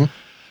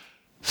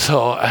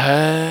 So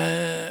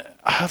I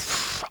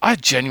I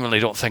genuinely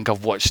don't think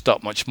I've watched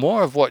that much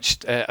more. I've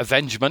watched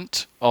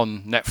Avengement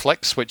on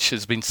Netflix, which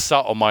has been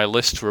sat on my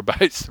list for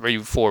about 3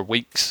 or 4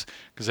 weeks,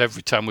 because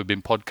every time we've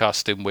been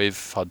podcasting,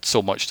 we've had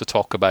so much to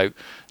talk about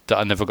that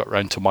I never got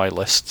round to my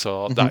list.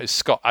 So that is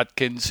Scott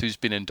Adkins, who's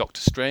been in Doctor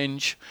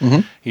Strange.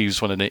 He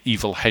was one of the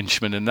evil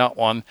henchmen in that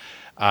one.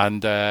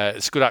 And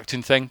it's a good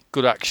acting thing,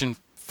 good action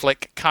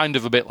flick, kind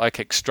of a bit like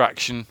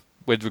Extraction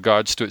with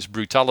regards to its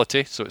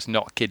brutality, so it's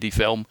not a kiddie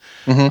film.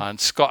 And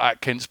Scott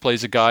Adkins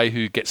plays a guy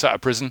who gets out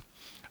of prison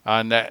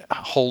and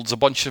holds a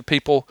bunch of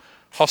people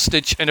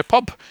hostage in a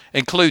pub,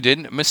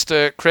 including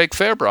Mr. Craig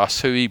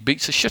Fairbrass, who he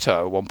beats the shit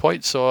out at one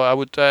point. So I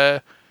would...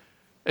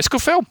 it's a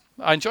good film.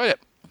 I enjoyed it.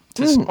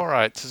 It's all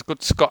right. It's a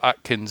good Scott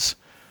Adkins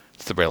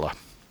thriller.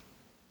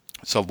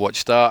 So I've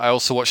watched that. I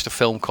also watched a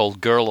film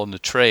called Girl on the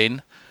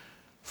Train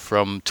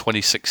from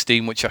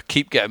 2016, which I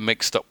keep getting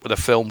mixed up with a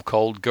film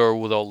called Girl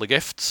with All the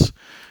Gifts,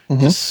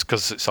 just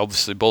because it's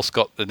obviously both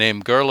got the name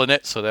girl in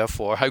it, so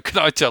therefore how can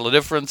I tell the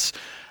difference?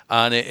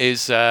 And it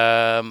is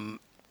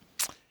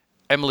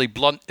Emily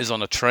Blunt is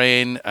on a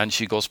train and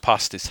she goes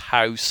past this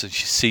house and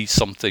she sees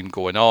something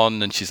going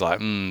on and she's like,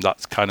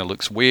 that kind of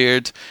looks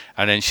weird,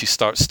 and then she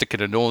starts sticking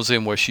her nose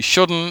in where she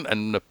shouldn't,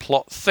 and the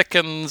plot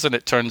thickens and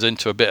it turns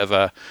into a bit of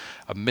a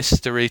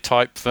mystery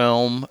type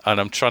film. And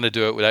I'm trying to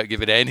do it without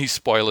giving any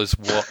spoilers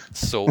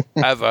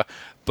whatsoever,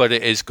 but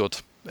it is good.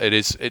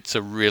 It's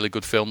a really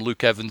good film.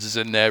 Luke Evans is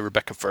in there,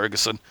 Rebecca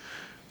Ferguson,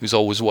 who's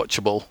always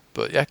watchable.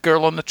 But yeah,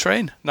 Girl on the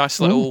Train, nice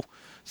little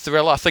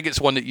thriller. I think it's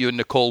one that you and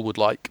Nicole would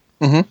like.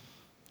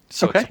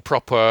 So it's a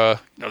proper,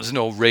 there's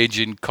no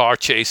raging car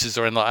chases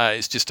or anything like that.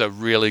 It's just a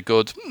really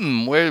good,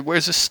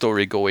 where's this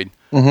story going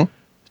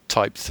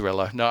type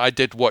thriller. Now, I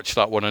did watch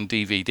that one on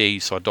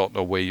DVD, so I don't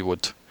know where you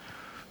would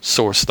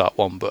source that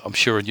one, but I'm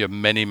sure you have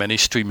many, many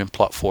streaming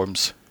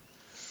platforms.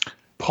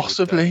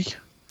 Possibly.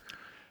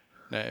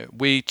 Now,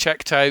 we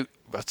watched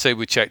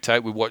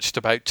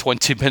about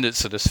 20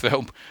 minutes of this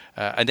film.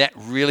 Annette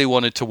really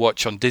wanted to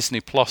watch on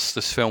Disney Plus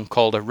this film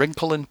called A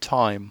Wrinkle in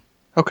Time.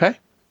 Okay.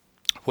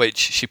 Which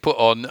she put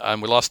on,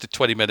 and we lasted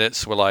 20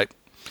 minutes. We're like,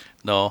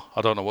 no,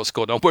 I don't know what's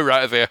going on. We're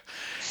out of here.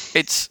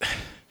 It's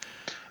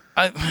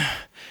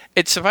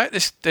about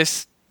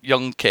this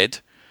young kid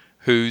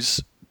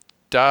whose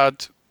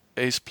dad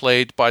is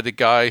played by the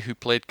guy who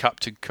played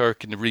Captain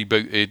Kirk in the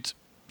rebooted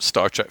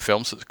Star Trek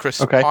films. So it's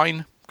Chris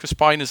Pine. Chris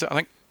Pine, is it, I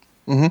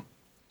think?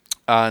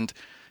 And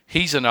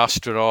he's an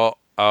astronaut,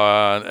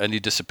 and he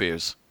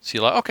disappears. So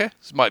you're like, okay,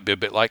 this might be a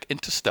bit like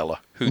Interstellar.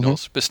 Who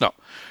knows? But it's not.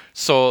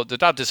 So the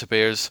dad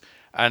disappears,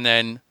 and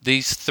then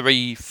these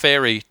 3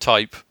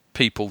 fairy-type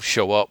people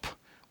show up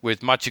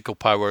with magical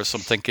powers.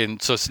 I'm thinking,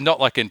 so it's not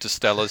like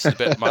Interstellar. It's a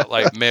bit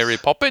like Mary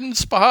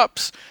Poppins,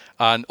 perhaps.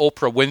 And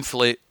Oprah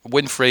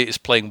Winfrey is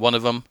playing one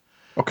of them.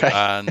 Okay.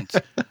 And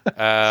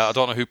I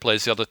don't know who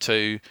plays the other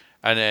 2.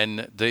 And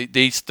then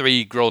these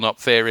 3 grown-up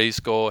fairies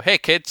go, hey,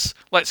 kids,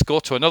 let's go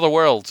to another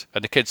world.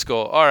 And the kids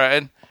go, all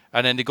right.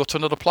 And then they go to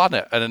another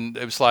planet. And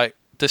then it was like,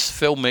 this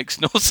film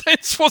makes no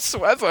sense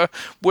whatsoever.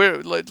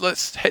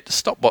 Let's hit the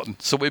stop button.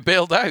 So we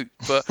bailed out.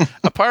 But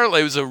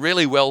apparently it was a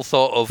really well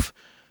thought of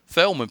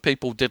film and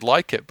people did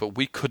like it, but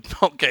we could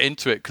not get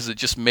into it because it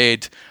just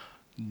made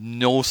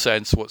no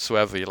sense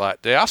whatsoever. You're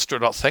like, the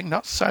astronaut thing,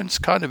 that sounds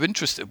kind of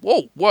interesting.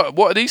 Whoa, what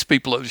are these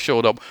people that have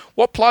showed up?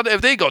 What planet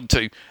have they gone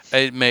to?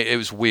 It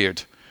was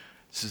weird.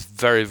 This is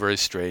very, very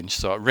strange.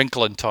 So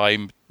Wrinkle in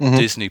Time,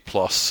 Disney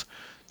Plus,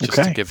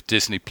 just to give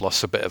Disney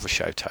Plus a bit of a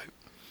shout out.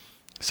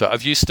 So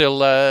have you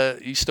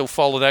still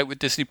fallen out with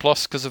Disney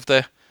Plus because of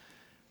the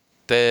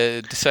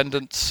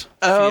Descendants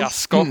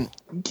fiasco?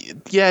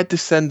 Yeah,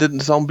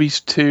 Descendants, Zombies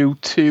 2,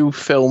 2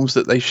 films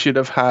that they should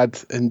have had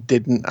and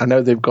didn't. I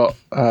know they've got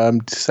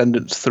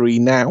Descendants 3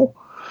 now,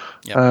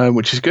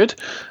 which is good.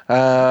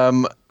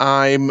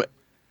 I'm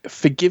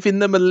forgiving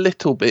them a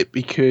little bit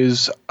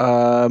because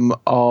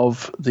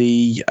of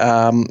the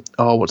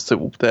what's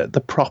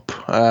the prop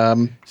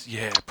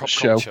prop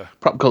show culture.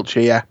 Prop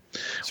culture, yeah,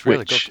 it's really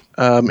which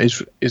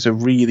good. Is a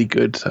really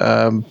good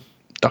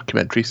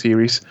documentary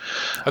series.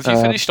 Have you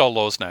finished all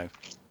those now?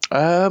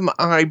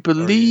 I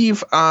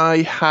believe I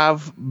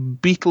have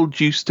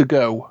Beetlejuice to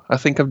go. I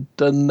think I've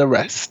done the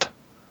rest.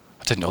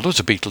 I didn't know there was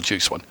a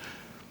Beetlejuice one.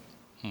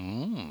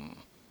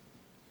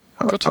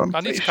 Good. I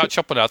need to catch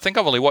up on it. I think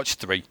I've only watched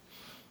 3.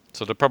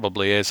 So there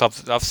probably is.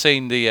 I've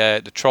seen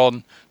the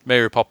Tron,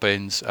 Mary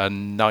Poppins,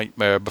 and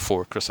Nightmare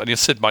Before Christmas. And you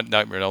said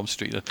Nightmare on Elm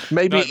Street.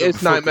 Maybe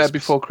it's Nightmare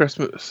Before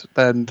Christmas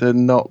then,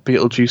 not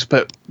Beetlejuice.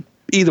 But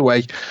either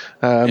way,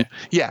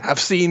 I've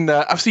seen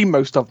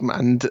most of them,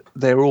 and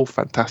they're all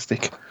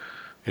fantastic.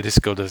 It is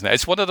good, isn't it?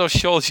 It's one of those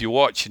shows you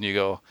watch and you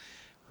go,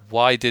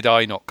 why did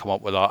I not come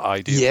up with that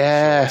idea?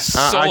 Yeah,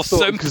 I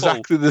thought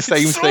exactly the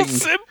same thing.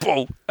 So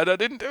simple, and I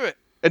didn't do it.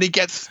 And he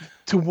gets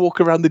to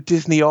walk around the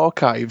Disney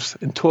archives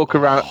and talk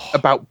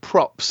about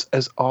props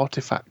as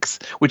artifacts,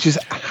 which is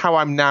how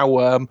I'm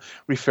now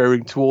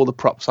referring to all the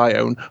props I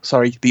own.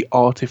 Sorry, the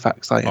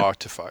artifacts I own.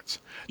 Artifacts.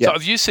 Yeah. So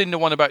have you seen the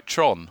one about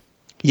Tron?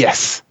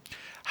 Yes.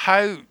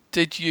 How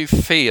did you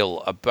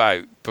feel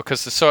about,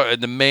 because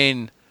the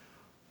main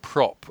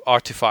prop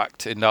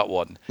artifact in that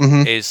one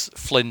is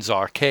Flynn's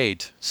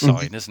arcade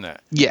sign, isn't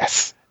it?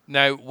 Yes.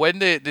 Now, when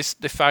they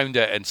found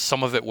it and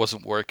some of it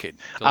wasn't working,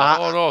 like,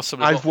 oh no!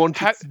 I've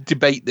wanted to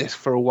debate this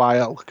for a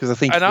while because I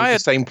think it's the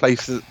same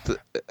place that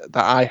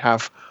I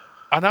have.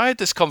 And I had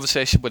this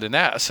conversation with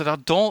Annette. I said, I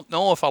don't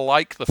know if I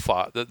like the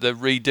fact that they're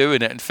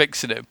redoing it and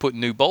fixing it and putting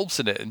new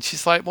bulbs in it. And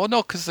she's like, well,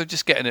 no, because they're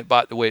just getting it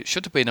back the way it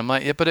should have been. I'm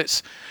like, yeah,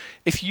 but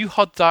if you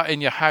had that in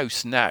your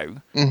house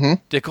now,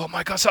 they go, oh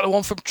my God, is that the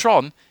one from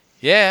Tron?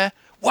 Yeah.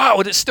 Wow,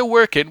 and it's still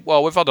working.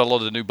 Well, we've had a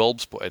lot of new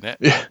bulbs put in it.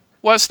 Yeah.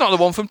 Well, it's not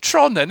the one from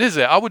Tron then, is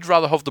it? I would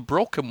rather have the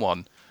broken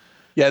one.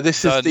 Yeah,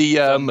 this is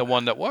the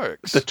one that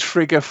works. The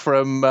trigger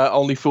from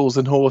Only Fools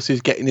and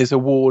Horses getting his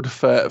award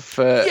for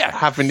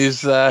having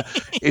his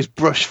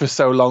brush for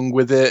so long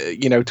with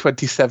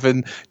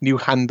 27 new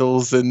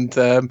handles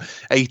and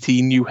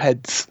 18 new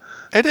heads.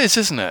 It is,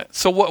 isn't it?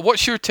 So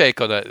what's your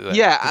take on it then?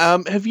 Yeah,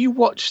 have you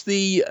watched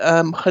the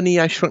Honey,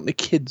 I Shrunk the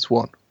Kids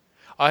one?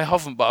 I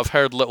haven't, but I've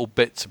heard little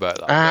bits about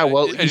that.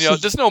 Well,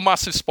 there's no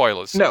massive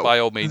spoilers. So no, by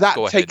all means, that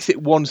go ahead. takes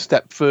it one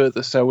step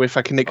further. So if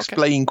I can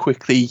explain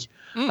quickly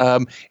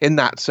in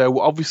that. So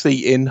obviously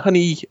in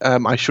Honey,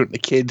 I Shrunk the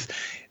Kids,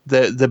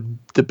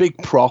 the big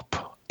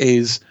prop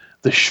is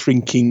the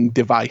shrinking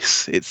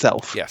device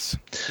itself. Yes.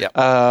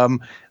 Yeah.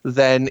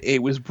 Then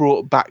it was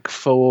brought back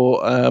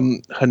for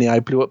Honey,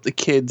 I Blew Up the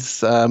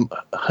Kids,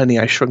 Honey,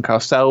 I Shrunk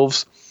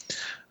Ourselves.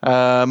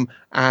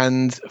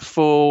 And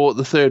for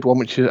the third one,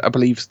 which I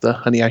believe is the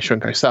Honey, I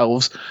Shrunk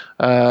Ourselves,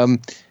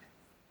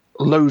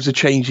 loads of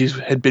changes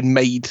had been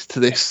made to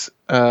this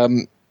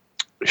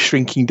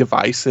shrinking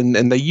device,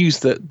 and they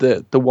used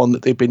the one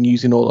that they've been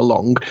using all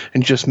along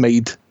and just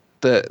made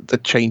the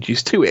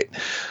changes to it.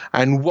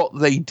 And what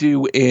they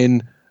do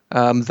in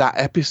that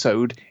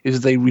episode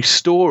is they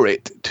restore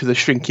it to the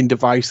shrinking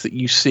device that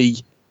you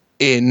see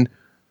in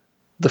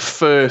the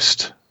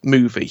first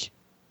movie.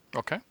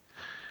 Okay.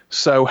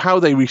 So how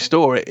they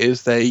restore it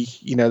is they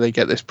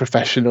get this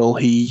professional.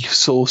 He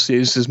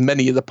sources as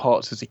many of the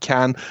parts as he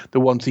can. The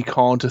ones he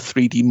can't are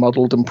 3D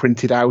modeled and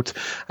printed out.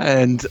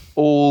 And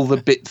all the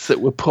bits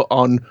that were put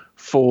on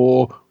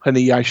for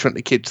Honey, I Shrunk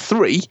the Kids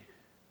 3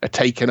 are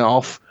taken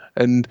off.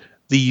 And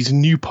these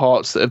new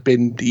parts that have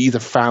been either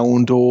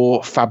found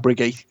or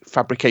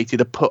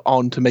fabricated are put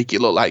on to make it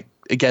look like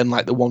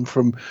the one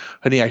from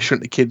Honey, I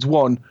Shrunk the Kids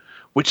 1,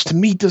 which to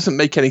me doesn't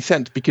make any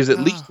sense because at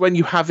least when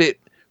you have it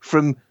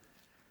from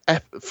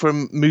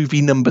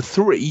movie number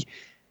 3,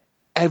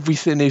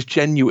 everything is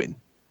genuine.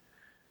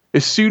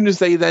 As soon as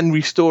they then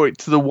restore it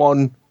to the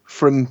one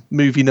from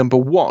movie number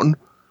 1,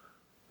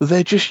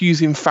 they're just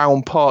using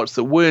found parts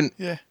that weren't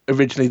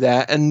originally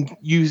there and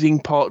using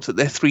parts that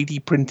they're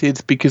 3D printed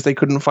because they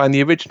couldn't find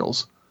the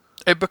originals.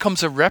 It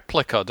becomes a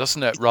replica,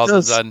 doesn't it,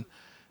 rather than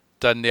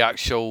the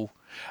actual.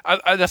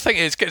 And I think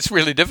it gets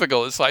really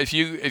difficult. It's like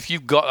if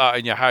you've got that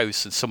in your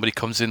house and somebody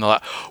comes in and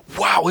like,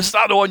 wow, is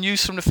that the one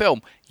used from the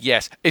film?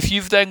 Yes. If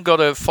you've then got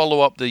to follow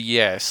up the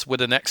yes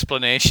with an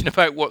explanation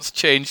about what's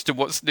changed and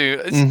what's new,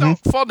 it's not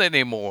fun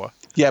anymore.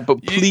 Yeah,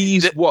 but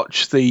please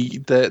watch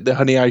the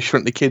Honey, I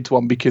Shrunk the Kids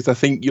one because I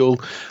think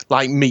you'll,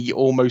 like me,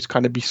 almost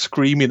kind of be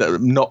screaming at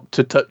them not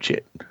to touch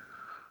it.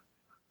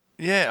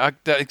 Yeah,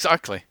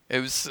 exactly. It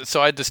was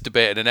so I had this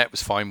debate and Annette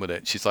was fine with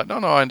it. She's like, no,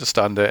 I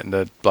understand it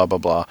and blah blah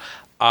blah.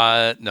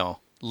 No,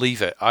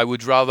 leave it. I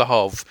would rather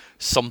have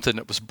something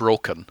that was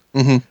broken,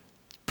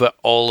 but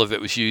all of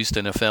it was used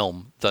in a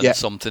film than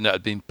something that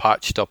had been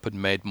patched up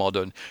and made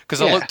modern.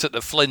 Because I looked at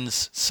the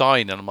Flynn's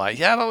sign and I'm like,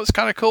 yeah, that was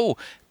kind of cool,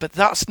 but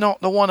that's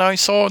not the one I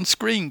saw on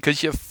screen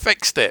because you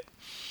fixed it.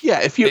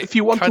 Yeah, if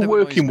you want a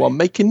working one,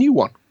 make a new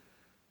one.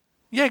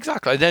 Yeah,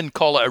 exactly. And then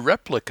call it a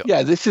replica.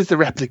 Yeah, this is the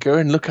replica,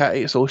 and look at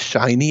it; it's all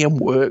shiny and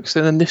works.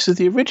 And then this is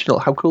the original.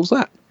 How cool is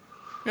that?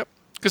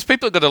 Because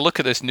people are going to look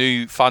at this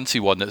new fancy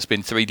one that's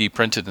been 3D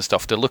printed and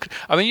stuff.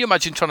 I mean, you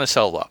imagine trying to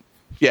sell that.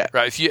 Yeah.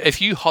 Right.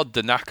 If you had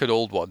the knackered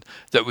old one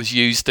that was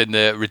used in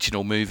the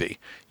original movie,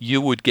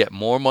 you would get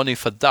more money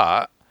for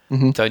that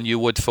than you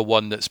would for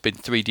one that's been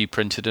 3D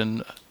printed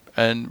and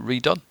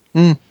redone.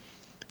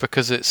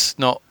 Because it's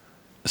not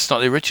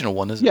the original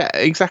one, is it? Yeah,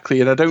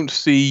 exactly. And I don't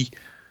see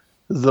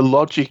the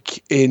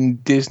logic in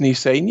Disney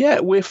saying,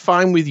 "Yeah, we're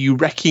fine with you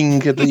wrecking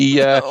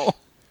the."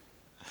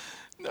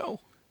 No.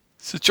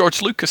 It's a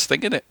George Lucas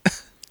thing, isn't it?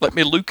 Let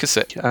me Lucas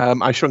it.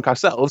 I Shrunk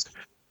Ourselves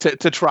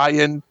to try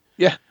and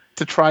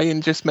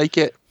just make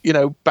it,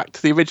 back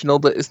to the original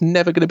that is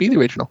never going to be the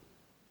original.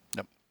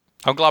 Yep.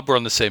 I'm glad we're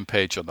on the same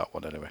page on that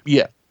one anyway.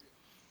 Yeah.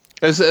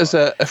 As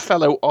a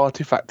fellow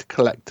artifact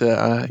collector,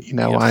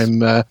 I'm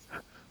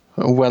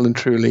well and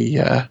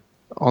truly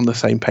on the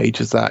same page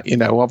as that.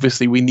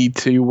 Obviously we need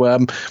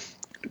to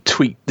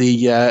tweet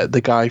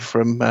the guy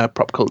from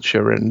Prop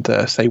Culture and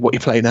say what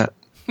you're playing at.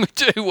 We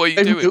do. What are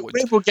you doing?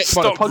 We'll get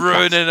Stop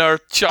ruining our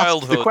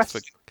childhood.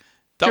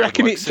 Do you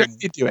reckon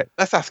he'd do it?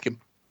 Let's ask him.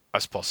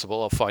 That's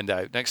possible. I'll find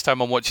out. Next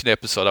time I'm watching the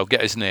episode, I'll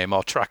get his name.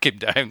 I'll track him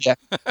down. Yeah.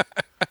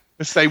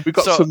 Let's say we've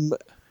got some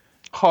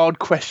hard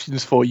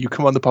questions for you.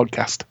 Come on the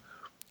podcast.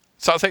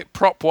 So I think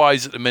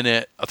prop-wise at the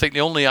minute, I think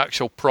the only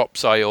actual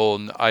props I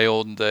own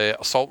the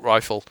assault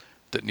rifle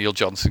that Neil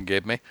Johnson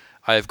gave me.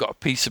 I have got a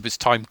piece of his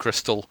time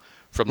crystal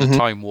from the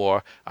Time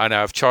War, and I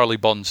have Charlie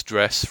Bond's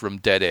dress from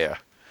Dead Air.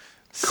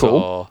 Cool.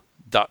 So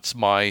that's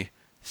my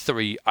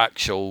 3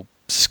 actual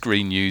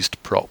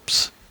screen-used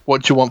props.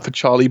 What do you want for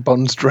Charlie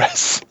Bond's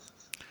dress?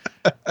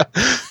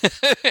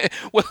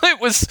 Well, it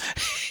was.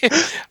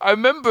 I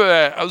remember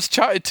I was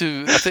chatting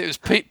to, I think it was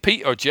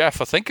Pete or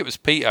Jeff. I think it was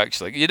Pete,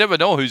 actually. You never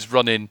know who's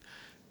running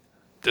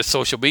the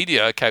social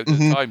media account at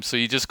the time, so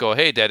you just go,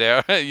 "Hey, Dead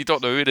Air," you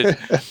don't know who it is.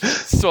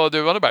 So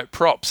they were on about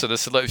props, and I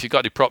said, "Look, if you've got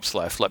any props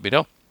left, let me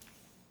know."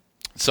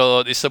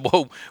 So they said,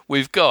 "Well,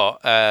 we've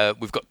got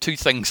 2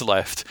 things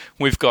left.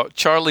 We've got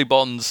Charlie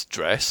Bond's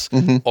dress,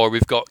 or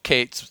we've got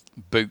Kate's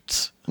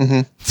boots."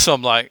 So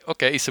I'm like,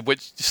 "Okay." He said,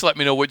 "Just let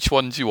me know which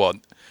ones you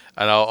want,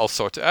 and I'll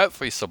sort it out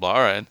for you." So I'm like,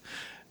 "All right."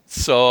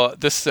 So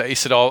this, he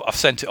said, "Oh, I've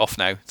sent it off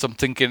now." So I'm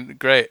thinking,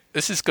 great,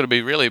 this is going to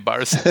be really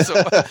embarrassing.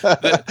 So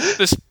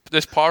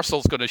this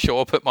parcel's going to show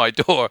up at my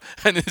door,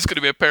 and it's going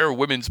to be a pair of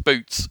women's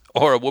boots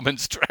or a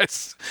woman's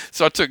dress.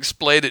 So I had to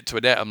explain it to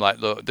Annette. I'm like,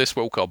 "Look, this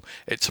will come.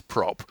 It's a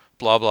prop.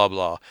 Blah blah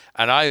blah."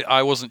 And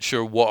I wasn't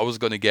sure what I was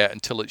going to get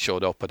until it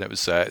showed up, and it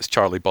was it's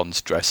Charlie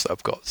Bond's dress that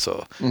I've got.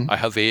 So I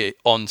have a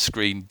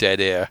on-screen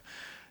Dead Air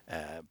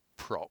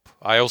prop.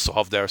 I also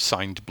have their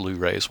signed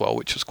Blu-ray as well,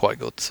 which was quite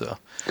good. So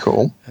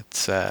cool.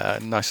 It's a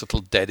nice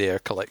little Dead Air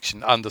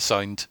collection, and the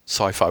signed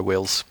Sci-Fi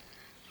Wales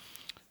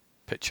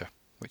picture,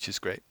 which is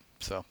great.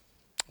 So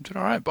I'm doing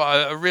all right.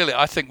 But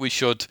I think we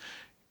should.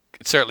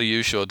 Certainly,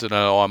 you should. And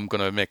I know I'm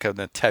going to make an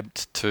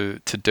attempt to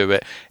do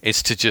it.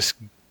 Is to just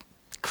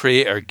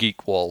create our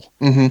geek wall,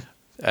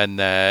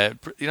 and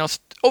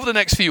over the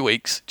next few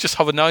weeks, just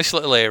have a nice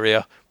little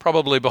area,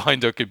 probably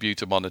behind our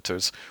computer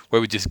monitors,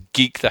 where we just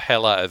geek the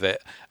hell out of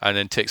it, and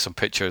then take some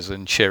pictures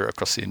and share it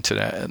across the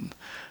internet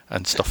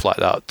and stuff like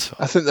that.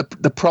 I think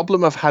the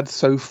problem I've had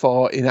so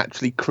far in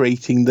actually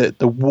creating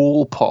the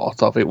wall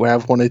part of it, where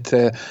I've wanted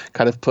to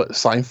kind of put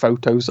signed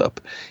photos up,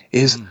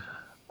 is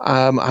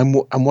I'm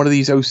one of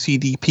these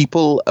OCD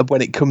people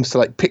when it comes to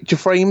like picture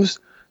frames.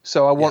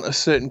 So I want a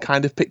certain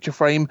kind of picture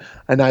frame,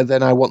 and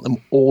I want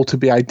them all to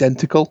be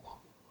identical.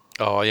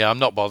 Oh yeah, I'm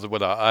not bothered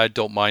with that. I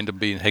don't mind them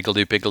being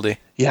higgledy-piggledy.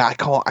 Yeah, I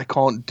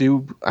can't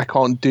do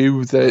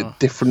the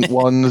different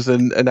ones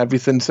and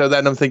everything. So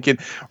then I'm thinking,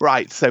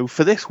 right, so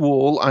for this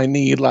wall I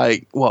need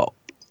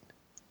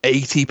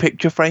 80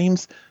 picture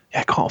frames. Yeah,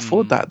 I can't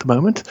afford that at the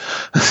moment.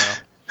 No.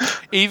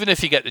 Even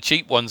if you get the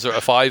cheap ones that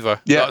are $5,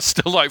 that's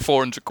still like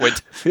 400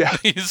 quid. Yeah,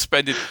 you're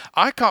spending.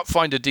 I can't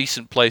find a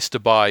decent place to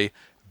buy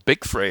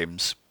big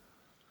frames.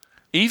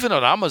 Even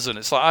on Amazon,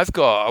 it's like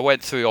I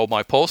went through all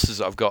my posters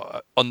that I've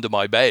got under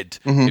my bed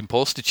in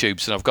poster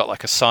tubes, and I've got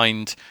like a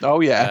signed. Oh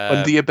yeah,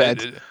 under your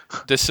bed.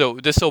 This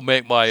will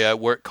make my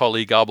work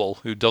colleague Abel,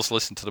 who does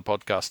listen to the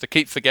podcast. I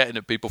keep forgetting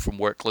that people from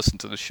work listen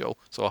to the show.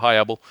 So hi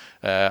Abel,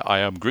 I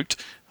am Groot.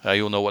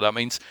 You'll know what that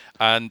means.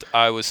 And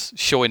I was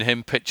showing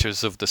him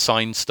pictures of the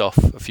signed stuff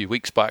a few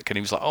weeks back, and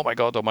he was like, "Oh my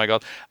god!"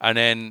 And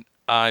then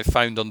I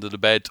found under the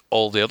bed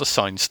all the other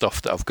signed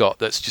stuff that I've got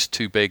that's just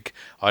too big.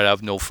 I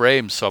have no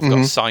frames, so I've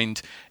got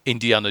signed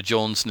Indiana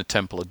Jones and the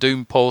Temple of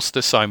Doom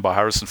poster signed by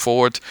Harrison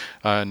Ford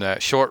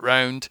and Short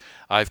Round.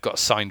 I've got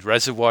signed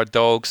Reservoir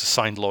Dogs,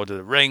 signed Lord of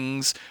the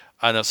Rings,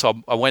 and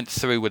so I went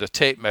through with a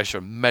tape measure,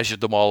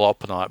 measured them all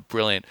up, and I'm like,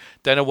 brilliant.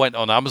 Then I went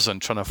on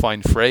Amazon trying to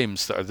find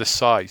frames that are this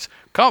size.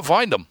 Can't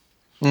find them.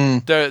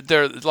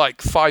 They're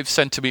like 5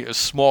 centimeters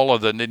smaller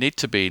than they need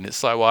to be, and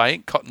it's like, well, I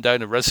ain't cutting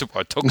down a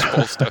Reservoir Dogs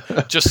poster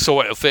just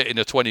so it'll fit in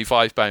a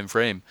 25-pound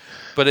frame.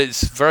 But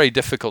it's very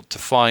difficult to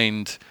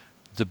find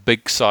the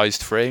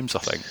big-sized frames, I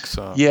think.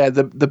 So yeah,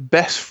 the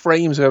best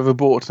frames I've ever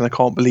bought, and I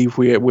can't believe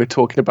we're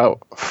talking about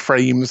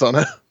frames on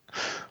a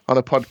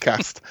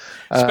podcast.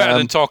 It's better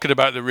than talking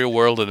about the real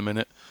world in a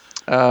minute.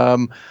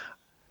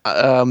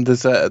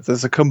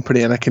 There's a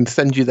company, and I can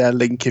send you their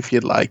link if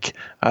you'd like.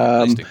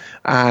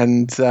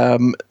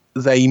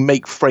 They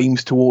make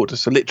frames to order.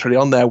 So literally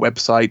on their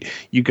website,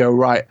 you go,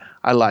 right,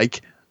 I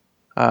like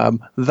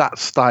that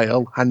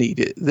style. I need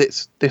it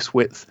this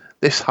width,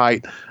 this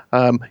height.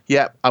 I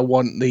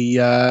want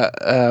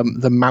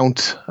the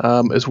mount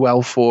as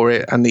well for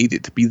it. I need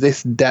it to be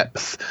this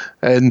depth.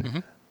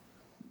 And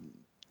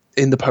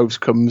in the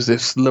post comes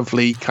this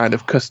lovely kind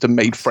of custom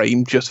made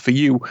frame just for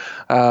you.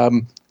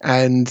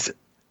 And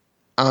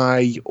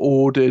I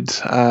ordered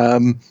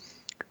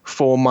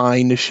for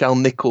my Nichelle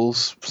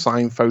Nichols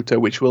signed photo,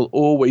 which will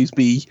always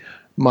be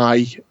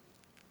my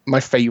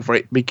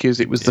favorite because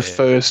it was the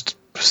first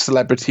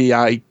celebrity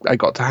I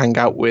got to hang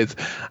out with,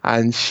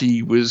 and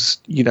she was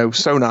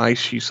so nice.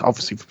 She's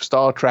obviously from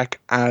Star Trek,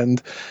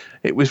 and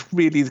it was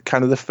really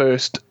kind of the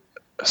first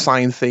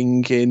signed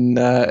thing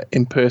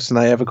in person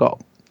I ever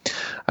got.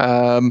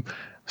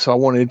 So I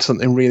wanted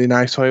something really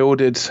nice. So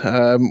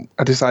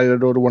I decided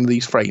I'd order one of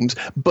these frames.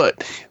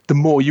 But the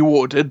more you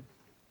ordered,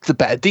 the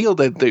better deal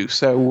they'd do.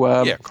 So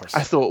of course.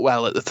 I thought,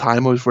 well, at the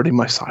time I was running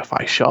my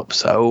sci-fi shop,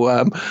 so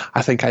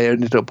I think I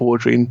ended up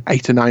ordering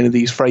 8 or 9 of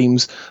these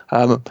frames,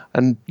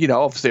 and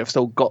obviously I've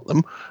still got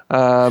them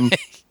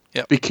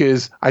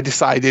because I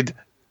decided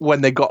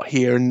when they got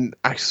here and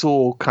I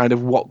saw kind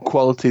of what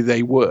quality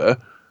they were,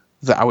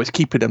 that I was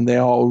keeping them. They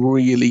are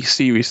really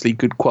seriously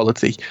good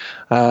quality,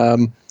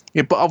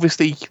 but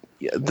obviously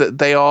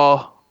they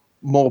are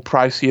more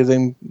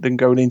pricier than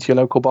going into your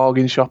local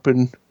bargain shop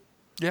and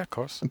of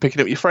course, and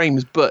picking up your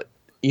frames. But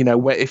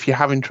if you're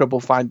having trouble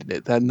finding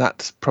it, then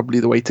that's probably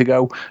the way to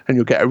go, and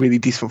you'll get a really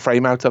decent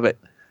frame out of it.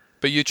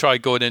 But you try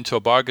going into a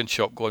bargain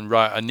shop going,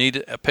 right, I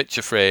need a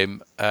picture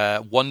frame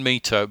 1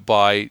 meter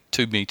by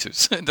 2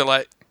 meters. They're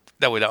like,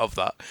 no, we don't have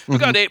that. We've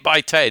got an 8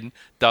 by 10.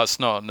 That's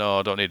not, no,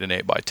 I don't need an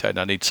 8 by 10.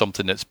 I need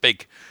something that's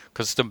big.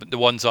 Because the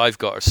ones I've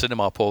got are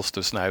cinema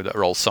posters now that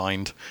are all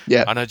signed.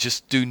 Yeah. And I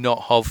just do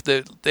not have,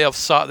 they have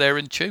sat there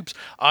in tubes.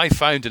 I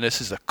found, and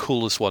this is the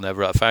coolest one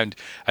ever I found,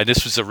 and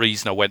this was the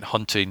reason I went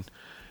hunting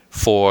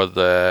for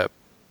the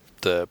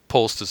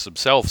posters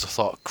themselves. I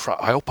thought, crap,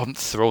 I hope I'm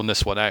throwing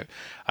this one out.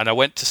 And I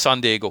went to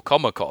San Diego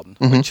Comic-Con,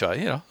 which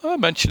I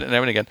mention it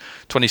now and again,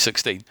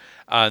 2016.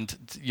 And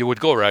you would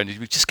go around and you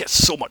would just get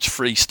so much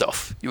free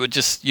stuff. You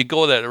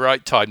go there at the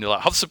right time. You're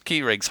like, have some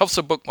key rings, have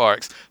some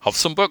bookmarks, have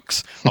some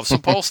books, have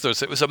some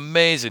posters. It was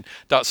amazing.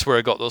 That's where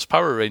I got those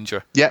Power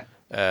Ranger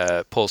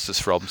posters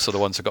from. So the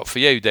ones I got for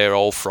you, they're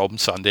all from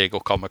San Diego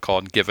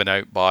Comic-Con, given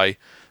out by,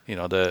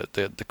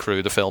 the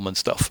crew, the film and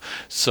stuff.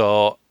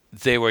 So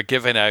they were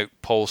giving out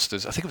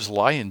posters. I think it was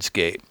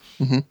Lionsgate.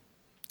 Mm-hmm.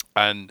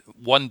 And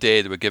one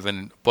day they were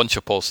giving a bunch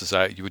of posters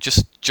out. You would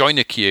just join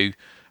a queue,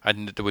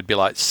 and there would be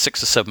like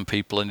 6 or 7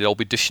 people, and they'd all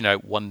be dishing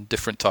out one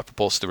different type of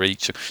poster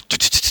each.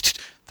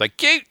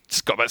 Thank you.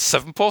 It's got about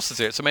 7 posters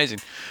here. It's amazing.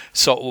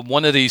 So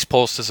one of these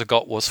posters I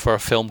got was for a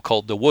film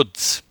called The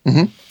Woods,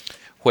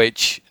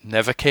 which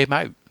never came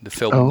out. The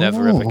film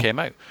never ever came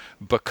out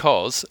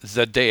because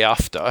the day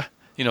after,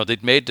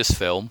 they'd made this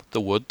film,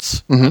 The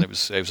Woods, and it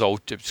was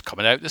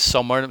coming out this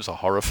summer, and it was a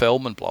horror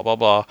film, and blah blah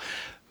blah.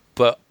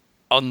 But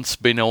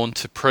unbeknown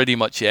to pretty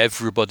much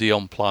everybody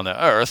on planet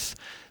Earth,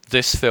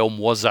 this film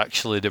was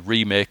actually the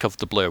remake of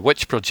the Blair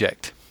Witch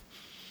Project.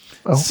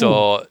 Oh.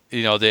 So,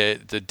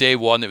 the day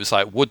one, it was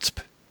like Woods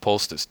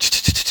posters.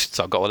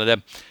 So I got one of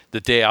them.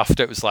 The day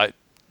after, it was like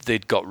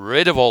they'd got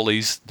rid of all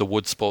the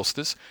Woods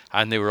posters,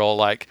 and they were all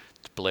like,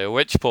 Blair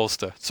Witch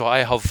poster. So I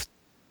have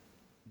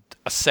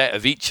a set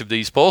of each of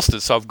these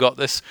posters. So I've got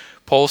this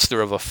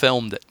poster of a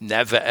film that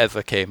never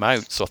ever came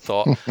out. So I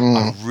thought,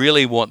 I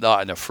really want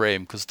that in a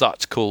frame because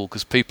that's cool.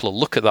 Because people will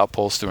look at that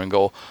poster and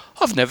go,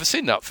 I've never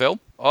seen that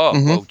film. Oh,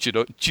 well,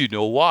 do you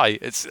know why?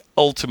 It's the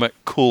ultimate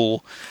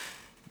cool,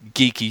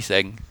 geeky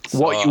thing. So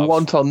what you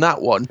want on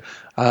that one?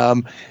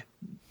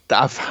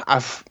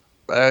 I've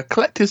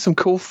collected some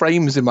cool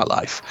frames in my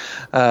life.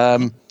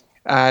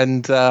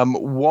 And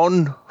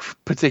one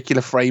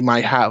particular frame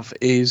I have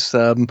is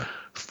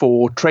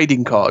for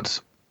trading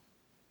cards.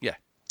 Yeah.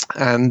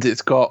 And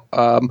it's got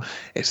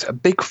it's a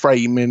big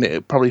frame, and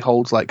it probably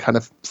holds like kind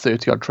of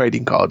 30 odd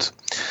trading cards.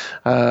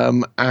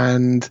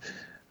 And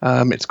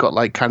it's got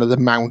like kind of the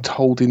mount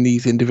holding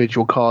these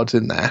individual cards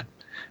in there.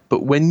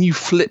 But when you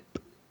flip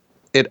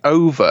it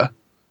over,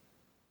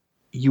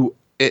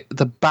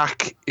 the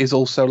back is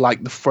also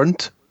like the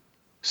front.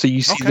 So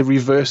you see the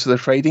reverse of the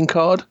trading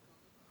card.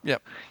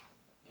 Yep.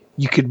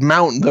 You could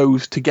mount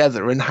those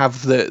together and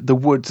have the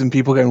Woods, and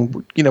people going,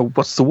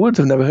 what's the Woods?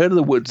 I've never heard of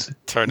the Woods.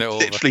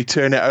 Literally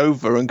turn it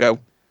over and go,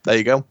 there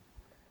you go.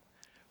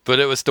 But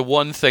it was the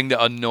one thing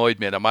that annoyed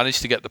me, and I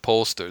managed to get the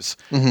posters.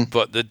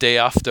 But the day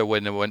after,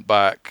 when I went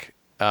back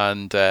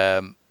and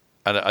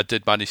I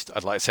did manage,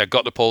 I'd like to say I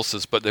got the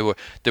posters, but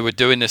they were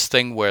doing this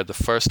thing where the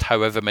first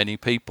however many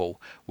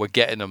people were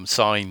getting them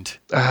signed.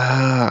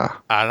 And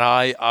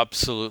I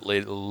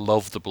absolutely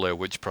love the Blair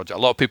Witch Project.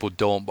 A lot of people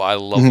don't, but I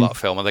love that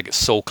film. I think it's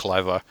so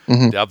clever.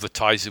 The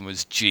advertising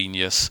was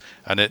genius,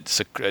 and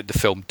the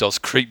film does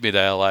creep me the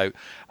hell out.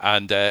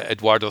 And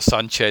Eduardo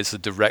Sanchez, the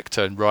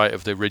director and writer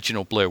of the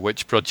original Blair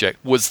Witch Project,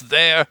 was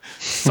there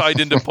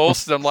signing the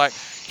poster. I'm like,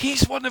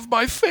 he's one of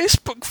my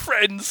Facebook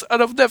friends,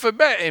 and I've never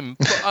met him.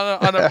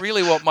 And I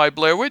really want my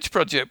Blair Witch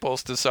Project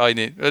poster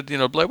signing,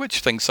 Blair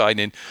Witch thing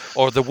signing.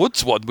 Or the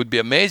Woods one would be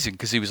amazing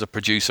because he was a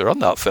producer on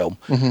that film.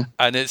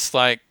 And it's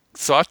like,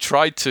 so I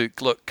tried to,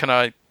 look, can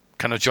I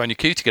join your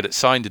queue to get it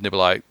signed? And they were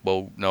like,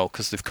 well, no,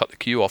 because they've cut the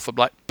queue off. I'm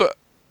like, but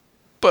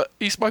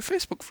he's my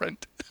Facebook friend.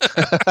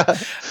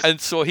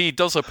 And so he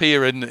does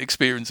appear in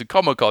Experience and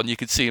Comic-Con. You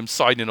could see him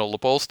signing all the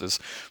posters,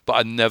 but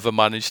I never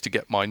managed to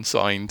get mine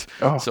signed.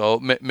 So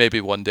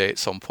maybe one day at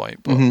some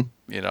point. But,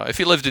 if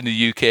you lived in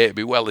the UK, it'd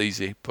be well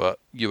easy, but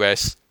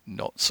US,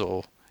 not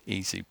so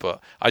easy.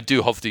 But I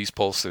do have these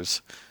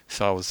posters.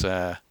 So I was...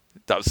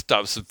 That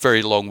was a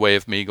very long way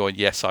of me going,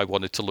 yes, I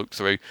wanted to look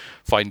through,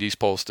 find these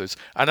posters.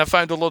 And I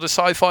found a lot of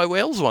Sci-Fi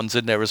Wales ones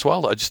in there as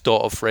well. I just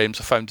thought of frames.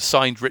 I found a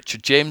signed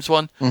Richard James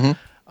one.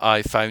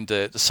 I found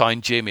the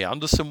signed Jamie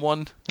Anderson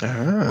one,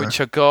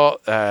 which I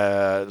got.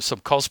 Some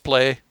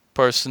cosplay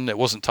person. It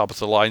wasn't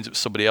Tabitha Lyons. It was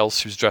somebody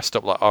else who was dressed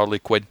up like Harley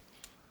Quinn.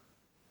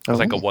 I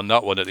think I won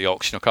that one at the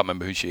auction. I can't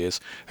remember who she is.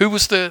 Who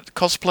was the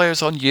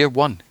cosplayers on Year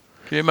One?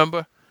 Do you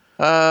remember?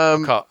 I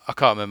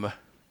can't remember.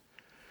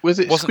 Was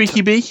it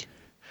Squeaky Bee?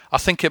 I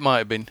think it might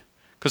have been,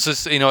 because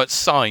it's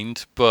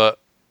signed, but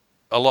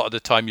a lot of the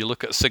time you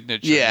look at a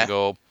signature and you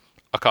go,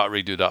 I can't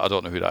redo that. I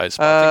don't know who that is.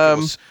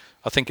 But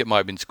I think it might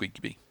have been Squeaky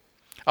Bee.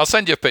 I'll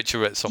send you a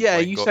picture at some point. Yeah,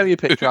 you send me a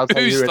picture. I'll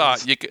tell you who's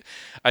that?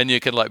 You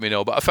can let me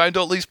know. But I found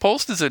all these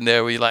posters in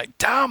there where you're like,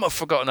 damn, I've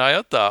forgotten I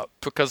had that,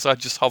 because I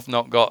just have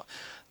not got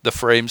the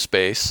frame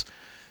space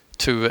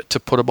to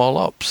put them all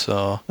up.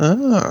 So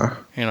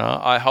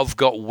I have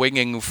got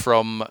Winging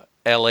from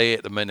LA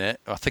at the minute.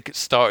 I think it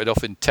started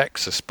off in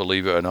Texas,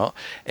 believe it or not.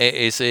 It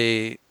is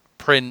a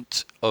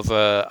print of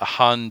a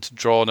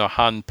hand-drawn or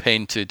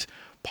hand-painted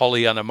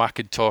Pollyanna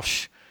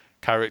McIntosh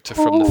character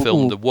from the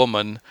film The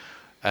Woman,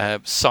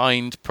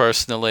 signed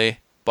personally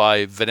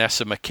by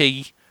Vanessa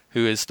McKee,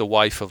 who is the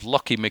wife of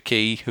Lucky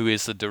McKee, who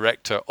is the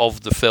director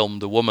of the film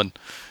The Woman.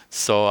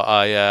 So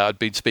I'd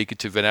been speaking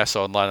to Vanessa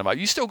online. I'm like,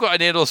 you still got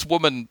any of those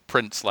woman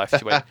prints left?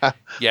 She went,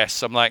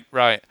 yes. I'm like,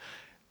 right.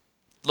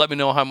 Let me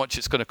know how much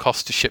it's going to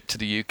cost to ship to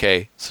the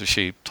UK. So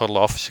she toddled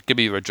off. She give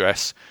me your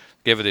address.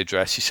 Gave her the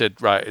address. She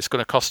said, right, it's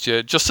going to cost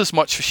you just as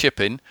much for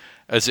shipping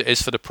as it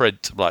is for the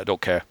print. I'm like, I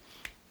don't care.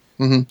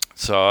 Mm-hmm.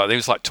 So I think it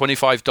was like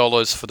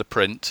 $25 for the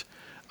print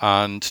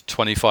and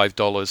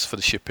 $25 for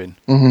the shipping,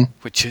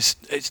 which is,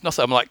 it's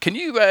nothing. I'm like, could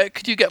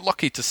you get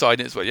Lucky to sign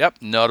it as well? Yep,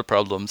 not a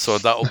problem. So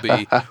that'll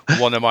be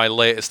one of my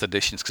latest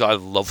editions, because I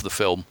love the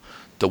film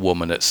The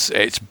Woman.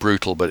 It's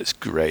brutal, but it's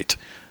great.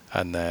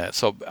 And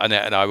so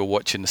Annette and I were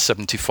watching the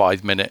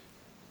 75-minute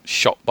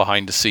shot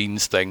behind the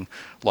scenes thing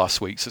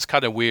last week. So it's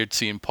kind of weird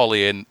seeing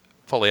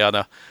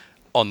Pollyanna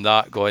on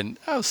that going,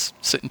 I was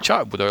sitting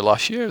chatting with her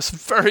last year. It's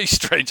very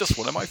strange. Just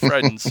one of my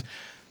friends.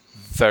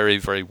 Very,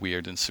 very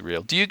weird and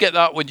surreal. Do you get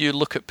that when you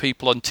look at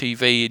people on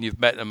TV and you've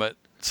met them at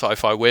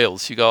Sci-Fi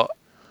Wales? You go,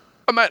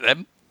 I met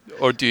them.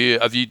 Or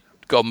have you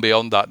gone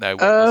beyond that now?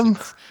 Does it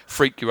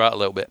freak you out a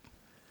little bit?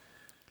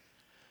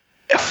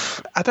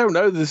 I don't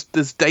know.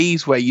 There's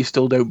days where you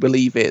still don't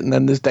believe it, and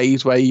then there's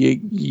days where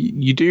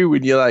you do,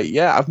 and you're like,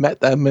 yeah, I've met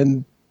them,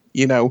 and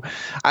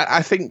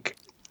I think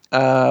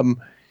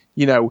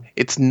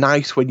it's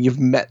nice when you've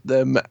met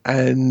them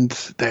and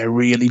they're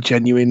really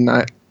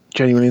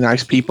genuinely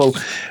nice people.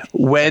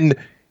 When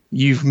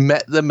you've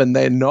met them and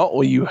they're not,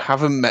 or you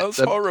haven't met them,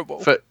 that's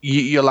horrible.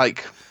 You're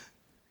like,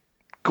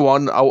 go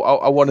on,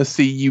 I want to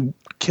see you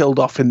killed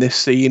off in this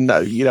scene.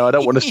 I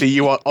don't want to see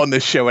you on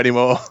this show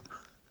anymore.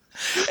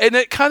 And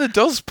it kind of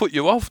does put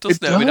you off,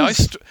 doesn't it? I mean,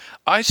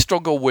 I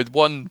struggle with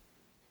one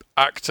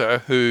actor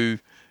who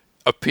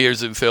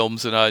appears in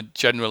films, and I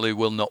generally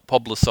will not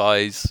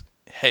publicise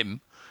him,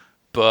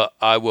 but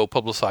I will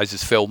publicise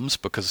his films,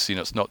 because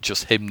it's not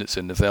just him that's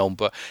in the film.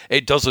 But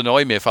it does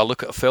annoy me if I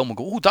look at a film and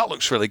go, "Oh, that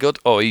looks really good.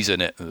 Oh, he's in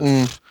it."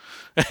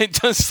 It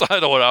just, I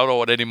don't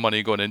want any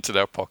money going into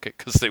their pocket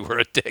because they were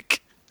a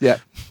dick. Yeah.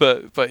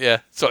 But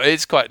yeah, so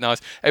it's quite nice.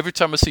 Every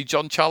time I see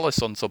John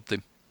Challis on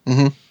something.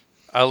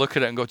 I look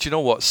at it and go, do you know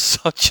what?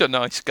 Such a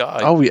nice guy.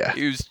 Oh, yeah.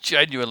 He was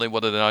genuinely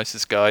one of the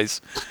nicest guys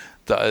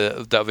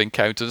that I've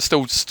encountered. I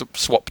still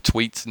swap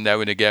tweets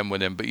now and again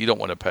with him, but you don't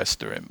want to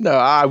pester him. No,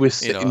 I was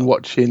sitting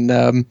watching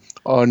on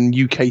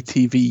UK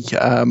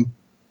TV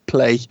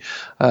Play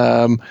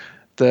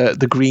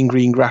the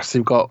Green Grass.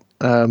 They've got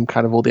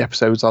kind of all the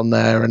episodes on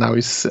there, and I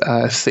was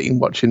sitting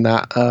watching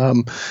that,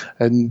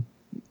 and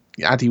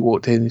Addie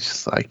walked in. It's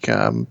just like...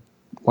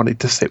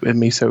 wanted to sit with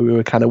me, so we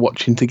were kind of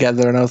watching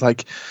together, and I was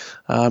like,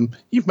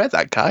 you've met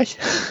that guy.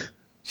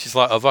 She's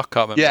like, I can't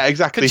remember. Yeah,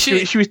 exactly.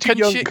 She was too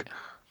young.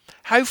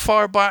 How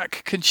far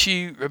back can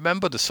she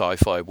remember the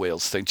Sci-Fi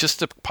Wales thing?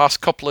 Just the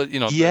past couple of, the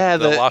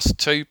last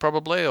two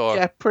probably? Or?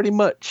 Yeah, pretty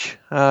much.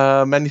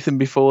 Anything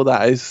before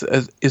that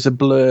is a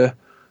blur.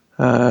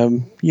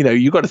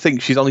 You got to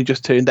think she's only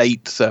just turned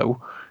 8,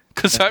 so...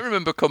 Because I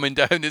remember coming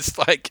down, it's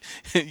like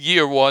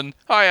year 1,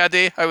 hi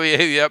Addy, how are you?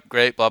 Yep,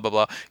 great, blah, blah,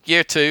 blah.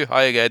 Year 2,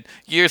 hi again.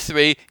 Year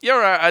 3, you're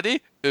right,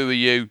 Addy, who are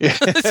you?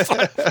 It's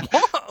like,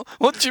 what?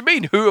 What do you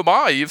mean, who am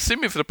I? You've seen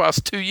me for the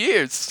past 2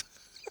 years.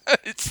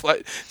 It's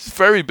like, it's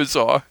very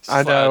bizarre.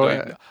 I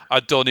know.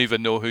 I don't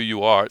even know who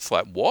you are. It's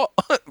like, what?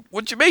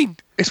 What do you mean?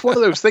 It's one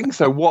of those things,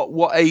 though.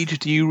 What age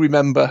do you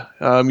remember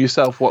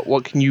yourself?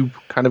 What can you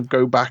kind of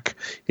go back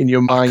in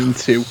your mind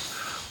to?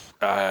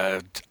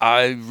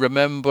 I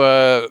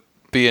remember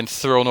being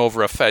thrown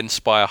over a fence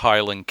by a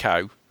Highland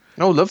cow.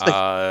 Oh, lovely.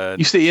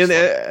 You see,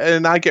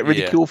 and I get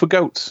ridiculed for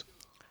goats.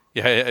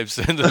 Yeah, it was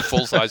the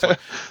full-size one.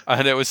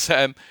 And it was,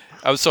 I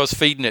was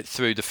feeding it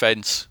through the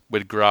fence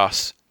with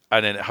grass,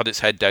 and then it had its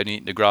head down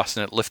eating the grass,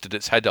 and it lifted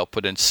its head up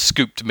and then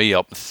scooped me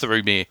up and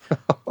threw me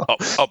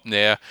up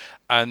there.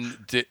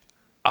 And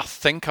I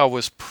think I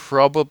was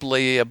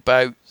probably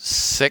about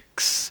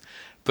 6.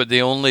 But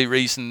the only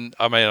reason,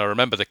 I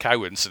remember the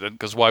cow incident,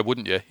 because why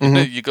wouldn't you?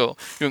 You go,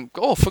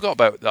 oh, I forgot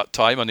about that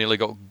time I nearly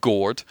got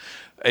gored,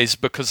 is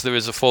because there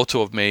is a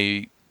photo of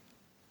me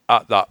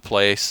at that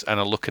place and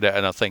I look at it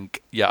and I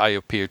think, yeah, I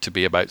appear to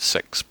be about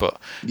 6. But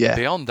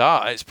beyond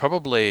that, it's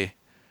probably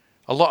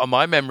a lot of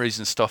my memories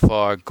and stuff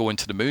are going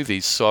to the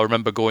movies. So I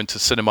remember going to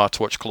cinema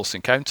to watch Close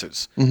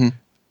Encounters. Mm-hmm.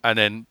 And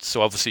then,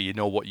 so obviously you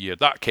know what year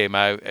that came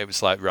out. It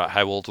was like, right,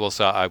 how old was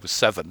that? I was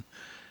 7.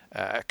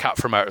 Cat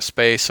from Outer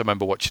Space, I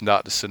remember watching that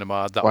at the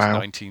cinema. That was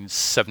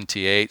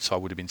 1978, so I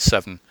would have been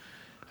 7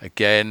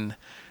 again.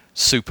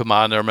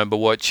 Superman I remember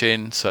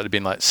watching, so it had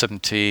been like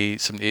 70,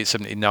 78,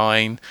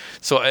 79.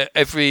 So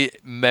every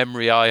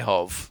memory I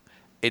have,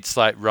 it's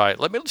like, right,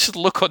 let me just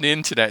look on the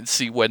internet and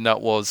see when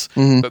that was.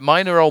 Mm-hmm. But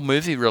mine are all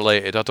movie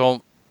related. I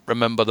don't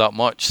remember that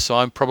much, so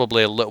I'm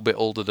probably a little bit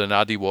older than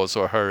Addie was,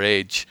 or her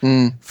age,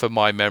 for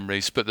my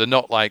memories. But they're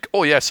not like,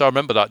 oh yes, I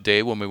remember that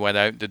day when we went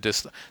out and did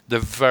this. They're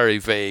very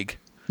vague.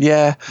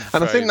 Yeah,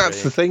 and I think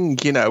that's the thing,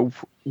 you know,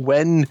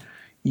 when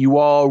you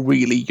are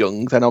really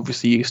young, then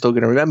obviously you're still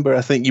going to remember.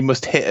 I think you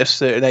must hit a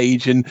certain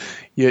age and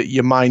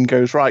your mind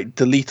goes, right,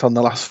 delete on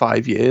the last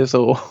 5 years,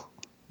 or...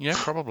 Yeah,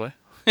 probably.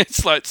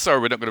 It's like, sorry,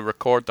 we're not going to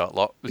record that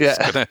lot.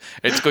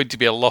 It's going to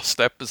be a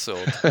lost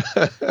episode.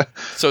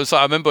 So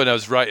I remember when I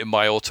was writing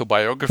my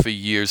autobiography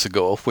years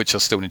ago, which I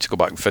still need to go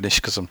back and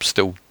finish because I'm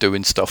still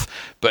doing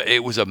stuff, but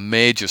it was a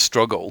major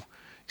struggle.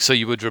 So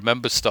you would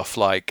remember stuff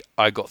like,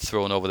 I got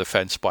thrown over the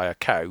fence by a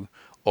cow,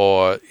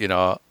 or, you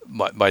know,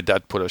 my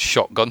dad put a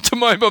shotgun to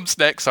my mum's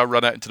neck, so I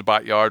ran out into the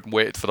backyard and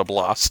waited for the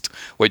blast,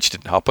 which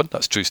didn't happen.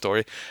 That's a true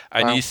story.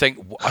 And you think,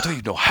 I don't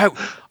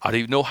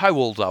even know how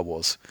old I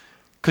was.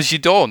 Because you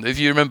don't, if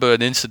you remember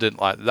an incident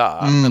like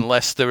that,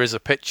 unless there is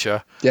a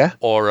picture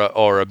or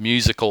a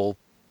musical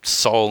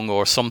song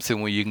or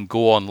something where you can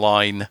go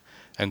online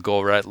and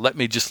go, right, let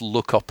me just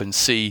look up and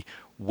see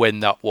when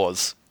that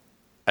was,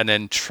 and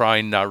then try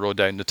and narrow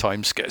down the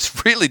time scale.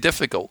 It's really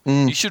difficult.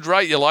 You should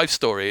write your life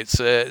story.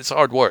 It's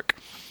hard work.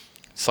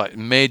 It's like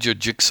major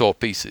jigsaw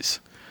pieces,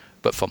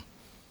 but fun.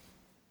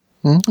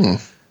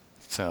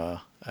 So,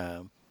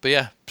 but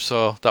yeah,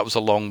 so that was a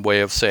long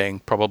way of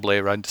saying probably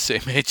around the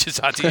same age as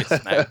Addie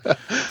is now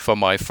for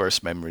my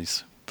first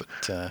memories.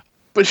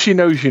 But she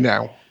knows you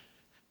now.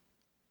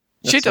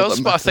 She does,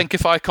 but I think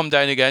if I come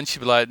down again, she'd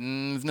be like,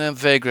 no,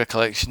 vague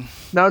recollection.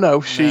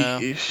 No,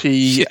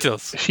 she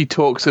does. She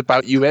talks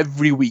about you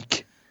every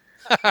week.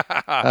 Like,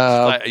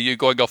 are you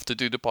going off to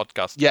do the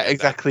podcast? Yeah,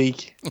 exactly.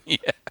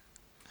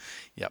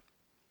 Yep.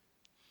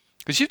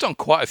 Because you've done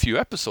quite a few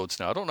episodes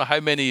now. I don't know how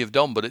many you've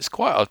done, but it's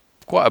quite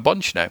a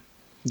bunch now.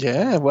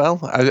 Yeah, well,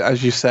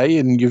 as you say,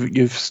 and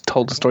you've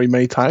told the story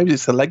many times,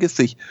 it's a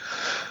legacy.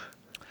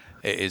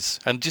 It is.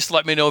 And just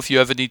let me know if you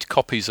ever need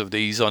copies of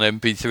these on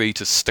MP3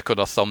 to stick on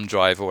a thumb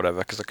drive or whatever,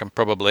 because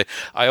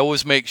I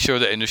always make sure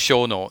that in the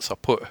show notes I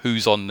put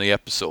who's on the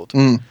episode.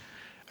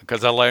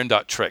 Because I learned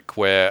that trick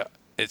where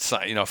it's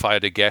like, you know, if I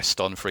had a guest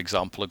on, for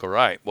example, I go,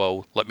 right,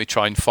 well, let me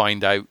try and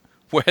find out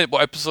what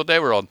episode they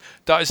were on.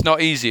 That is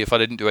not easy if I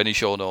didn't do any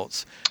show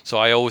notes. So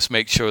I always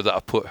make sure that I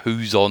put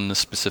who's on the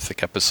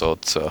specific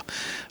episode. So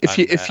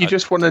if you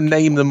just want to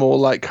name them all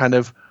like kind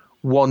of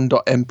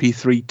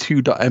 1.mp3,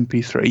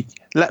 2.mp3,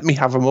 let me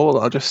have them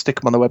all. I'll just stick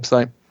them on the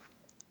website.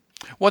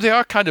 Well, they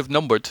are kind of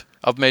numbered.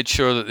 I've made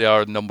sure that they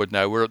are numbered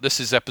now. This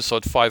is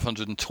episode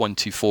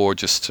 524,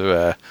 just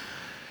to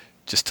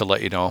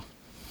let you know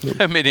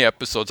how many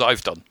episodes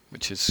I've done,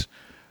 which is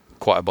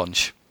quite a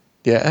bunch.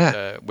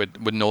 Yeah,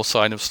 with no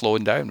sign of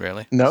slowing down,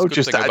 really. No,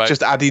 just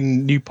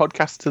adding new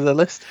podcasts to the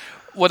list.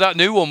 Well, that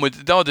new one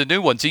the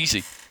new one's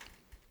easy,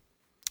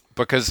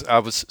 because I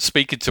was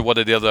speaking to one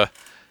of the other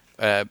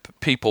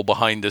people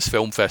behind this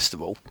film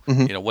festival.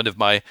 You know, one of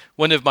my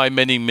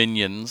many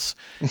minions,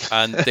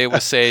 and they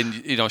were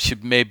saying, you know,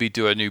 should maybe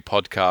do a new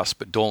podcast,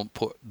 but don't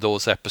put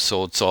those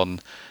episodes on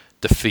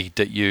the feed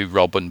that you,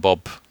 Rob, and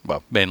Bob,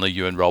 well, mainly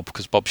you and Rob,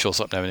 because Bob shows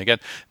up now and again.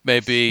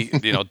 Maybe,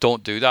 you know,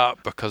 don't do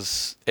that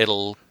because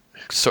it'll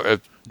sort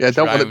of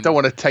don't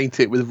want to taint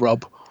it with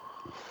Rob.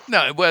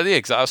 No, well,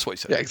 that's what he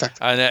said. Yeah,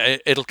 exactly.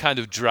 And it'll kind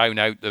of drown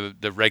out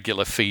the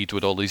regular feed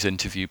with all these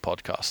interview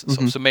podcasts and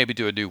stuff. So maybe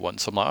do a new one.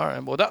 So I'm like, all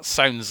right, well, that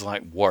sounds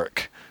like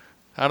work.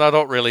 And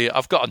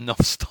I've got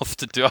enough stuff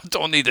to do. I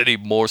don't need any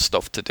more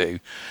stuff to do.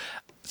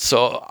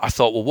 So I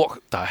thought, well, what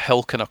the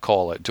hell can I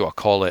call it? Do I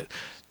call it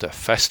the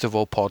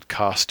festival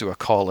podcast? Do I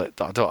call it?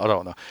 I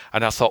don't know.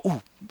 And I thought,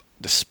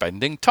 the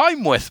Spending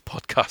Time With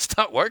podcast.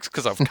 That works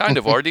because I've kind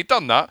of already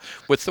done that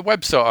with the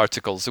website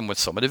articles and with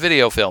some of the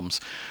video films.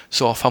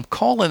 So if I'm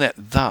calling it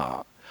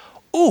that,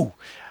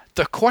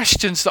 the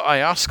questions that I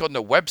ask on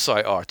the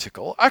website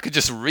article, I could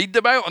just read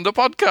them out on the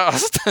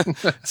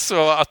podcast.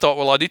 So I thought,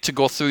 well, I need to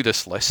go through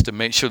this list and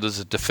make sure there's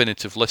a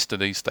definitive list of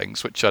these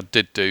things, which I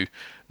did do,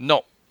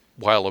 not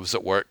while I was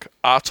at work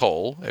at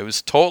all. It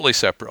was totally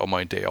separate on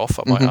my day off,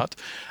 I might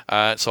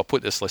add. So I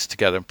put this list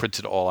together and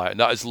printed it all out, and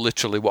that is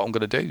literally what I'm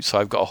going to do. So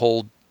I've got a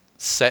whole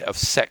set of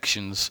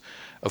sections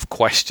of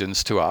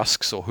questions to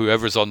ask. So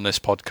whoever's on this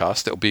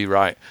podcast, it'll be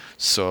right.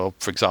 So,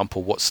 for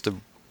example, what's the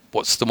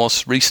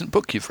most recent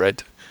book you've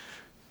read?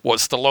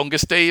 What's the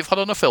longest day you've had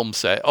on a film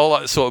set? All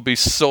that. So it'll be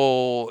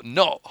so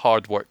not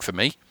hard work for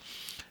me.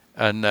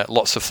 and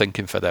lots of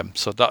thinking for them.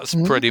 So that's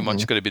pretty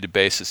much going to be the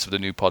basis of the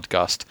new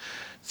podcast.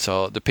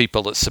 So the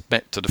people that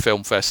submit to the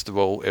film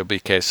festival, it'll be a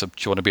case of,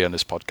 do you want to be on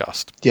this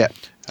podcast? Yeah.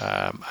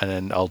 And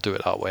then I'll do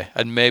it that way.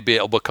 And maybe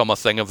it'll become a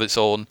thing of its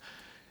own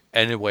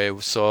anyway.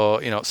 So,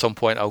 at some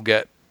point I'll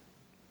get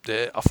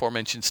the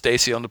aforementioned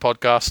Stacey on the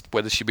podcast,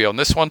 whether she'll be on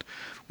this one,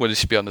 whether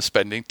she'll be on the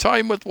Spending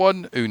Time with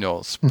one, who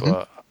knows.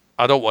 But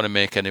I don't want to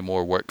make any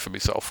more work for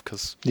myself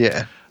because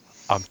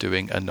I'm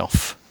doing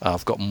enough.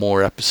 I've got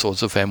more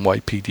episodes of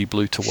NYPD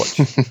Blue to watch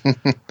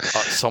at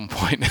some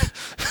point.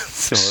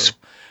 So,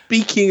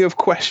 speaking of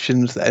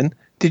questions then,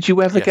 did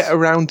you ever get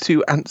around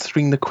to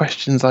answering the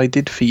questions I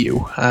did for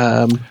you?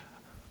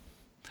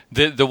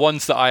 The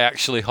ones that I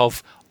actually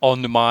have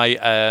on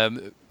my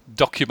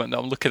document that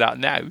I'm looking at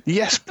now.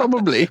 Yes,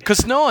 probably.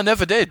 Because no, I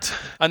never did.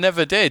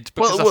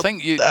 Because I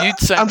think you'd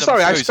sent I'm them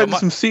sorry, through, I spent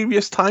some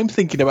serious time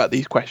thinking about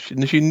these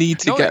questions. You need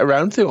to get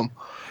around to them.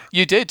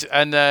 You did,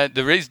 and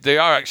they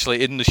are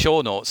actually in the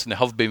show notes, and they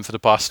have been for the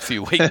past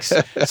few weeks.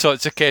 So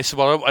it's a case of,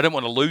 well, I don't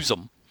want to lose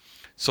them.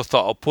 So I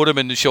thought I'll put them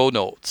in the show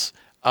notes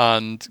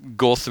and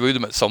go through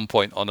them at some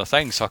point on a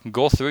thing. So I can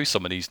go through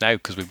some of these now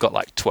because we've got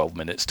like 12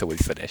 minutes till we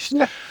finish.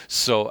 Yeah.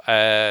 So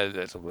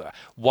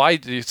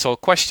so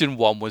question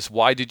 1 was,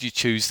 why did you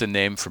choose the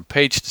name From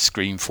Page to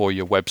Screen for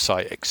your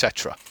website,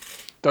 etc.?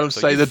 Don't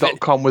say the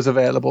 .com was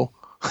available.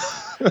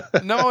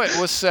 No, it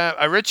was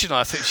original.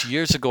 I think it was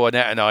years ago.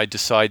 Annette and I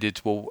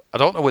decided, well, I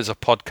don't know if it was a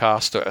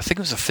podcast or I think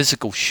it was a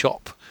physical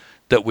shop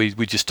that we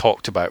just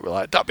talked about. We're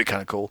like, that'd be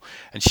kind of cool.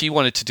 And she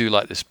wanted to do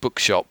like this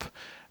bookshop.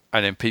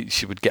 And then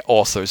she would get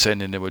authors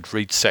in and they would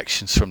read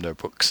sections from their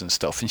books and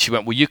stuff. And she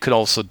went, well, you can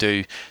also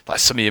do like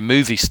some of your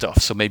movie stuff.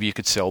 So maybe you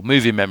could sell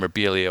movie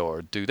memorabilia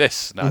or do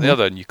this and the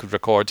other. And you could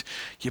record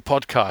your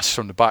podcast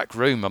from the back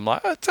room. I'm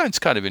like, that sounds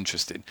kind of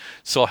interesting.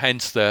 So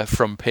hence the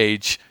From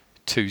Page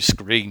to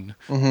Screen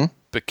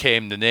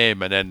became the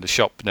name. And then the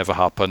shop never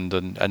happened.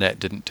 And Annette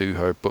didn't do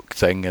her book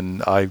thing.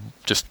 And I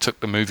just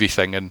took the movie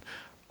thing and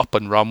up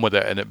and ran with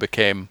it. And it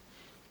became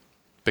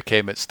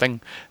its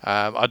thing.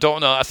 I don't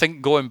know. I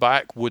think going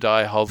back, would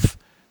I have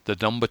the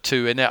number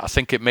 2 in it? I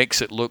think it makes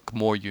it look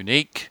more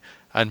unique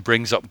and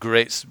brings up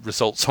great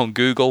results on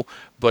Google,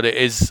 but it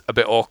is a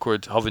bit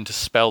awkward having to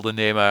spell the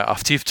name out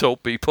after you've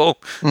told people.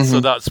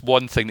 So that's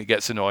one thing that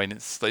gets annoying.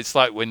 It's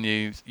like when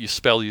you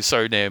spell your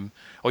surname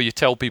or you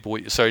tell people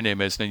what your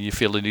surname is and then you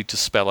feel the need to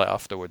spell it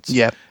afterwards.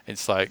 Yeah.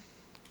 It's like,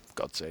 for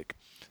God's sake.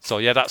 So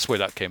yeah, that's where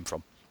that came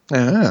from.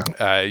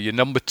 Your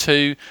number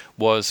 2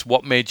 was,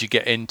 what made you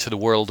get into the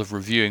world of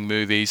reviewing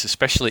movies,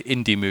 especially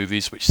indie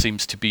movies, which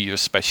seems to be your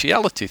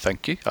speciality.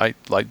 Thank you. I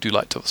do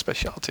like to have a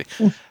speciality.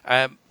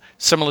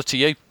 Similar to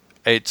you,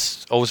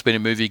 it's always been a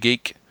movie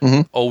geek,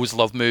 always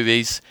loved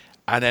movies.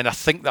 And then I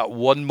think that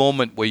one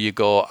moment where you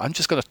go, I'm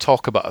just going to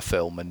talk about a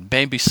film and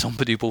maybe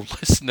somebody will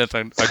listen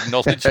and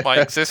acknowledge my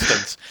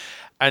existence.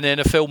 And then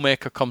a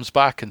filmmaker comes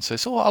back and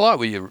says, oh, I like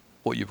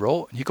what you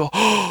wrote. And you go,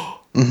 oh,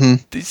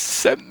 they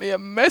sent me a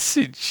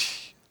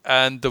message.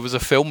 And there was a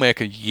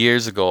filmmaker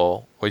years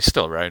ago, well, he's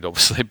still around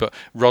obviously, but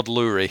Rod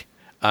Lurie,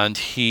 and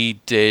he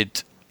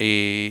did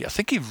I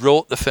think he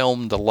wrote the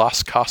film The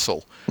Last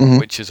Castle,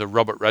 which is a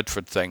Robert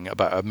Redford thing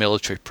about a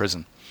military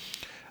prison.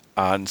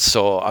 And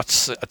so I'd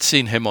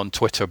seen him on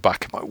Twitter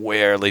back in my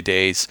way early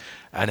days,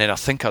 and then I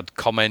think I'd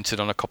commented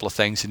on a couple of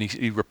things, and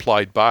he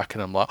replied back,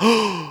 and I'm like,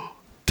 oh,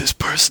 this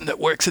person that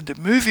works in the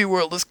movie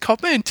world has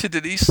commented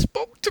and he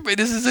spoke to me.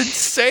 This is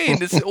insane.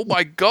 Oh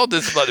my God,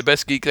 this is like the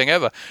best geek thing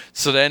ever.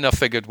 So then I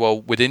figured, well,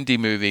 with indie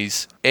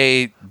movies,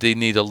 they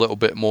need a little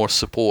bit more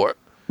support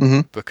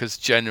because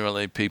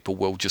generally people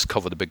will just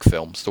cover the big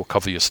films. They'll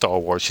cover your Star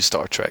Wars, your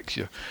Star Trek,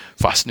 your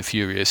Fast and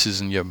Furiouses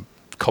and your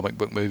comic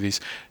book movies.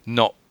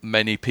 Not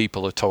many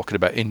people are talking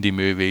about indie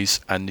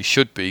movies, and they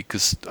should be,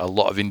 because a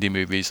lot of indie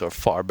movies are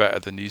far better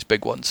than these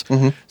big ones.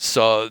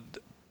 So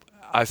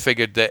I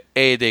figured that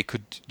A, they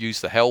could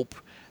use the help,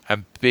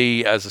 and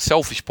B, as a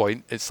selfish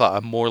point, it's like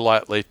I'm more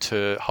likely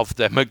to have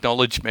them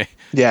acknowledge me.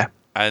 Yeah.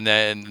 And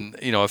then,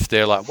 if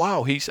they're like,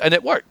 wow, and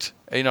it worked.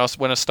 When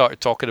I started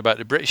talking about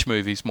the British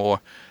movies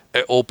more,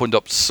 it opened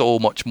up so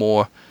much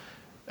more,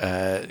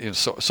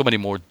 so many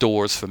more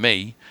doors for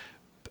me,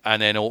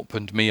 and then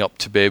opened me up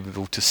to be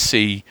able to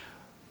see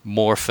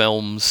more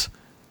films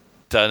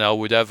than I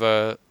would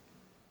ever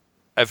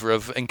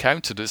have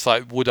encountered. It's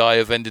like, would I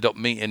have ended up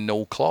meeting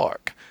Noel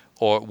Clarke?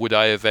 Or would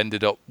I have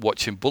ended up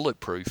watching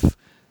Bulletproof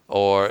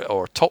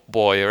or Top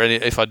Boy or any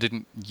if I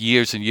didn't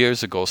years and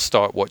years ago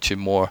start watching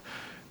more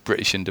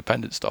British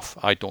independent stuff?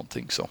 I don't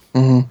think so.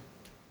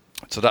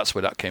 So that's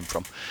where that came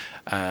from.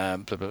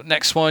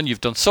 Next one,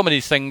 you've done so many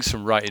things,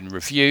 from writing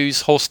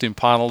reviews, hosting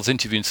panels,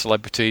 interviewing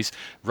celebrities,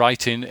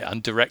 writing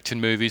and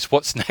directing movies.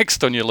 What's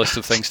next on your list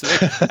of things to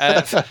do?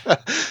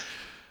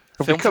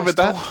 Have we covered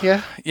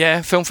that?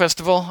 Yeah, film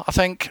festival, I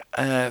think.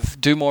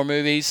 Do more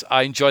movies.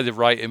 I enjoy the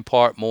writing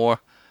part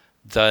more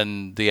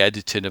than the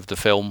editing of the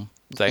film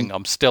thing.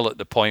 I'm still at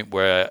the point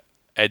where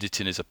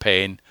editing is a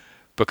pain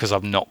because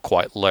I've not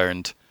quite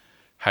learned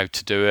how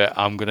to do it.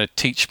 I'm going to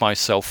teach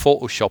myself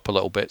Photoshop a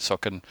little bit so I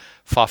can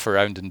faff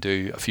around and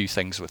do a few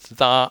things with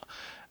that.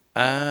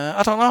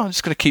 I don't know. I'm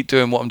just going to keep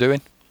doing what I'm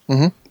doing.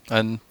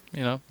 And,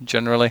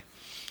 generally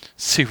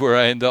see where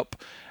I end up.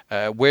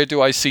 Where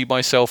do I see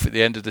myself at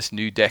the end of this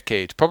new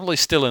decade? Probably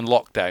still in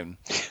lockdown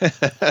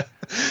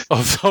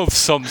of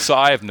some sort.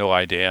 I have no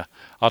idea.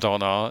 I don't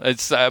know.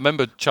 I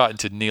remember chatting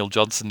to Neil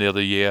Johnson the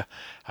other year,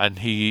 and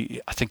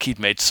I think he'd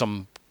made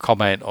some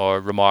comment or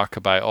remark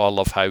about, I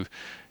love how,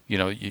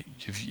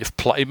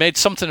 he made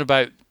something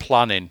about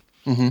planning.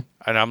 And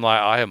I'm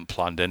like, I haven't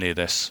planned any of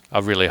this. I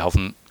really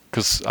haven't,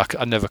 because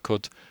I never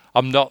could.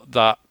 I'm not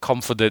that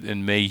confident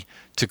in me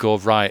to go,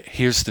 right,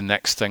 here's the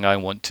next thing I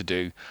want to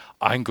do.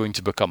 I'm going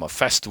to become a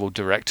festival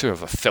director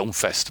of a film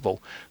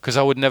festival, because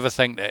I would never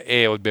think that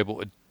I would be able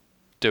to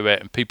do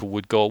it, and people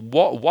would go,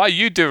 "What? Why are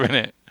you doing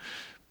it?"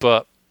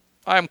 But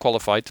I am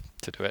qualified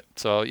to do it.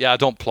 So yeah, I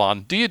don't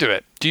plan. Do you do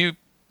it? Do you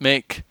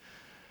make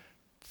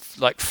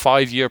like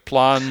 5-year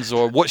plans,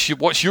 or what's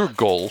your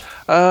goal?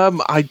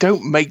 I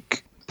don't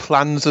make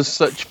plans as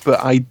such, but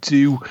I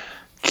do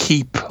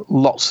keep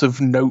lots of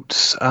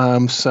notes.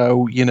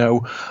 So,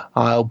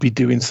 I'll be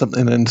doing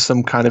something and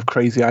some kind of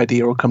crazy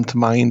idea will come to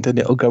mind, and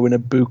it'll go in a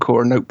book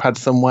or a notepad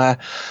somewhere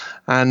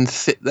and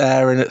sit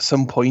there. And at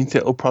some point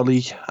it'll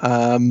probably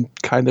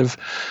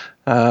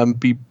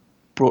be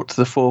brought to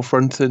the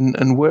forefront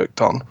and worked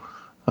on.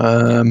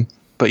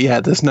 But yeah,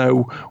 there's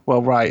no,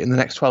 well, right, in the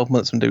next 12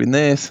 months I'm doing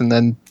this, and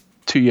then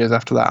 2 years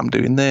after that I'm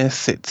doing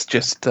this. It's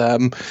just,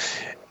 to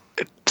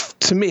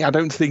me, I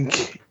don't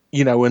think,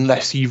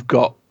 unless you've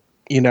got,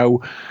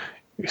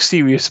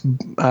 serious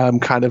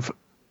kind of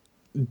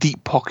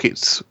deep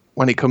pockets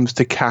when it comes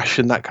to cash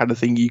and that kind of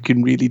thing, you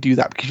can really do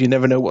that, because you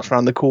never know what's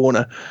around the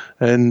corner.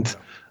 And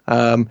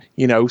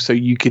so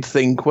you could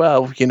think,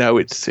 well,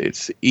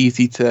 it's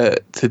easy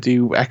to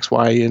do X,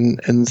 Y,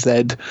 and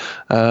Z,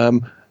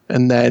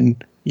 and then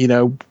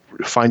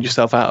find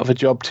yourself out of a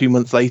job 2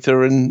 months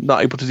later and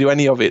not able to do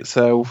any of it.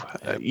 So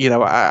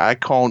I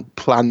can't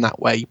plan that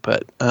way,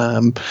 but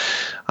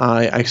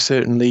I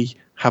certainly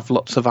have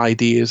lots of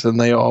ideas, and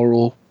they are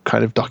all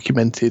kind of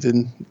documented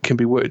and can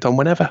be worked on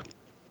whenever.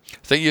 I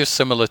think you're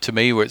similar to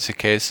me, where it's a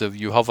case of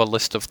you have a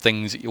list of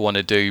things that you want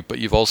to do, but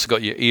you've also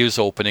got your ears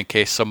open in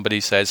case somebody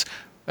says,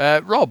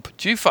 Rob,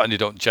 do you fancy,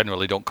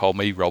 generally don't call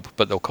me Rob,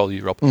 but they'll call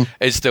you Rob,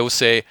 is they'll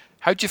say,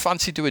 how do you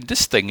fancy doing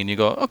this thing? And you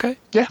go, okay.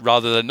 Yeah.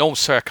 Rather than, no,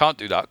 sir, I can't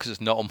do that because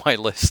it's not on my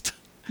list.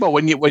 Well,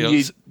 when you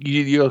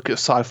look at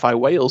Sci-Fi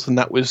Wales, and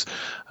that was,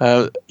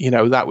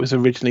 that was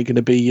originally going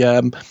to be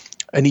an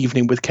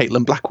evening with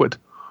Caitlin Blackwood.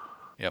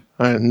 Yep.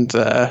 And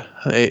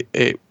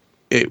it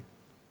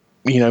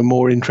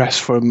more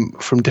interest from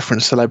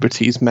different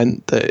celebrities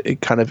meant that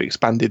it kind of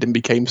expanded and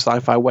became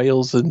Sci-Fi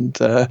Wales, and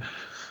the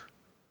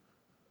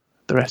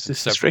rest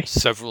is history.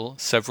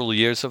 Several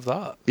years of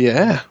that.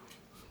 Yeah,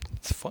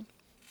 it's fun.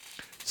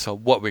 So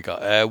what we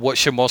got?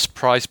 What's your most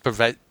prized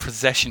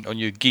possession on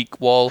your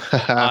geek wall?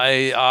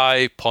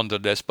 I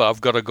pondered this, but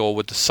I've got to go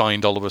with the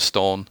signed Oliver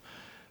Stone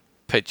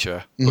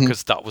picture,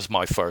 because that was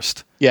my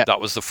first. Yeah, that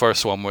was the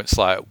first one where it's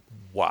like,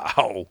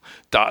 wow,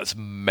 that's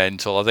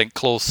mental. I think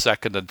close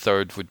second and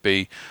third would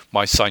be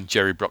my signed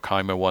Jerry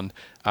Bruckheimer one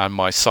and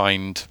my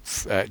signed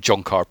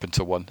John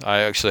Carpenter one. I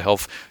actually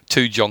have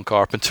 2 John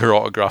Carpenter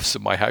autographs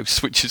in my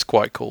house, which is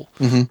quite cool.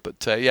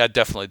 But yeah,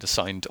 definitely the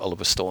signed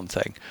Oliver Stone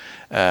thing.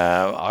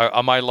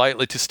 Am I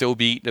likely to still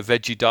be eating a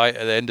veggie diet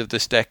at the end of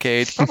this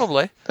decade?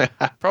 Probably.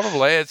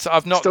 Probably.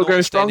 I've not still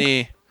noticed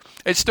any.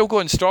 It's still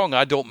going strong.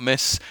 I don't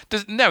miss.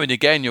 Now and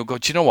again, you'll go,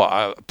 do you know what?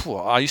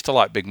 I used to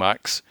like Big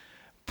Macs,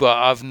 but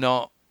I've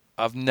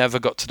never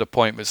got to the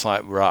point where it's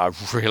like, right,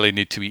 I really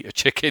need to eat a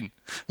chicken.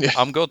 Yeah.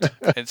 I'm good.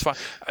 It's fine.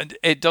 And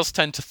it does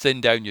tend to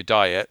thin down your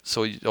diet.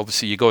 So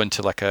obviously you go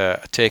into like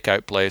a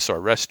takeout place or a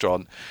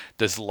restaurant,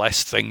 there's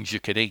less things you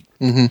can eat.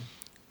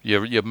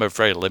 You're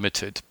very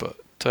limited, but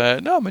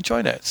no, I'm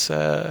enjoying it. It's,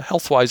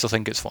 health-wise, I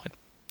think it's fine.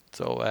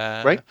 So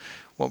right.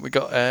 What we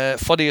got?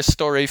 Funniest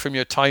story from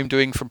your time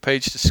doing From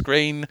Page to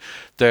Screen.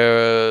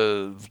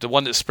 The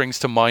one that springs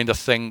to mind, I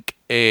think,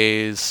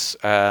 is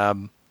a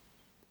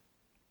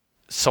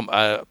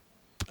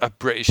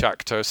British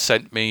actor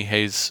sent me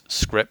his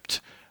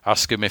script,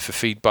 asking me for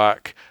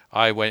feedback.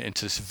 I went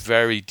into this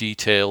very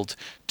detailed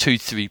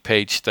 2-3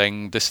 page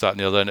thing, this, that, and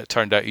the other, and it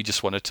turned out he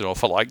just wanted to know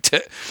if I liked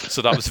it.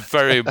 So that was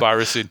very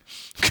embarrassing,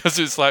 because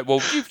it's like,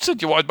 well, you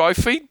said you wanted my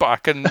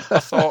feedback, and I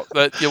thought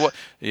that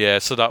yeah.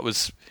 So that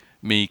was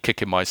me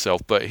kicking myself,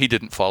 but he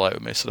didn't fall out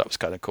with me, so that was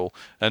kind of cool.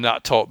 And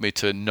that taught me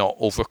to not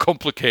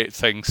overcomplicate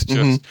things.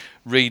 Just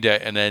read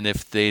it, and then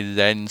if they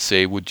then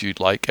say, would you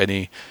like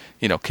any,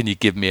 can you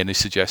give me any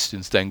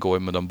suggestions, then go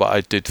in with them. But I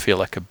did feel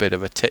like a bit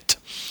of a tit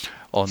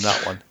on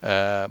that one.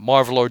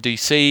 Marvel or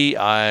DC?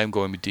 I'm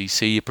going with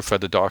DC. I prefer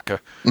the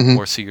darker,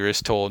 more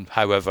serious tone.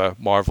 However,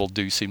 Marvel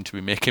do seem to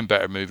be making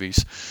better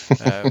movies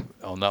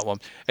on that one.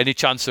 Any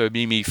chance of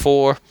Mimi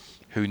 4?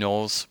 Who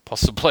knows?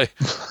 Possibly.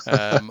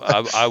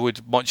 I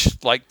would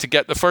much like to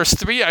get the first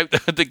 3 out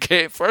the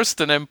gate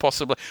first, and then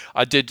possibly.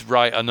 I did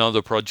write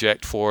another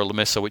project for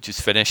Lamissa, which is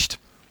finished.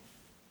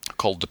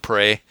 called The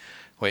Prey,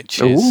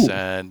 which is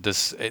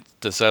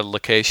there's a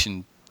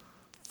location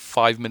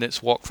 5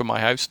 minutes walk from my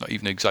house, not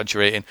even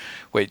exaggerating,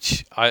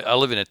 which I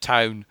live in a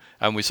town,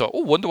 and we thought,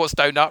 wonder what's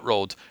down that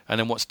road, and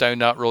then what's down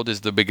that road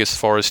is the biggest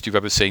forest you've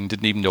ever seen.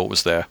 Didn't even know it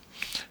was there.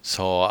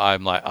 So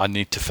I'm like, I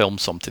need to film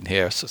something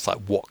here. So it's like,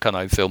 what can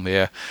I film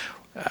here?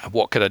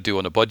 What can I do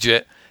on a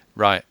budget?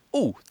 Right.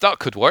 Oh, that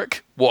could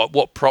work.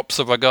 What props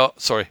have I got?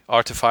 Sorry,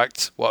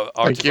 artifacts. What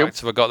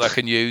artifacts have I got that I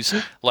can use?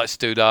 Let's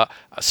do that.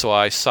 So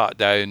I sat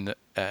down,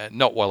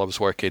 not while I was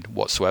working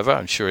whatsoever.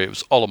 I'm sure it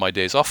was all of my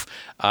days off,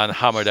 and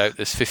hammered out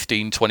this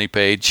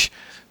 15-20-page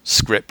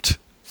script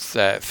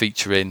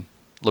featuring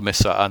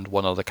Lamissa and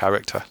one other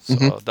character.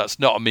 So that's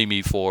not a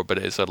Mimi 4, but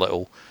it is a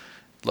little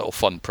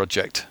fun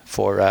project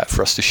for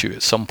us to shoot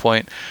at some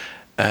point.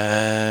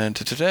 And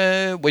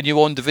when you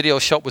owned the video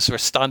shop, was there a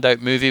standout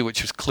movie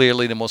which was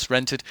clearly the most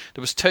rented?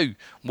 There was two.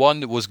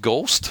 One was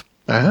Ghost,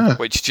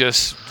 which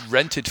just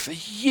rented for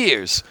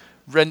years.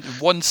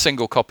 One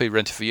single copy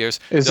rented for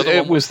years. Was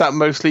that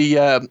mostly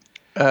kind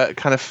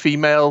of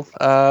female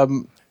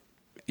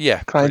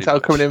clientele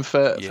coming in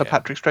for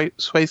Patrick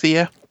Swayze?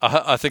 Yeah,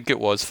 I think it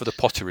was for the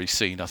pottery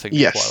scene. I think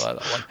quite like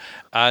that one.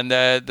 And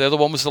the other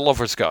one was The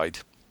Lover's Guide.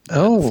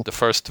 The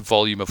first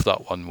volume of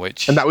that one,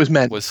 and that was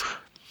men.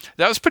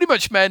 That was pretty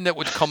much men that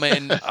would come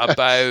in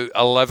about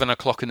 11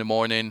 o'clock in the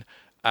morning,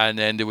 and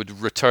then they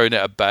would return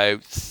at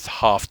about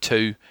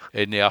 2:30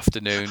 in the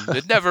afternoon.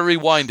 They'd never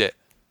rewind it.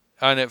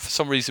 And for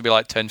some reason, it'd be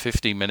like 10,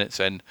 15 minutes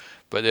in,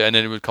 and then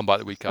it would come back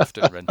the week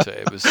after and rent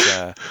it.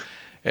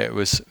 It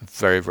was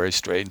very, very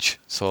strange.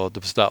 So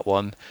there was that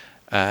one.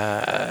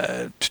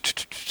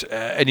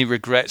 Any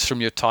regrets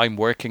from your time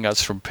working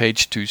as from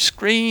page to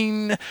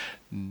screen?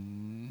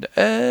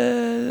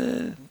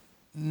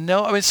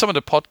 No, I mean, some of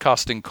the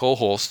podcasting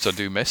co-hosts I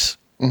do miss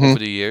over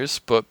the years,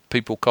 but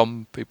people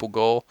come, people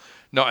go.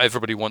 Not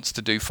everybody wants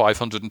to do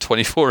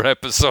 524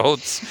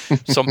 episodes.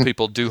 Some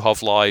people do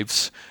have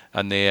lives,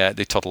 and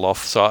they toddle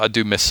off. So I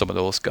do miss some of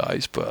those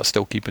guys, but I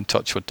still keep in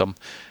touch with them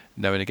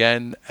now and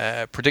again.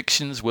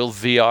 Predictions: will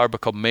VR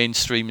become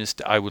mainstream?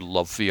 I would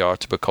love VR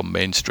to become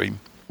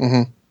mainstream.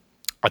 I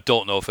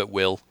don't know if it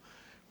will.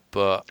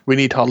 But we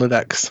need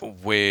holodecks.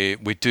 We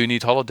do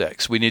need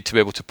holodecks. We need to be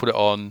able to put it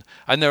on,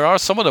 and there are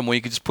some of them where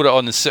you can just put it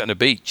on and sit on a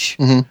beach.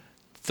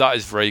 That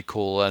is very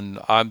cool, and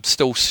I'm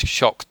still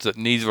shocked that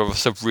neither of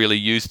us have really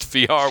used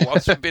VR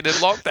whilst we've been in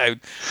lockdown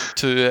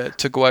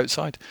to go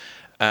outside.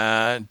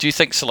 Do you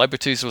think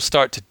celebrities will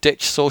start to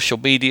ditch social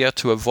media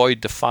to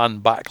avoid the fan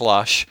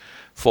backlash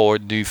for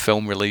new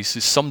film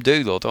releases? Some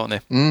do, though, don't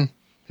they?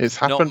 It's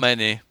happened. Not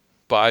many,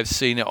 but I've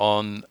seen it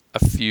on a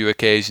few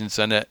occasions,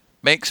 and it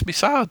makes me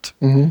sad.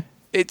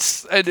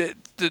 It's the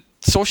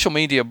social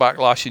media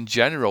backlash in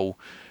general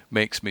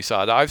makes me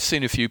sad. I've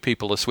seen a few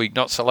people this week,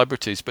 not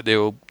celebrities, but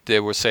they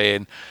were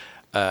saying,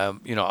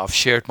 I've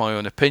shared my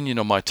own opinion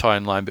on my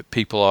timeline, but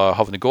people are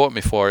having a go at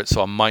me for it,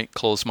 so I might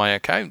close my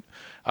account.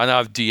 And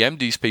I've DM'd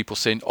these people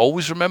saying,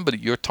 always remember that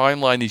your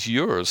timeline is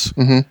yours.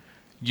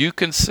 You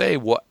can say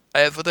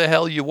whatever the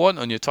hell you want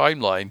on your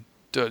timeline.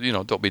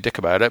 Don't be a dick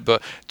about it,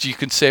 but you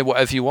can say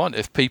whatever you want.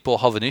 If people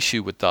have an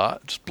issue with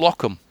that, just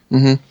block them.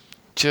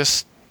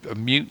 Just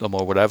mute them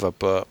or whatever.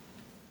 But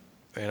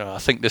I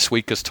think this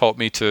week has taught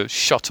me to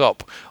shut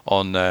up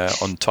on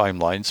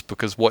timelines,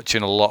 because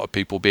watching a lot of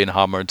people being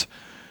hammered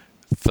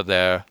for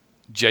their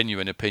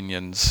genuine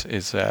opinions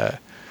is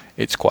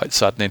it's quite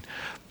saddening.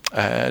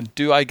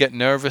 Do I get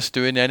nervous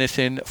doing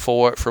anything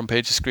from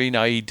page to screen,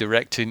 i.e.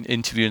 directing,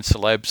 interviewing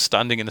celebs,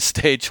 standing in a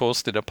stage,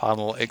 hosting a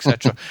panel,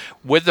 etc.?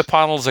 With the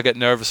panels, I get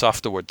nervous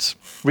afterwards.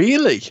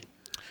 Really?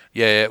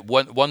 Yeah.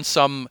 Once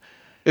some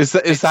is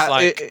that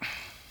like,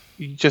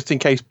 just in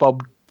case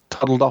Bob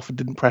toddled off and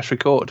didn't press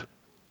record?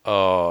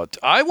 Oh,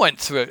 I went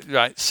through it,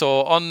 right.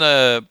 So on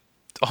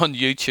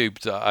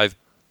YouTube, I've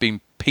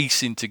been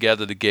piecing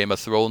together the Game of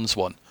Thrones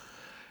one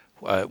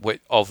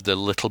of the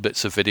little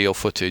bits of video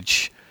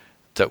footage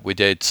that we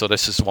did. So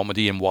this is the one with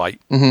Ian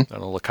White and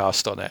all the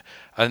cast on it.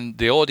 And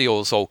the audio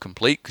is all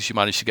complete because you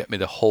managed to get me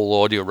the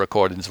whole audio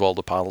recordings of all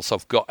the panels. So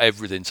I've got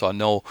everything, so I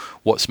know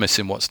what's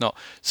missing, what's not.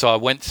 So I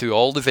went through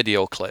all the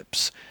video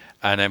clips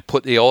and then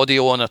put the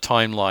audio on a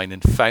timeline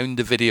and found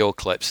the video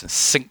clips and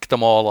synced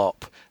them all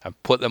up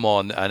and put them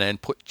on, and then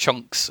put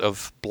chunks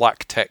of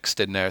black text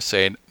in there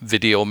saying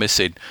video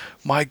missing.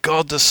 My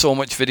God, there's so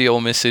much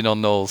video missing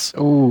on those.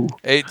 Ooh.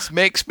 It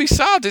makes me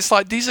sad. It's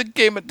like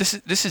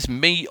this is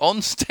me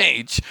on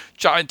stage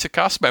chatting to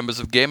cast members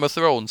of Game of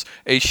Thrones,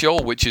 a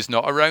show which is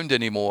not around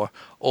anymore.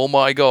 Oh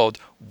my God,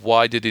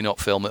 why did he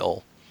not film it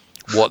all?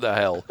 What the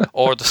hell?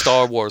 Or the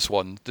Star Wars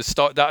one.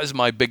 That is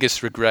my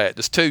biggest regret.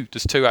 There's two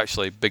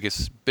actually big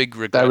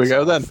regrets. There we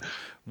go then.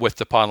 With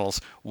the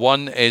panels.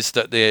 One is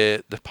that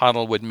the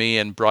panel with me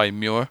and Brian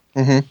Muir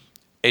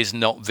is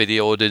not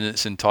videoed in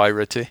its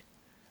entirety.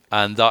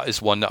 And that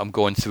is one that I'm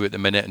going through at the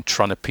minute and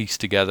trying to piece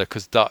together,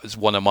 because that is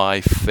one of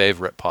my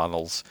favourite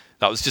panels.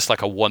 That was just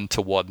like a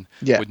one-to-one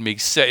with me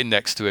sitting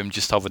next to him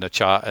just having a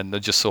chat, and there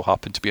just so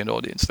happened to be an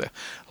audience there.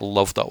 I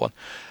love that one.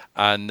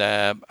 And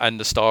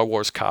the Star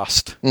Wars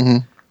cast,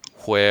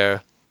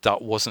 where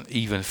that wasn't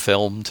even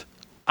filmed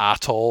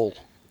at all.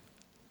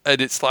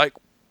 And it's like,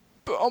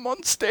 but I'm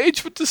on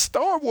stage with the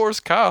Star Wars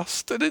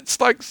cast, and it's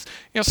like,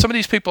 some of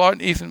these people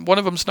aren't even, one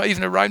of them's not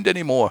even around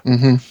anymore.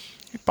 Mm-hmm.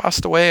 He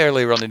passed away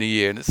earlier on in the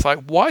year, and it's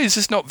like, why is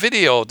this not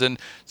videoed? And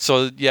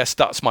so, yes,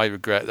 that's my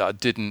regret, that I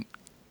didn't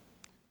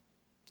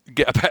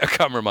get a better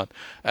cameraman,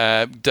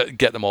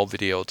 get them all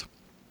videoed.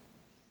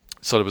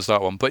 So there was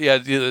that one. But yeah,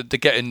 they're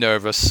getting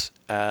nervous.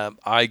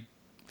 I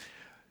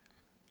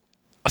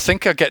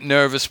think I get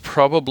nervous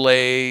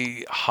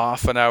probably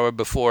half an hour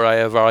before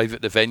I arrive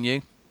at the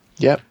venue.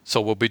 Yep.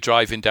 So we'll be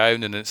driving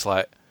down, and it's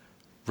like,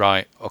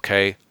 right,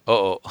 okay,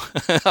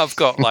 I've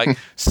got like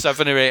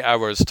 7 or 8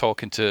 hours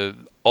talking to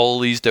all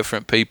these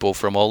different people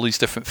from all these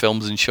different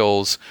films and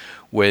shows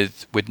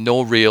with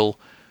no real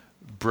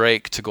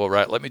break to go,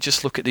 right, let me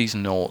just look at these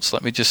notes,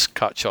 let me just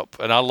catch up.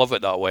 And I love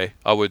it that way.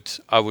 I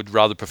would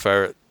rather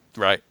prefer it,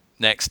 right,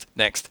 next,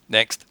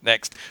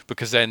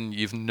 because then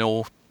you've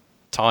no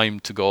time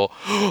to go,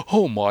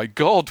 oh my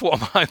God,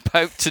 what am I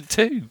about to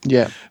do?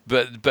 Yeah.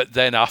 But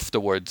then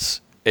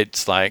afterwards,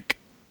 it's like,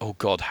 oh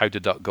God, how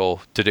did that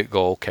go? Did it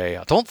go okay?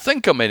 I don't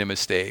think I made a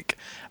mistake.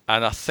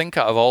 And I think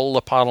out of all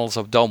the panels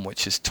I've done,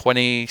 which is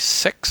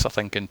 26, I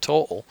think, in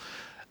total,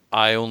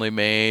 I only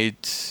made,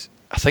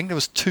 I think there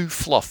was 2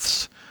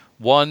 fluffs.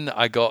 One,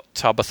 I got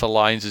Tabitha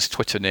Lyons'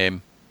 Twitter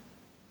name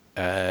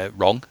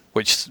wrong,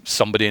 which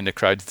somebody in the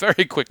crowd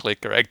very quickly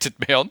corrected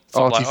me on.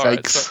 So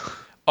Artifakes.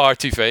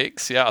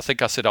 Artifakes, yeah. I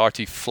think I said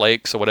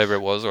Artiflakes or whatever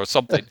it was, or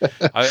something.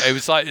 It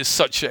was like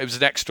it was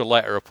an extra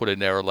letter I put in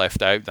there or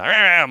left out.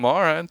 I'm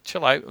all right,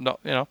 chill out.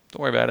 Not, don't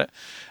worry about it.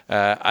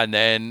 And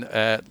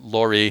then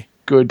Laurie.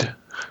 Good,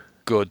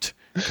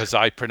 because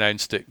I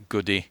pronounced it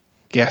Goody.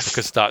 Yes,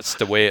 because that's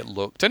the way it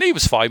looked, and he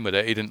was fine with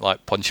it. He didn't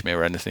like punch me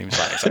or anything. He was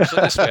like, it's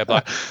this way. I'm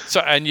like, so,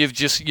 and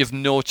you've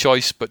no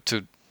choice but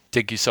to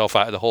dig yourself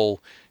out of the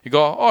hole. You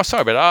go, oh,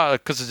 sorry about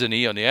that, because there's an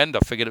E on the end. I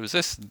figured it was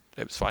this.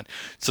 It was fine.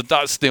 So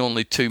that's the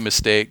only 2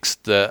 mistakes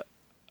that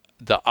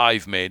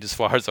I've made, as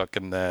far as I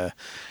can that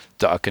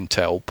I can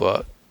tell.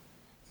 But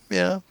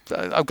yeah,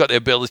 I've got the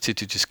ability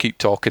to just keep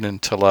talking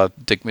until I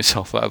dig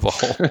myself out of a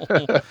hole.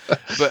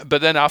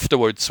 but then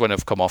afterwards, when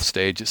I've come off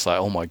stage, it's like,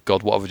 oh my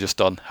God, what have I just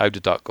done? How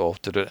did that go?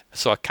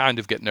 So I kind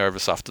of get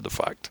nervous after the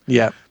fact.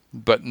 Yeah.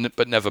 But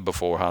never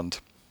beforehand.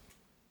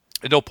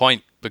 At no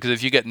point, because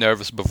if you get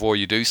nervous before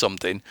you do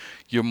something,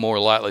 you're more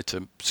likely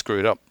to screw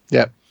it up.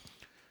 Yeah.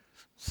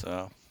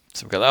 So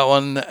we've got that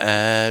one.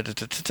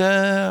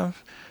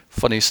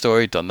 Funny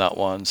story, done that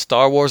one.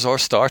 Star Wars or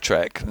Star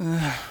Trek?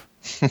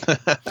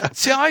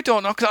 See, I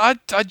don't know, 'cause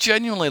I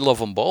genuinely love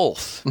them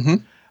both.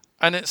 Mm-hmm.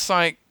 And it's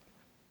like,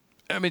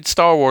 I mean,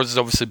 Star Wars is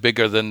obviously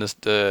bigger than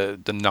the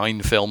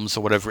 9 films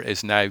or whatever it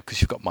is now,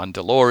 because you've got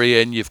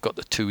Mandalorian, you've got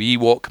the 2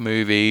 Ewok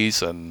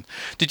movies. And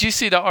did you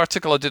see that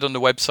article I did on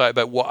the website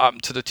about what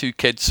happened to the 2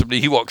 kids from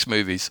the Ewoks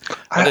movies?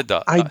 I did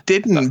that. I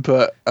didn't,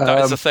 but that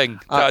is a thing.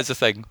 That is a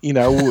thing.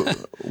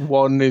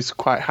 One is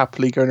quite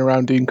happily going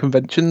around doing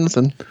conventions,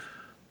 and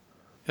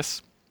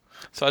yes.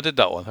 So I did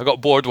that one. I got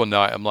bored one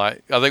night. I'm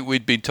like, I think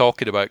we'd been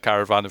talking about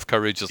Caravan of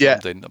Courage or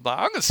something. I'm like,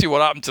 I'm going to see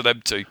what happened to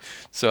them too.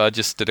 So I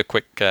just did a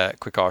quick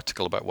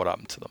article about what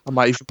happened to them. I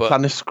might even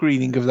plan a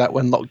screening of that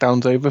when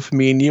lockdown's over for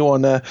me and you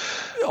on a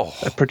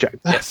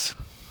projector. Yes.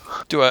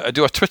 Do a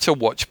Twitter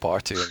watch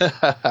party.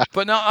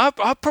 But no,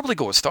 I'd probably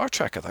go with Star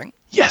Trek, I think.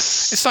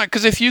 Yes. It's like,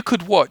 because if you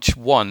could watch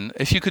one,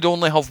 if you could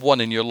only have one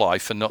in your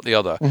life and not the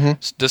other,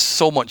 there's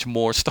so much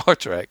more Star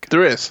Trek.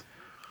 There is.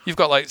 You've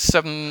got like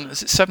 7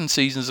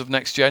 seasons of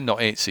Next Gen,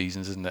 not 8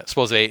 seasons, isn't it? I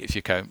suppose 8 if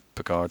you count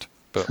Picard.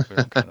 But we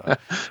don't count that.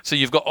 So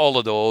you've got all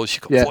of those.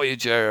 You've got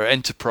Voyager,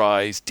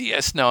 Enterprise,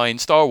 DS9,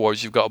 Star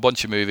Wars. You've got a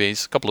bunch of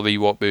movies, a couple of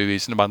Ewok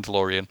movies, and The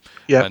Mandalorian,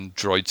 and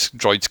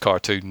droids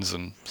cartoons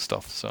and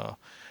stuff. So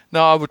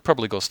no, I would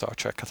probably go Star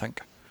Trek, I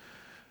think,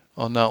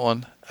 on that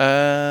one.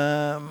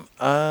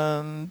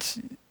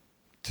 And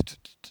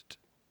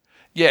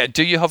yeah,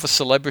 do you have a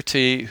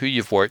celebrity who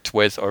you've worked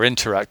with or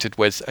interacted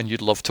with and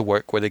you'd love to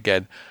work with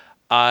again?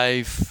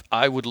 I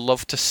would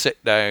love to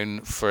sit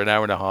down for an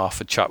hour and a half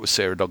and chat with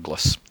Sarah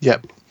Douglas.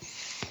 Yep.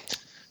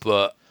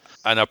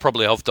 And I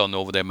probably have done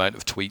over the amount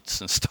of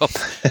tweets and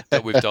stuff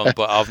that we've done,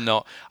 but I've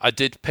not. I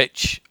did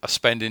pitch a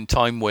spending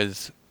time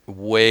with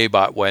way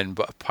back when,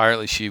 but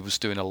apparently she was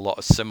doing a lot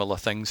of similar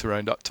things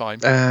around that time.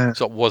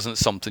 So it wasn't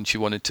something she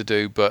wanted to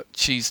do, but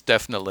she's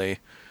definitely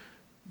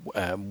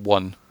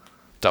one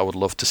that I would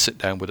love to sit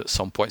down with at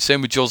some point.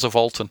 Same with Joseph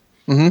Alton.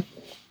 Mm-hmm.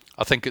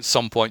 I think at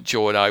some point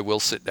Joe and I will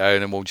sit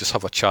down and we'll just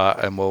have a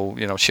chat and we'll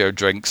share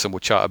drinks and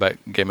we'll chat about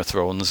Game of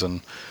Thrones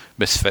and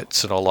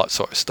Misfits and all that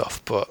sort of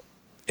stuff. But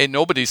ain't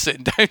nobody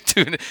sitting down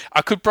doing it.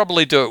 I could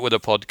probably do it with a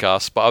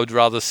podcast, but I would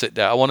rather sit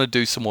down. I want to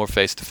do some more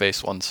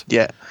face-to-face ones.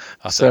 Yeah.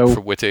 I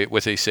think with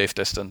a safe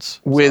distance.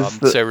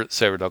 With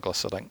Sarah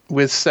Douglas, I think.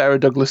 With Sarah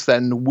Douglas,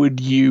 then, would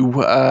you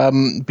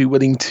be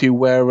willing to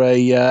wear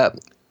a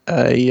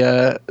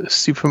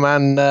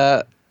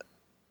Superman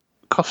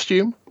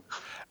costume?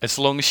 As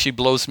long as she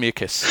blows me a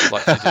kiss,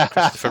 like she did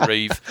Christopher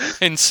Reeve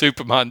in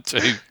Superman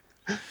 2.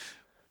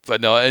 But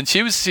no, and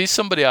she's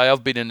somebody I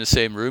have been in the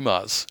same room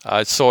as.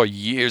 I saw her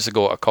years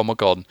ago at a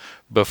Comic-Con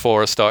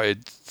before I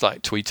started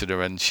like tweeting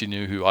her, and she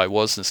knew who I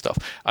was and stuff.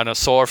 And I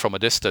saw her from a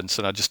distance,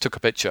 and I just took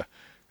a picture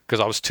because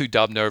I was too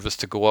damn nervous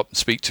to go up and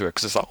speak to her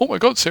because it's like, oh my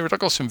God, Sarah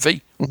Douglas from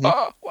V.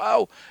 Ah,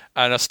 wow.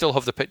 And I still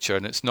have the picture,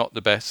 and it's not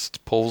the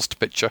best posed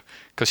picture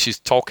because she's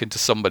talking to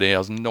somebody who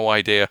has no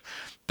idea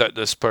that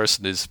this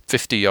person is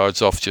 50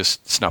 yards off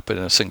just snapping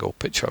a single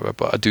picture of her.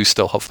 But I do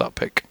still have that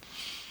pic.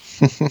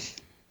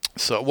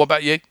 So what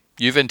about you?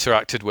 You've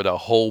interacted with a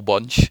whole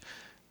bunch.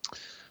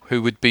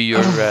 Who would be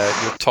your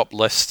top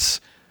lists?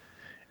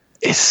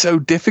 It's so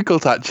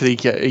difficult, actually.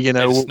 You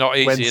know, it's not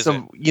easy, when is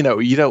it? You know,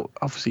 you don't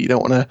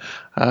want to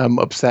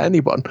upset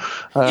anyone.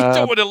 You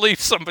don't want to leave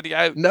somebody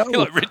out. No,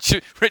 like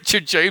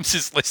Richard James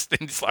is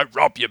listening. He's like,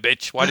 Rob, you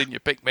bitch! Why didn't you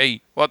pick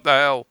me? What the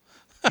hell?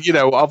 You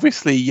know,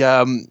 obviously,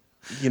 you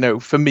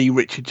know, for me,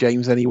 Richard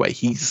James. Anyway,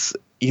 he's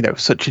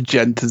such a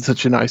gent and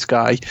such a nice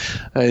guy,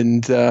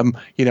 and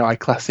you know, I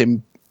class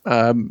him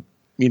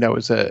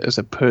as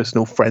a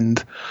personal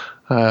friend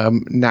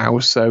now.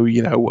 So,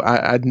 you know,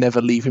 I'd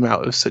never leave him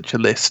out of such a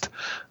list.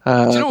 Do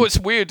you know what's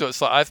weird though?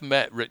 It's like I've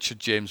met Richard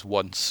James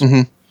once,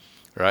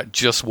 right?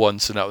 Just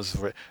once, and that was.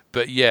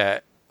 But yeah,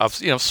 I've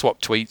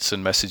swapped tweets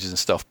and messages and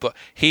stuff. But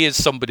he is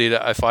somebody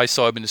that if I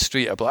saw him in the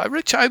street, I'd be like,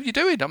 Rich, how are you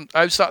doing?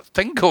 How's that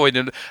thing going?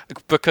 And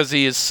because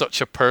he is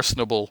such a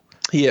personable.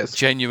 He is.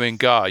 Genuine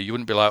guy. You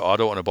wouldn't be like, oh, I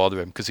don't want to bother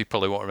him because he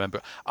probably won't remember.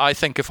 I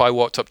think if I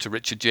walked up to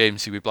Richard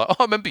James, he would be like, oh,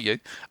 I remember you.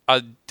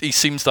 He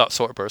seems that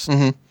sort of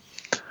person.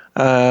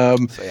 So,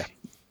 yeah.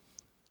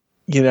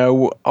 You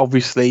know,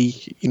 obviously,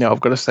 you know,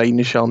 I've got to say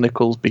Nichelle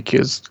Nichols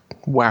because,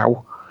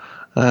 wow.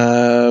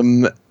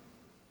 You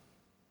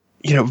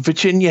know,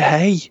 Virginia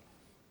Hay.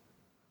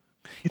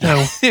 You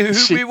know,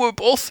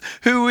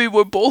 who we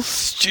were both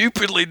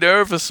stupidly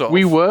nervous of.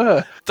 We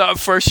were. That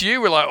first year,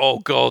 we're like, oh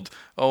God,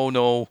 oh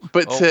no.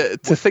 But to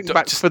think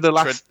back for the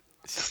last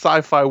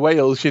Sci-Fi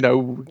Wales, you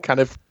know, kind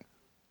of,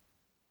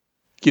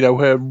 you know,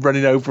 her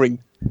running over and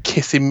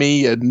kissing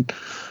me and,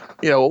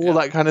 you know, all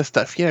that kind of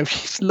stuff. You know,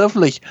 she's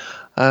lovely.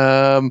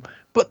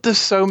 But there's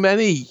so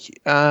many,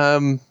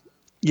 you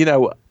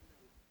know,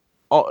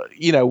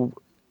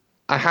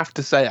 I have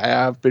to say I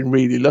have been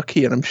really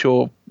lucky, and I'm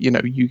sure, you know,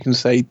 you can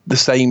say the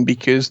same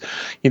because,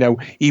 you know,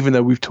 even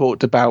though we've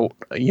talked about,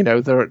 you know,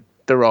 there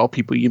are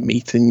people you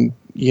meet and,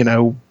 you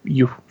know,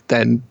 you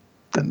then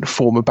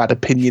form a bad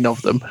opinion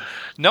of them.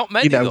 Not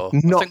many, though.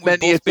 Not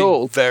many at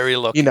all. Very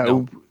lucky. You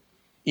know,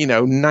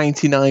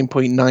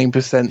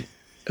 99.9%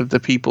 of the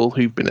people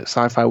who've been at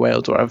Sci-Fi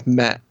Wales or I've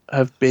met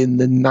have been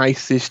the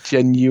nicest,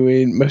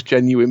 most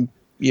genuine,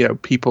 you know,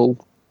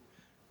 people.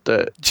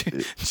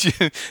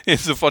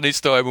 It's a funny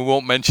story. We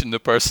won't mention the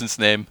person's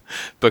name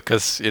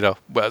because, you know,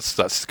 that's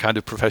the kind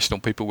of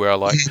professional people we are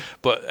like.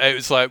 But it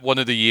was like one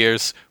of the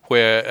years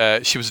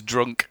where she was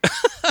drunk.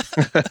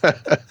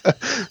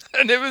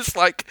 And it was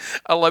like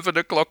 11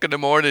 o'clock in the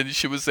morning.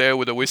 She was there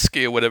with a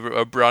whiskey or whatever,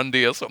 or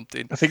brandy or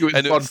something. I think it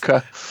was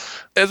vodka.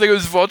 I think it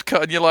was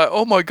vodka. And you're like,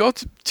 oh my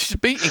God, she's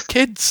beating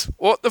kids.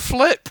 What the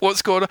flip?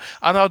 What's going on?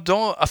 And I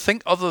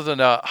think other than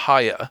a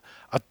hire,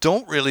 I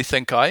don't really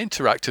think I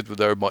interacted with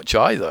her much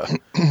either,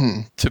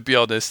 to be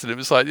honest. And it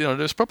was like, you know,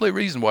 there's probably a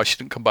reason why she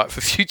didn't come back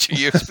for future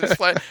years. But it's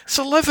like, it's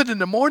 11 in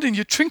the morning,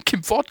 you're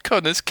drinking vodka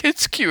and there's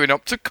kids queuing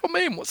up to come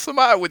in. What's the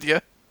matter with you?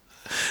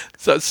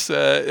 So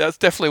that's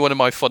definitely one of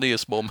my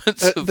funniest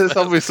moments. There's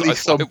obviously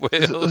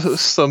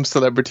some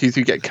celebrities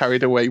who get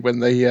carried away when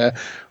they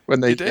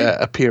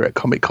appear at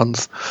Comic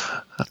Cons.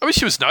 I mean,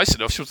 she was nice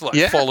enough. She was like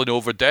falling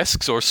over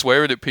desks or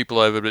swearing at people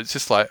over, but it's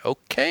just like,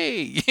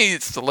 okay,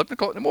 it's 11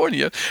 o'clock in the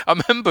morning.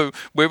 I remember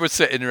we were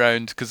sitting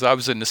around because I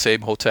was in the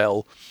same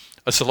hotel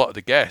as a lot of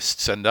the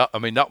guests, and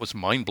that was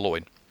mind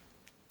blowing.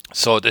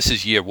 So this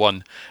is year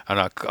one, and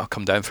I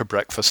come down for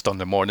breakfast on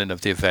the morning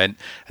of the event,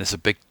 and there's a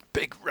big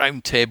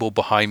round table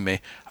behind me,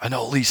 and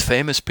all these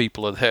famous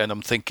people are there, and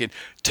I'm thinking,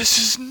 this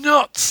is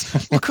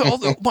nuts. Look at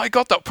oh my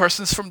God, that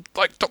person's from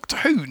like Doctor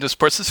Who, and this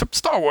person's from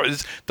Star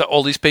Wars. That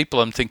all these people,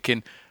 I'm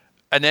thinking,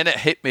 and then it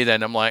hit me.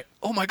 Then I'm like,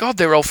 oh my God,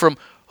 they're all from.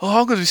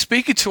 Oh, I'm going to be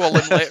speaking to all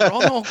them later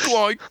on. Oh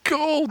my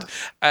God!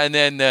 And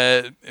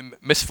then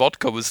Miss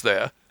Vodka was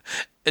there,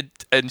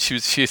 and she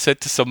said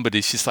to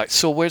somebody, she's like,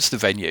 so where's the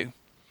venue?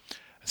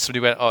 And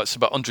somebody went, oh, it's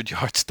about 100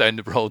 yards down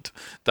the road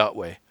that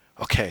way.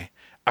 Okay.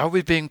 Are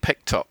we being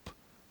picked up?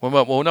 We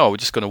went, well, no, we're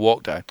just going to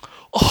walk down.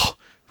 Oh,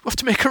 we have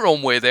to make our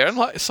own way there. And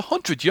like, it's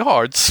 100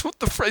 yards. What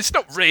the frick? It's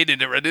not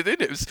raining or anything.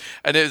 It was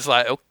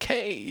like,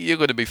 okay, you're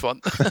going to be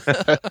fun.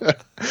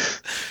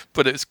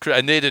 But it's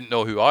and they didn't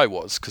know who I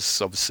was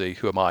because obviously,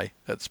 who am I?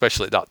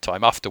 Especially at that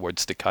time.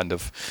 Afterwards, they kind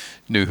of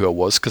knew who I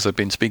was because I'd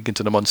been speaking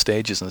to them on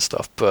stages and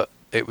stuff. But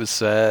it was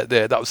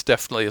that was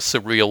definitely a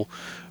surreal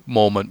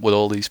moment with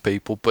all these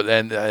people. But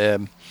then,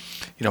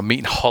 you know,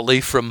 meeting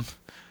Holly from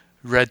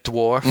Red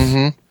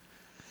Dwarf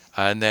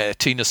and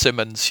Tina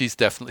Simmons,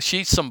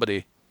 she's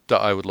somebody that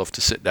I would love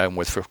to sit down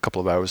with for a couple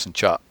of hours and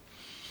chat,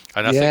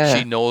 and I think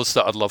she knows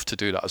that I'd love to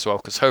do that as well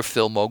because her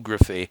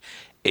filmography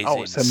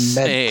is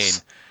insane.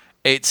 Immense.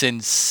 It's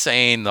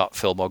insane, that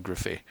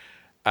filmography.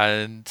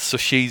 And so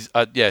she's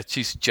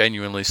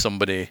genuinely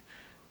somebody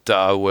that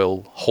I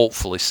will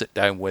hopefully sit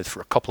down with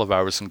for a couple of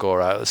hours and go, all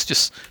right, let's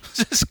just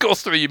go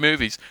through your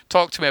movies.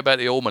 Talk to me about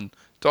The Omen.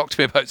 Talk to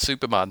me about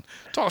Superman.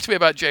 Talk to me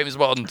about James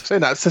Bond. So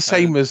that's the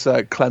same as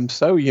Clem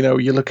So. You know,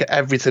 you look at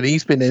everything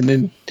he's been in,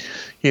 and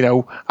you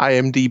know,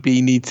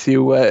 IMDb needs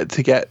to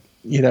get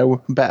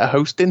better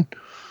hosting.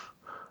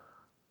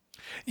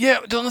 Yeah,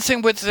 the other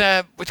thing with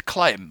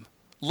Clem,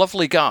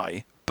 lovely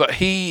guy, but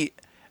he.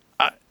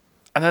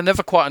 And I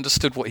never quite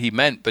understood what he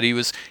meant, but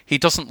he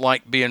doesn't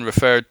like being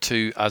referred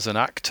to as an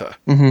actor.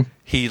 Mm-hmm.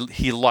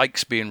 He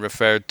likes being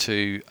referred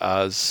to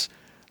as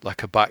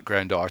like a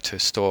background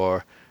artist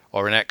or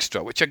an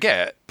extra, which I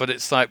get, but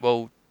it's like,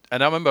 well,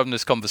 and I remember having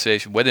this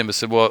conversation with him. I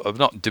said, well, I'm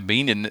not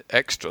demeaning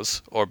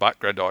extras or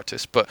background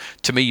artists, but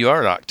to me, you are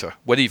an actor.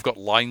 Whether you've got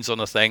lines on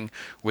a thing,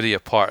 whether you're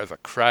part of a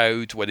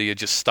crowd, whether you're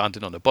just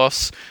standing on a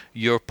bus,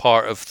 you're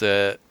part of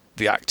the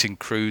acting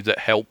crew that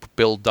help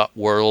build that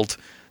world,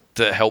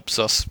 that helps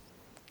us,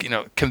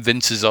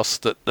 convinces us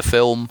that the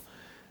film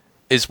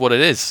is what it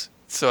is.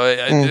 So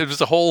it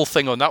was a whole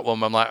thing on that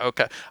one. I'm like,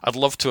 okay, I'd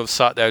love to have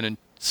sat down and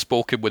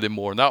spoken with him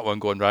more on that one,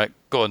 going, right,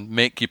 go on,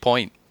 make your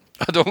point.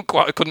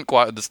 I couldn't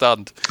quite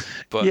understand.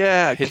 But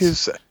yeah,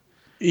 because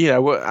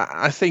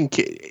I think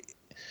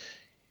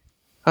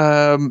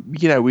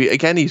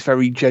again, he's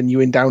very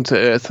genuine, down to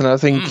earth, and I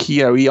think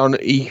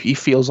he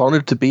feels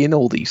honoured to be in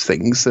all these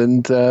things,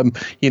 and the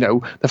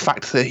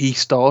fact that he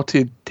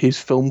started his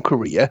film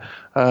career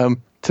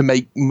to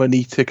make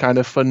money to kind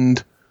of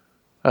fund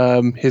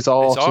his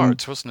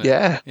art, wasn't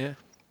it?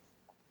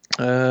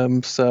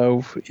 Yeah.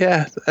 So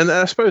yeah, and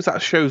I suppose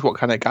that shows what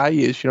kind of guy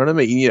he is. You know what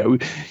I mean?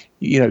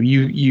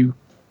 You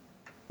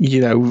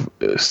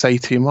say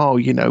to him, "Oh,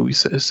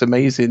 it's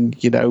amazing,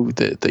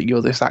 that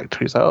you're this actor."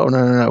 He's like, "Oh,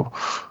 no."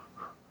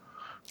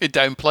 It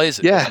downplays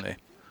it, doesn't it?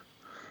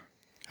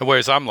 And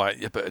whereas I'm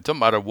like, yeah, but it doesn't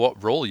matter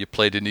what role you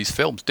played in these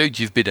films, dude.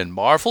 You've been in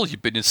Marvel,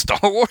 you've been in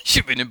Star Wars,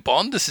 you've been in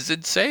Bond. This is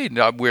insane.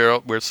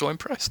 We're so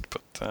impressed,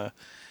 but.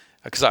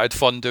 Because I had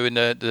fun doing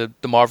the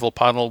Marvel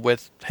panel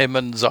with him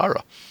and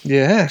Zara.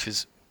 Yeah. Which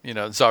is,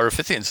 Zara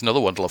Fithian's another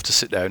one I'd love to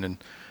sit down and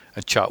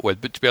chat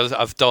with. But to be honest,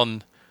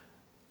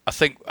 I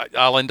think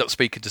I'll end up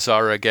speaking to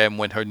Zara again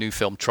when her new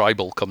film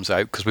Tribal comes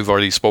out, because we've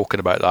already spoken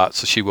about that,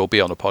 so she will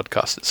be on a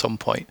podcast at some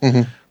point.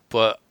 Mm-hmm.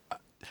 But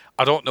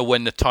I don't know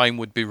when the time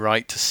would be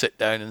right to sit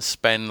down and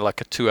spend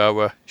like a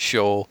 2-hour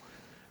show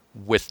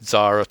with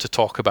Zara to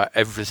talk about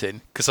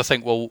everything. Because I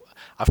think, well,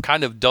 I've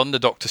kind of done the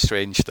Doctor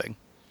Strange thing.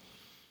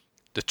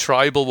 The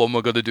Tribal one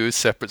we're going to do is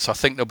separate, so I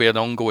think there'll be an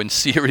ongoing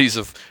series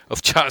of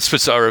chats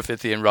with Zara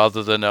Fithian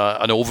rather than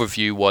an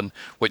overview one,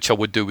 which I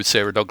would do with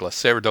Sarah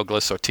Douglas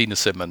or Tina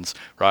Simmons.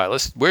 Right,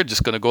 we're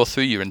just going to go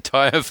through your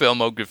entire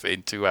filmography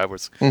in 2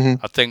 hours.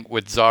 Mm-hmm. I think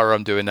with Zara,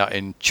 I'm doing that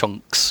in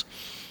chunks,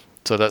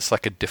 so that's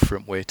like a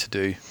different way to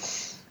do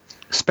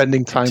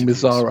spending time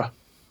interviews. with Zara.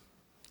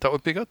 That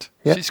would be good.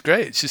 Yeah. She's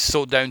great. She's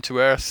so down to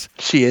earth.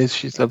 She is.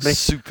 She's lovely.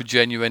 Super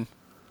genuine.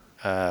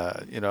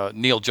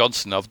 Neil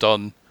Johnson, I've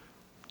done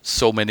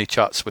so many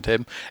chats with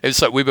him. It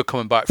was like we were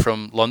coming back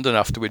from London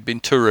after we'd been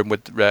touring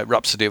with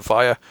Rhapsody of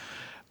Fire,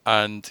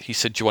 and he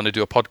said, do you want to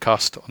do a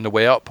podcast on the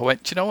way up? I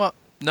went, do you know what?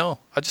 No,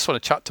 I just want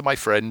to chat to my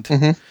friend.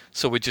 Mm-hmm.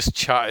 So we just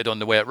chatted on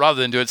the way up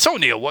rather than doing, so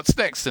Neil, what's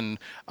next? And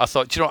I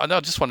thought, do you know what? I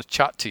just want to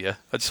chat to you.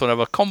 I just want to have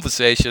a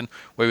conversation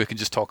where we can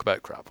just talk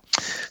about crap.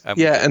 And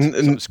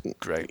it was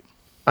great.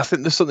 I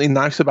think there's something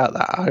nice about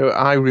that.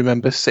 I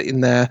remember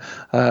sitting there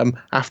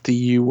after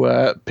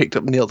you picked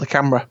up Neil the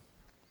camera.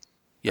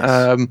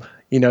 Yes.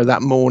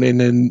 That morning,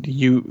 and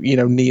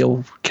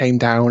Neil came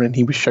down and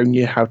he was showing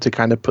you how to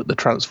kind of put the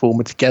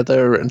transformer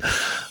together, and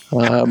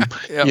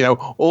yep.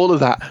 All of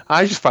that.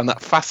 I just found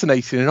that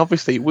fascinating, and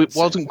obviously it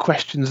wasn't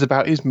questions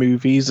about his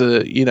movies,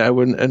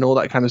 and all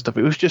that kind of stuff.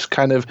 It was just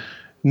kind of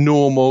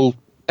normal,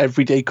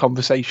 everyday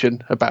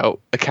conversation about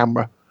a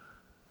camera.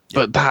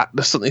 Yep. But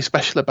there's something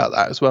special about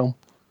that as well.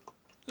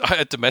 I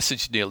had to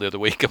message Neil the other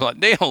week. I'm like,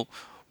 Neil,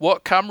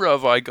 what camera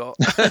have I got?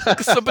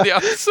 somebody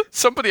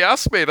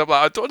asked me, and I'm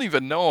like, I don't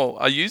even know.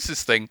 I use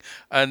this thing,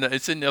 and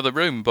it's in the other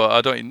room, but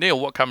I don't. Neil,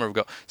 what camera have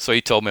I got? So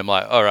he told me, I'm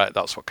like, all right,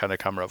 that's what kind of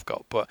camera I've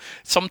got. But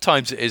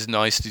sometimes it is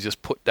nice to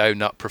just put down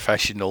that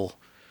professional,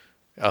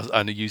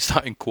 and I use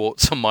that in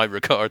quotes on my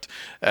regard,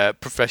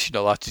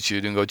 professional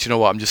attitude, and go, do you know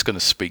what? I'm just going to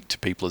speak to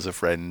people as a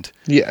friend,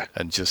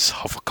 and just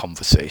have a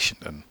conversation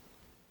and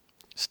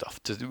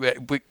stuff.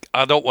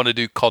 I don't want to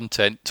do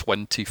content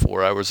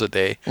 24 hours a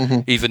day,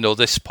 even though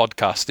this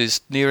podcast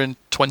is nearing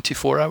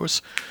 24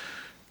 hours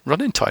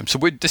running time. So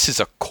this is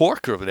a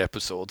corker of an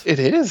episode. It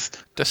is.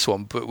 This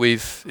one, but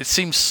it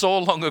seems so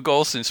long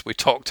ago since we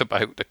talked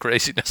about the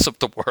craziness of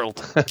the world.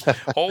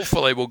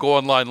 Hopefully we'll go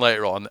online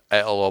later on.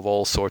 It'll have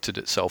all sorted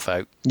itself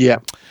out. Yeah.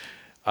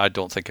 I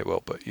don't think it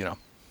will, but you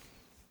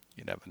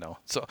never know.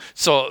 So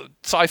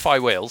Sci-Fi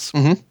Wales.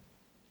 Mm-hmm.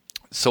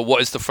 So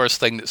what is the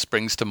first thing that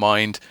springs to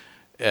mind,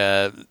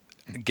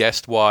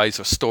 guest-wise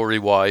or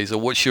story-wise,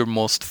 or what's your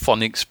most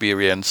fun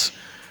experience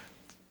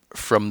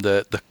from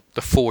the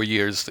 4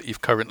 years that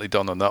you've currently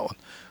done on that one?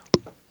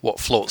 what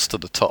floats to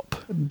the top.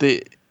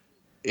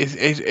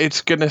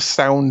 It's going to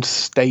sound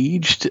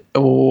staged,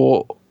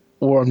 or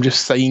I'm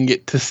just saying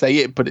it to say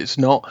it, but it's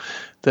not.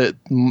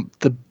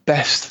 The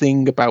best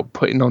thing about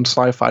putting on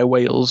Sci-Fi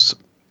Wales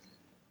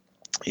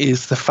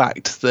is the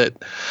fact that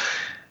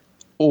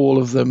all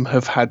of them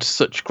have had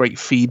such great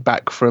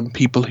feedback from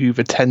people who've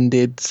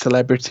attended,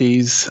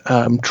 celebrities,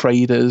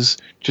 traders,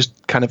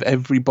 just kind of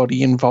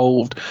everybody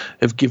involved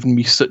have given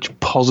me such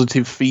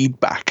positive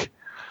feedback.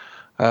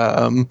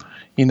 That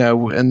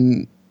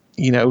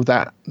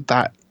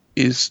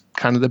is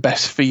kind of the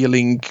best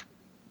feeling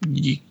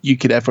you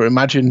could ever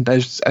imagine,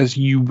 as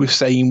you were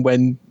saying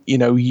when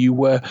you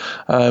were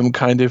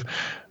kind of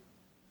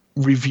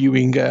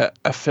reviewing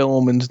a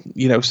film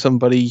and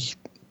somebody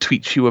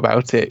tweets you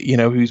about it,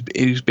 who's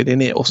been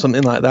in it or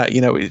something like that.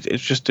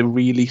 It's just a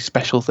really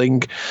special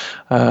thing.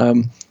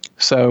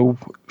 So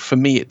for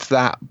me, it's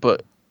that.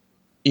 But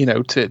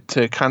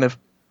to kind of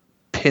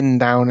pin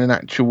down an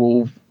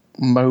actual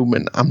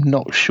moment, I'm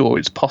not sure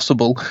it's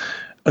possible,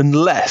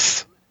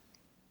 unless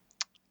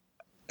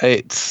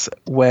it's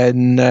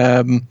when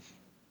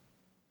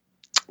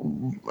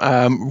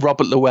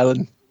Robert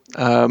Llewellyn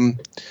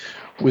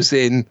was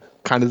in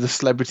kind of the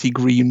celebrity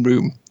green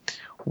room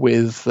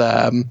with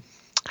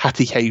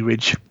Hattie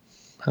Hayridge,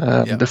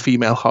 the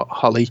female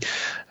Holly,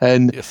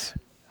 and yes.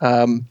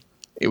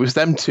 It was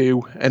them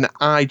two, and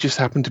I just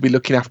happened to be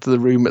looking after the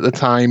room at the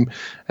time,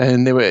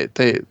 and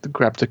they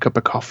grabbed a cup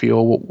of coffee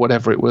or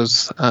whatever it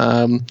was,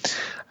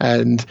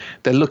 and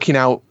they're looking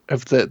out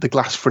of the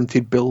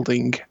glass-fronted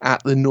building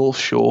at the North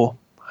Shore,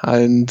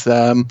 and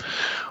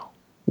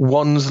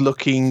one's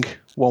looking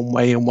one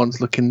way and one's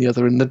looking the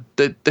other, and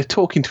they're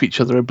talking to each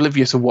other,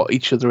 oblivious of what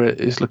each other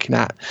is looking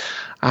at,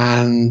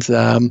 and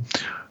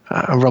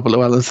Robert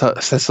Llewellyn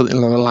says something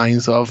along the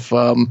lines of,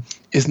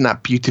 "Isn't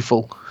that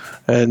beautiful?"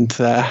 And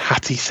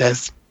Hattie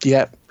says,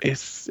 "Yeah,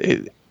 it's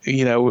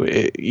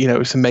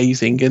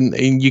amazing."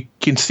 And you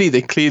can see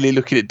they're clearly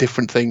looking at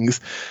different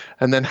things.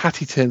 And then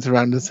Hattie turns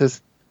around and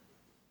says,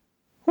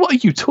 "What are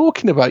you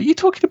talking about? Are you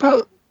talking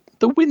about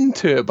the wind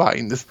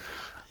turbines?"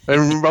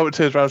 And Robert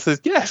turns around and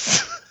says,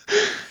 "Yes."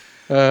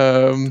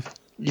 That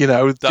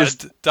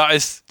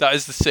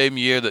is the same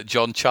year that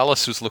John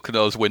Chalice was looking at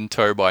those wind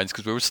turbines,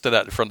 because we were stood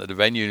at the front of the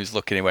venue and he was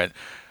looking and he went,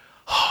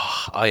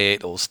 "Oh, I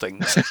hate those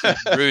things,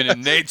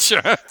 ruining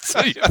nature."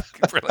 So yeah,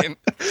 brilliant.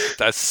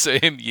 That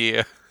same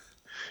year,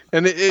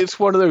 and it's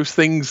one of those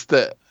things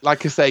that,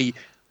 like I say,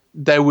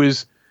 it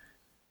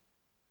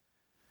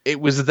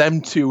was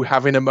them two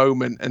having a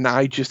moment, and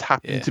I just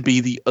happened to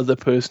be the other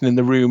person in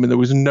the room, and there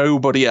was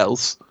nobody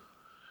else,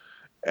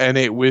 and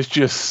it was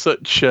just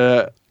such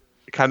a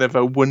kind of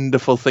a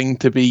wonderful thing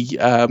to be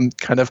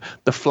kind of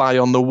the fly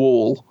on the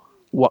wall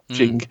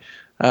watching.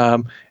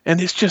 And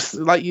it's just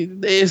like,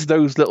 there's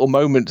those little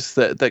moments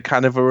that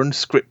kind of are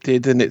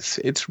unscripted, and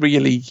it's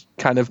really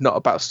kind of not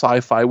about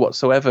sci-fi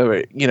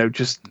whatsoever.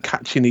 Just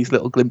catching these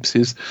little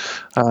glimpses.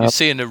 You're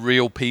seeing the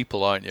real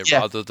people, aren't you? Yeah.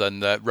 Rather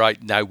than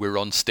right now we're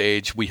on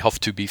stage, we have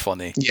to be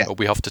funny, or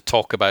we have to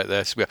talk about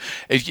this.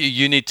 If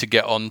you need to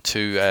get on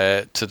to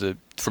the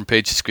From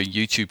Page to Screen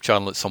YouTube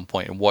channel at some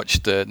point and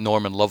watch the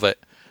Norman Lovett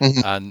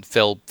and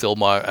Phil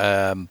Mar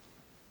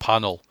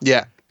panel.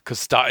 Yeah,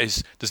 because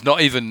there's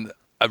not even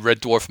a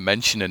Red Dwarf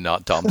mention in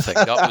that damn thing.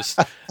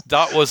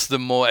 That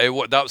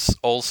was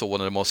also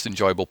one of the most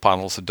enjoyable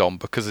panels I've done,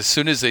 because as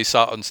soon as they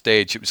sat on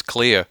stage, it was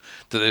clear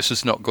that this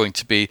was not going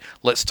to be,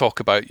 let's talk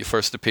about your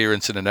first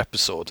appearance in an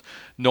episode.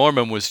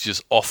 Norman was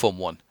just off on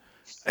one.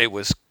 There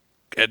was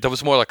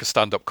more like a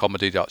stand-up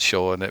comedy, that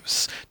show, and it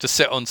was to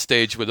sit on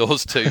stage with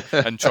those two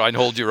and try and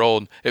hold your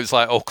own. It was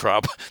like, oh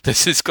crap,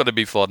 this is going to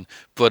be fun.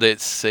 But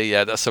that's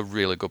a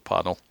really good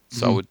panel.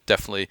 So I would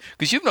definitely,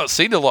 because you've not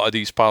seen a lot of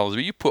these panels,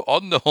 but you put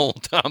on the whole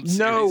damn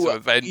series of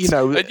events,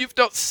 and you've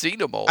not seen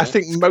them all. I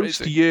think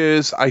most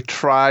years I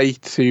try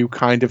to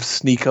kind of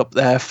sneak up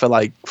there for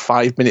like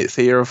 5 minutes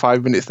here or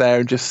 5 minutes there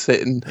and just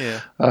sit and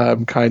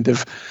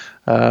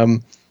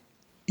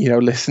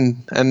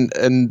listen.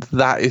 And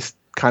that is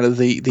kind of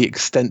the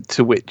extent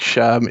to which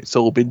it's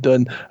all been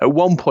done. At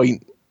one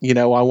point,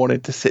 I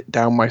wanted to sit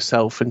down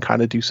myself and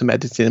kind of do some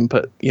editing and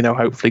put,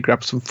 hopefully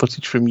grab some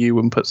footage from you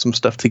and put some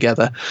stuff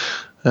together,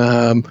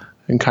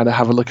 and kind of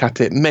have a look at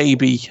it.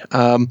 Maybe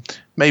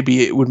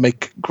it would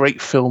make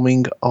great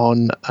filming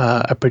on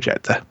a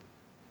projector,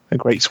 a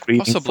great screen.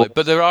 Possibly,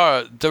 but there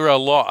are a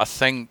lot.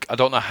 I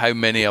don't know how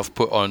many I've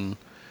put on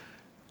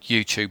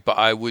YouTube, but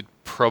I would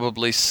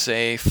probably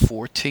say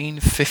 14,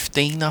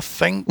 15, I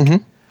think,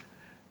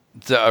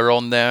 that are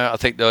on there. I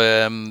think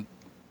the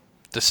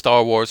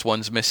Star Wars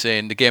one's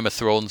missing. The Game of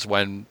Thrones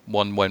one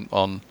went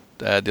on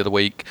the other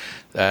week.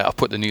 I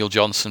put the Neil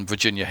Johnson,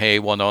 Virginia Hay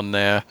one on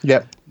there.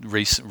 Yeah.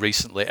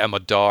 Recently, Emma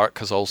Dark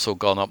has also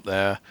gone up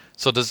there.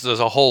 So there's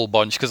a whole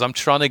bunch, because I'm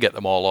trying to get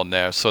them all on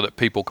there so that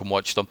people can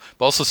watch them,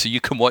 but also so you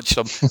can watch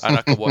them and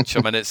I can watch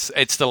them, and it's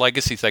the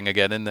legacy thing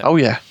again, isn't it? Oh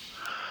yeah.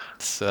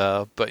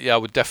 But yeah, I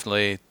would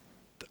definitely.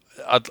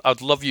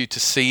 I'd love you to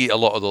see a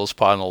lot of those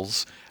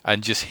panels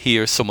and just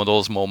hear some of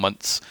those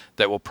moments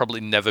that will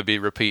probably never be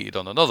repeated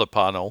on another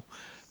panel,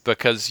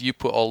 because you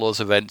put all those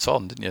events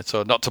on, didn't you?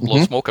 So not to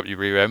blow smoke up your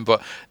rear end,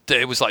 but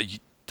it was like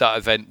that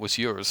event was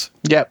yours.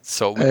 Yep.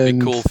 So it would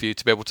be cool for you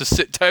to be able to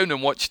sit down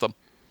and watch them.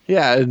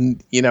 Yeah,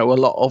 and a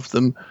lot of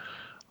them,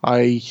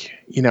 I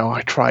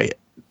try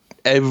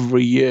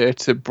every year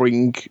to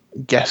bring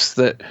guests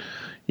that,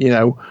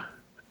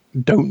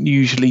 don't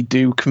usually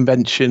do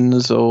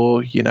conventions,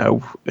 or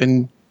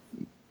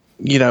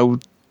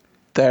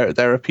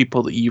there are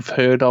people that you've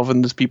heard of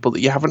and there's people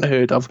that you haven't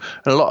heard of,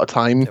 and a lot of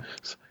time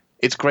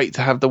it's great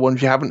to have the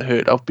ones you haven't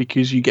heard of,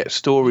 because you get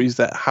stories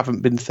that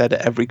haven't been said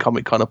at every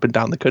Comic-Con up and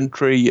down the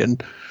country,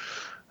 and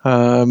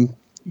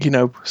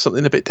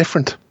something a bit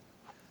different.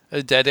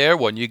 A Dead Air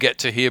one, you get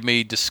to hear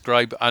me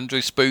describe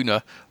Andrew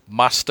Spooner,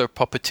 master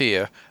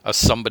puppeteer, as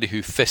somebody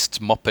who fists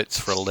Muppets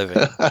for a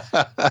living.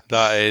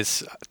 That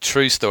is a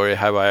true story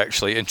how I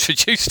actually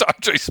introduced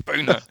Andrew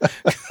Spooner,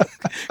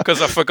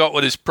 because I forgot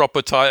what his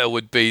proper title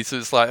would be. So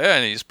it's like,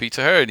 and here's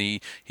Peter Hearn,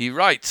 he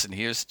writes, and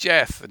here's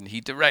Jeff, and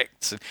he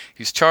directs, and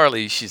here's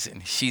Charlie,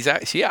 she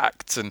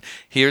acts, and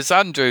here's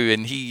Andrew,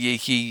 and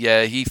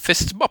he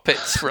fists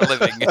Muppets for a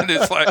living. And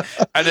it's like,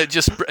 and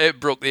it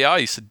broke the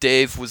ice.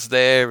 Dave was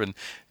there, and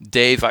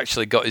Dave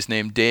actually got his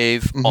name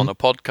Dave on a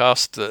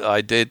podcast that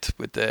I did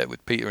with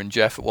Peter and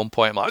Jeff at one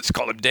point. I'm like, let's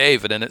call him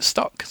Dave, and then it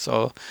stuck.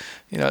 So,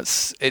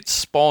 it's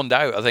spawned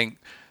out, I think.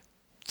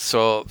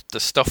 So the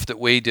stuff that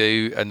we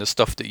do and the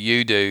stuff that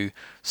you do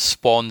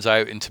spawns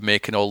out into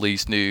making all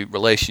these new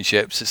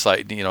relationships. It's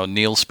like,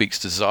 Neil speaks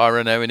to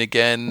Zara now and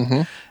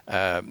again.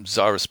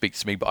 Zara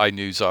speaks to me, but I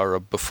knew Zara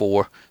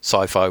before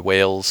Sci-Fi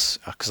Wales,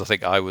 because I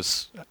think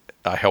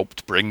I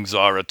helped bring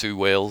Zara to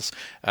Wales,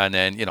 and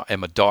then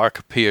Emma Dark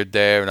appeared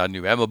there, and I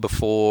knew Emma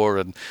before,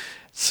 and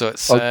so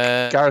it's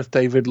Gareth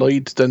David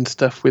Lloyd's done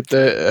stuff with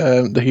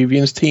the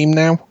Whovians team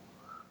now.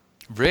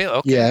 Really?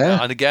 Okay.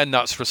 Yeah. And again,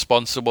 that's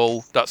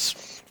responsible. That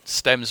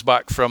stems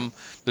back from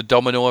the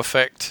domino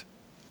effect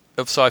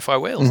of Sci-Fi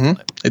Wales. Doesn't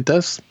it? It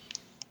does.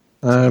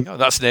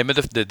 That's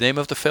the name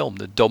of the film,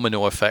 The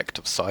Domino Effect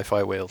of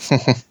Sci-Fi Wales,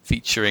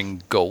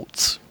 featuring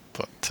goats.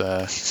 But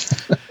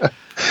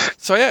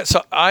so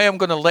I am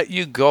going to let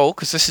you go,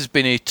 because this has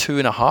been a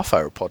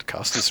 2.5-hour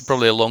podcast. This is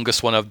probably the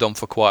longest one I've done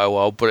for quite a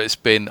while, but it's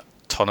been a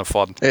ton of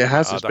fun. It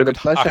has. It's been a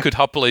pleasure.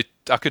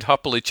 I could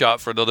happily chat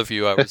for another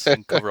few hours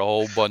and cover a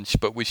whole bunch,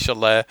 but we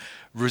shall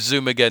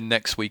resume again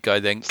next week, I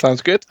think.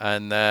 Sounds good.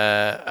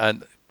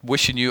 And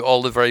wishing you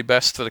all the very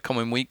best for the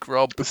coming week,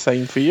 Rob. The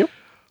same for you.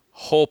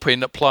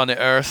 Hoping that planet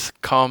Earth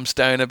calms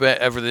down a bit.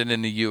 Everything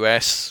in the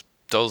US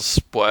does,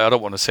 but I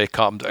don't want to say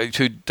calm down.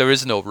 There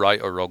is no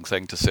right or wrong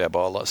thing to say about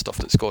all that stuff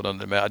that's going on in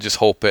the minute. I just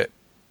hope it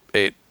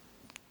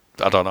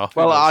I don't know.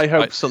 Well, I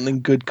hope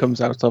something good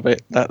comes out of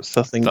it. That's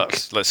I think.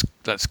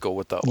 Let's go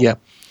with that one.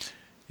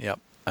 Yeah.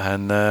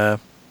 And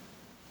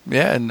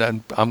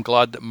and I'm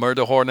glad that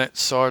murder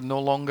hornets are no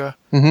longer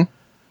a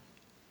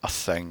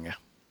thing.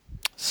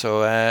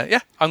 So I'm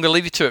going to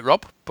leave you to it,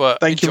 Rob. But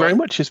thank you very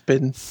much. It's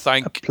been a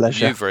pleasure. Thank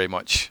you very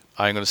much.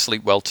 I'm going to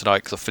sleep well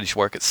tonight because I finished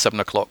work at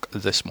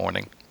 7:00 this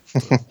morning.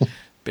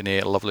 Been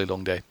a lovely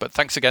long day. But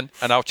thanks again,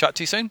 and I'll chat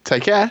to you soon.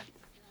 Take care.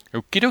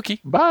 Okie dokie.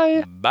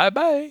 Bye.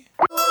 Bye-bye.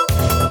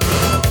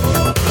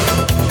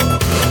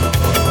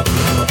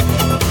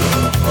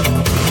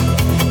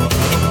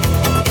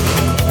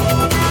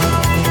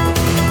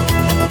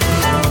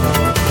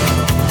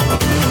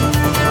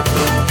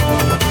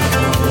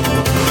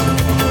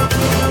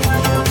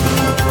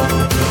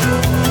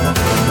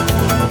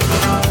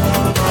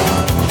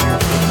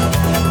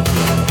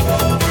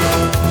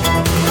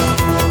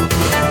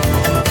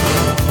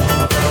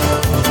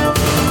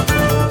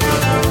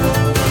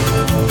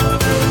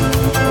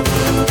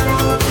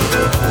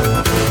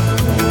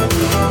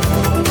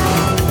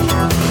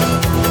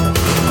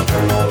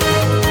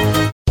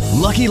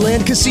 Lucky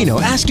Land Casino,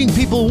 asking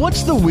people,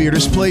 what's the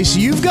weirdest place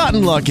you've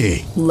gotten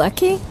lucky?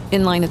 Lucky?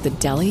 In line at the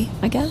deli,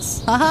 I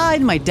guess? Aha,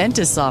 in my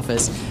dentist's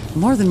office.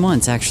 More than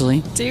once,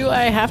 actually. Do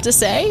I have to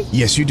say?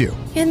 Yes, you do.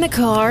 In the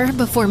car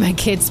before my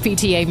kids'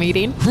 PTA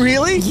meeting.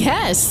 Really?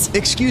 Yes.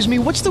 Excuse me,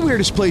 what's the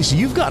weirdest place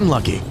you've gotten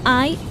lucky?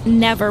 I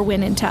never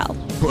win and tell.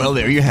 Well,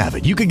 there you have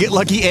it. You can get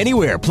lucky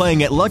anywhere,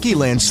 playing at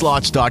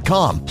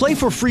LuckyLandSlots.com. Play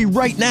for free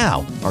right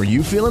now. Are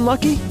you feeling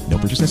lucky? No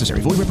purchase necessary.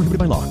 Void where prohibited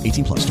by law.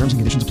 18+. Terms and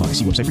conditions apply.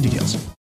 See website for details.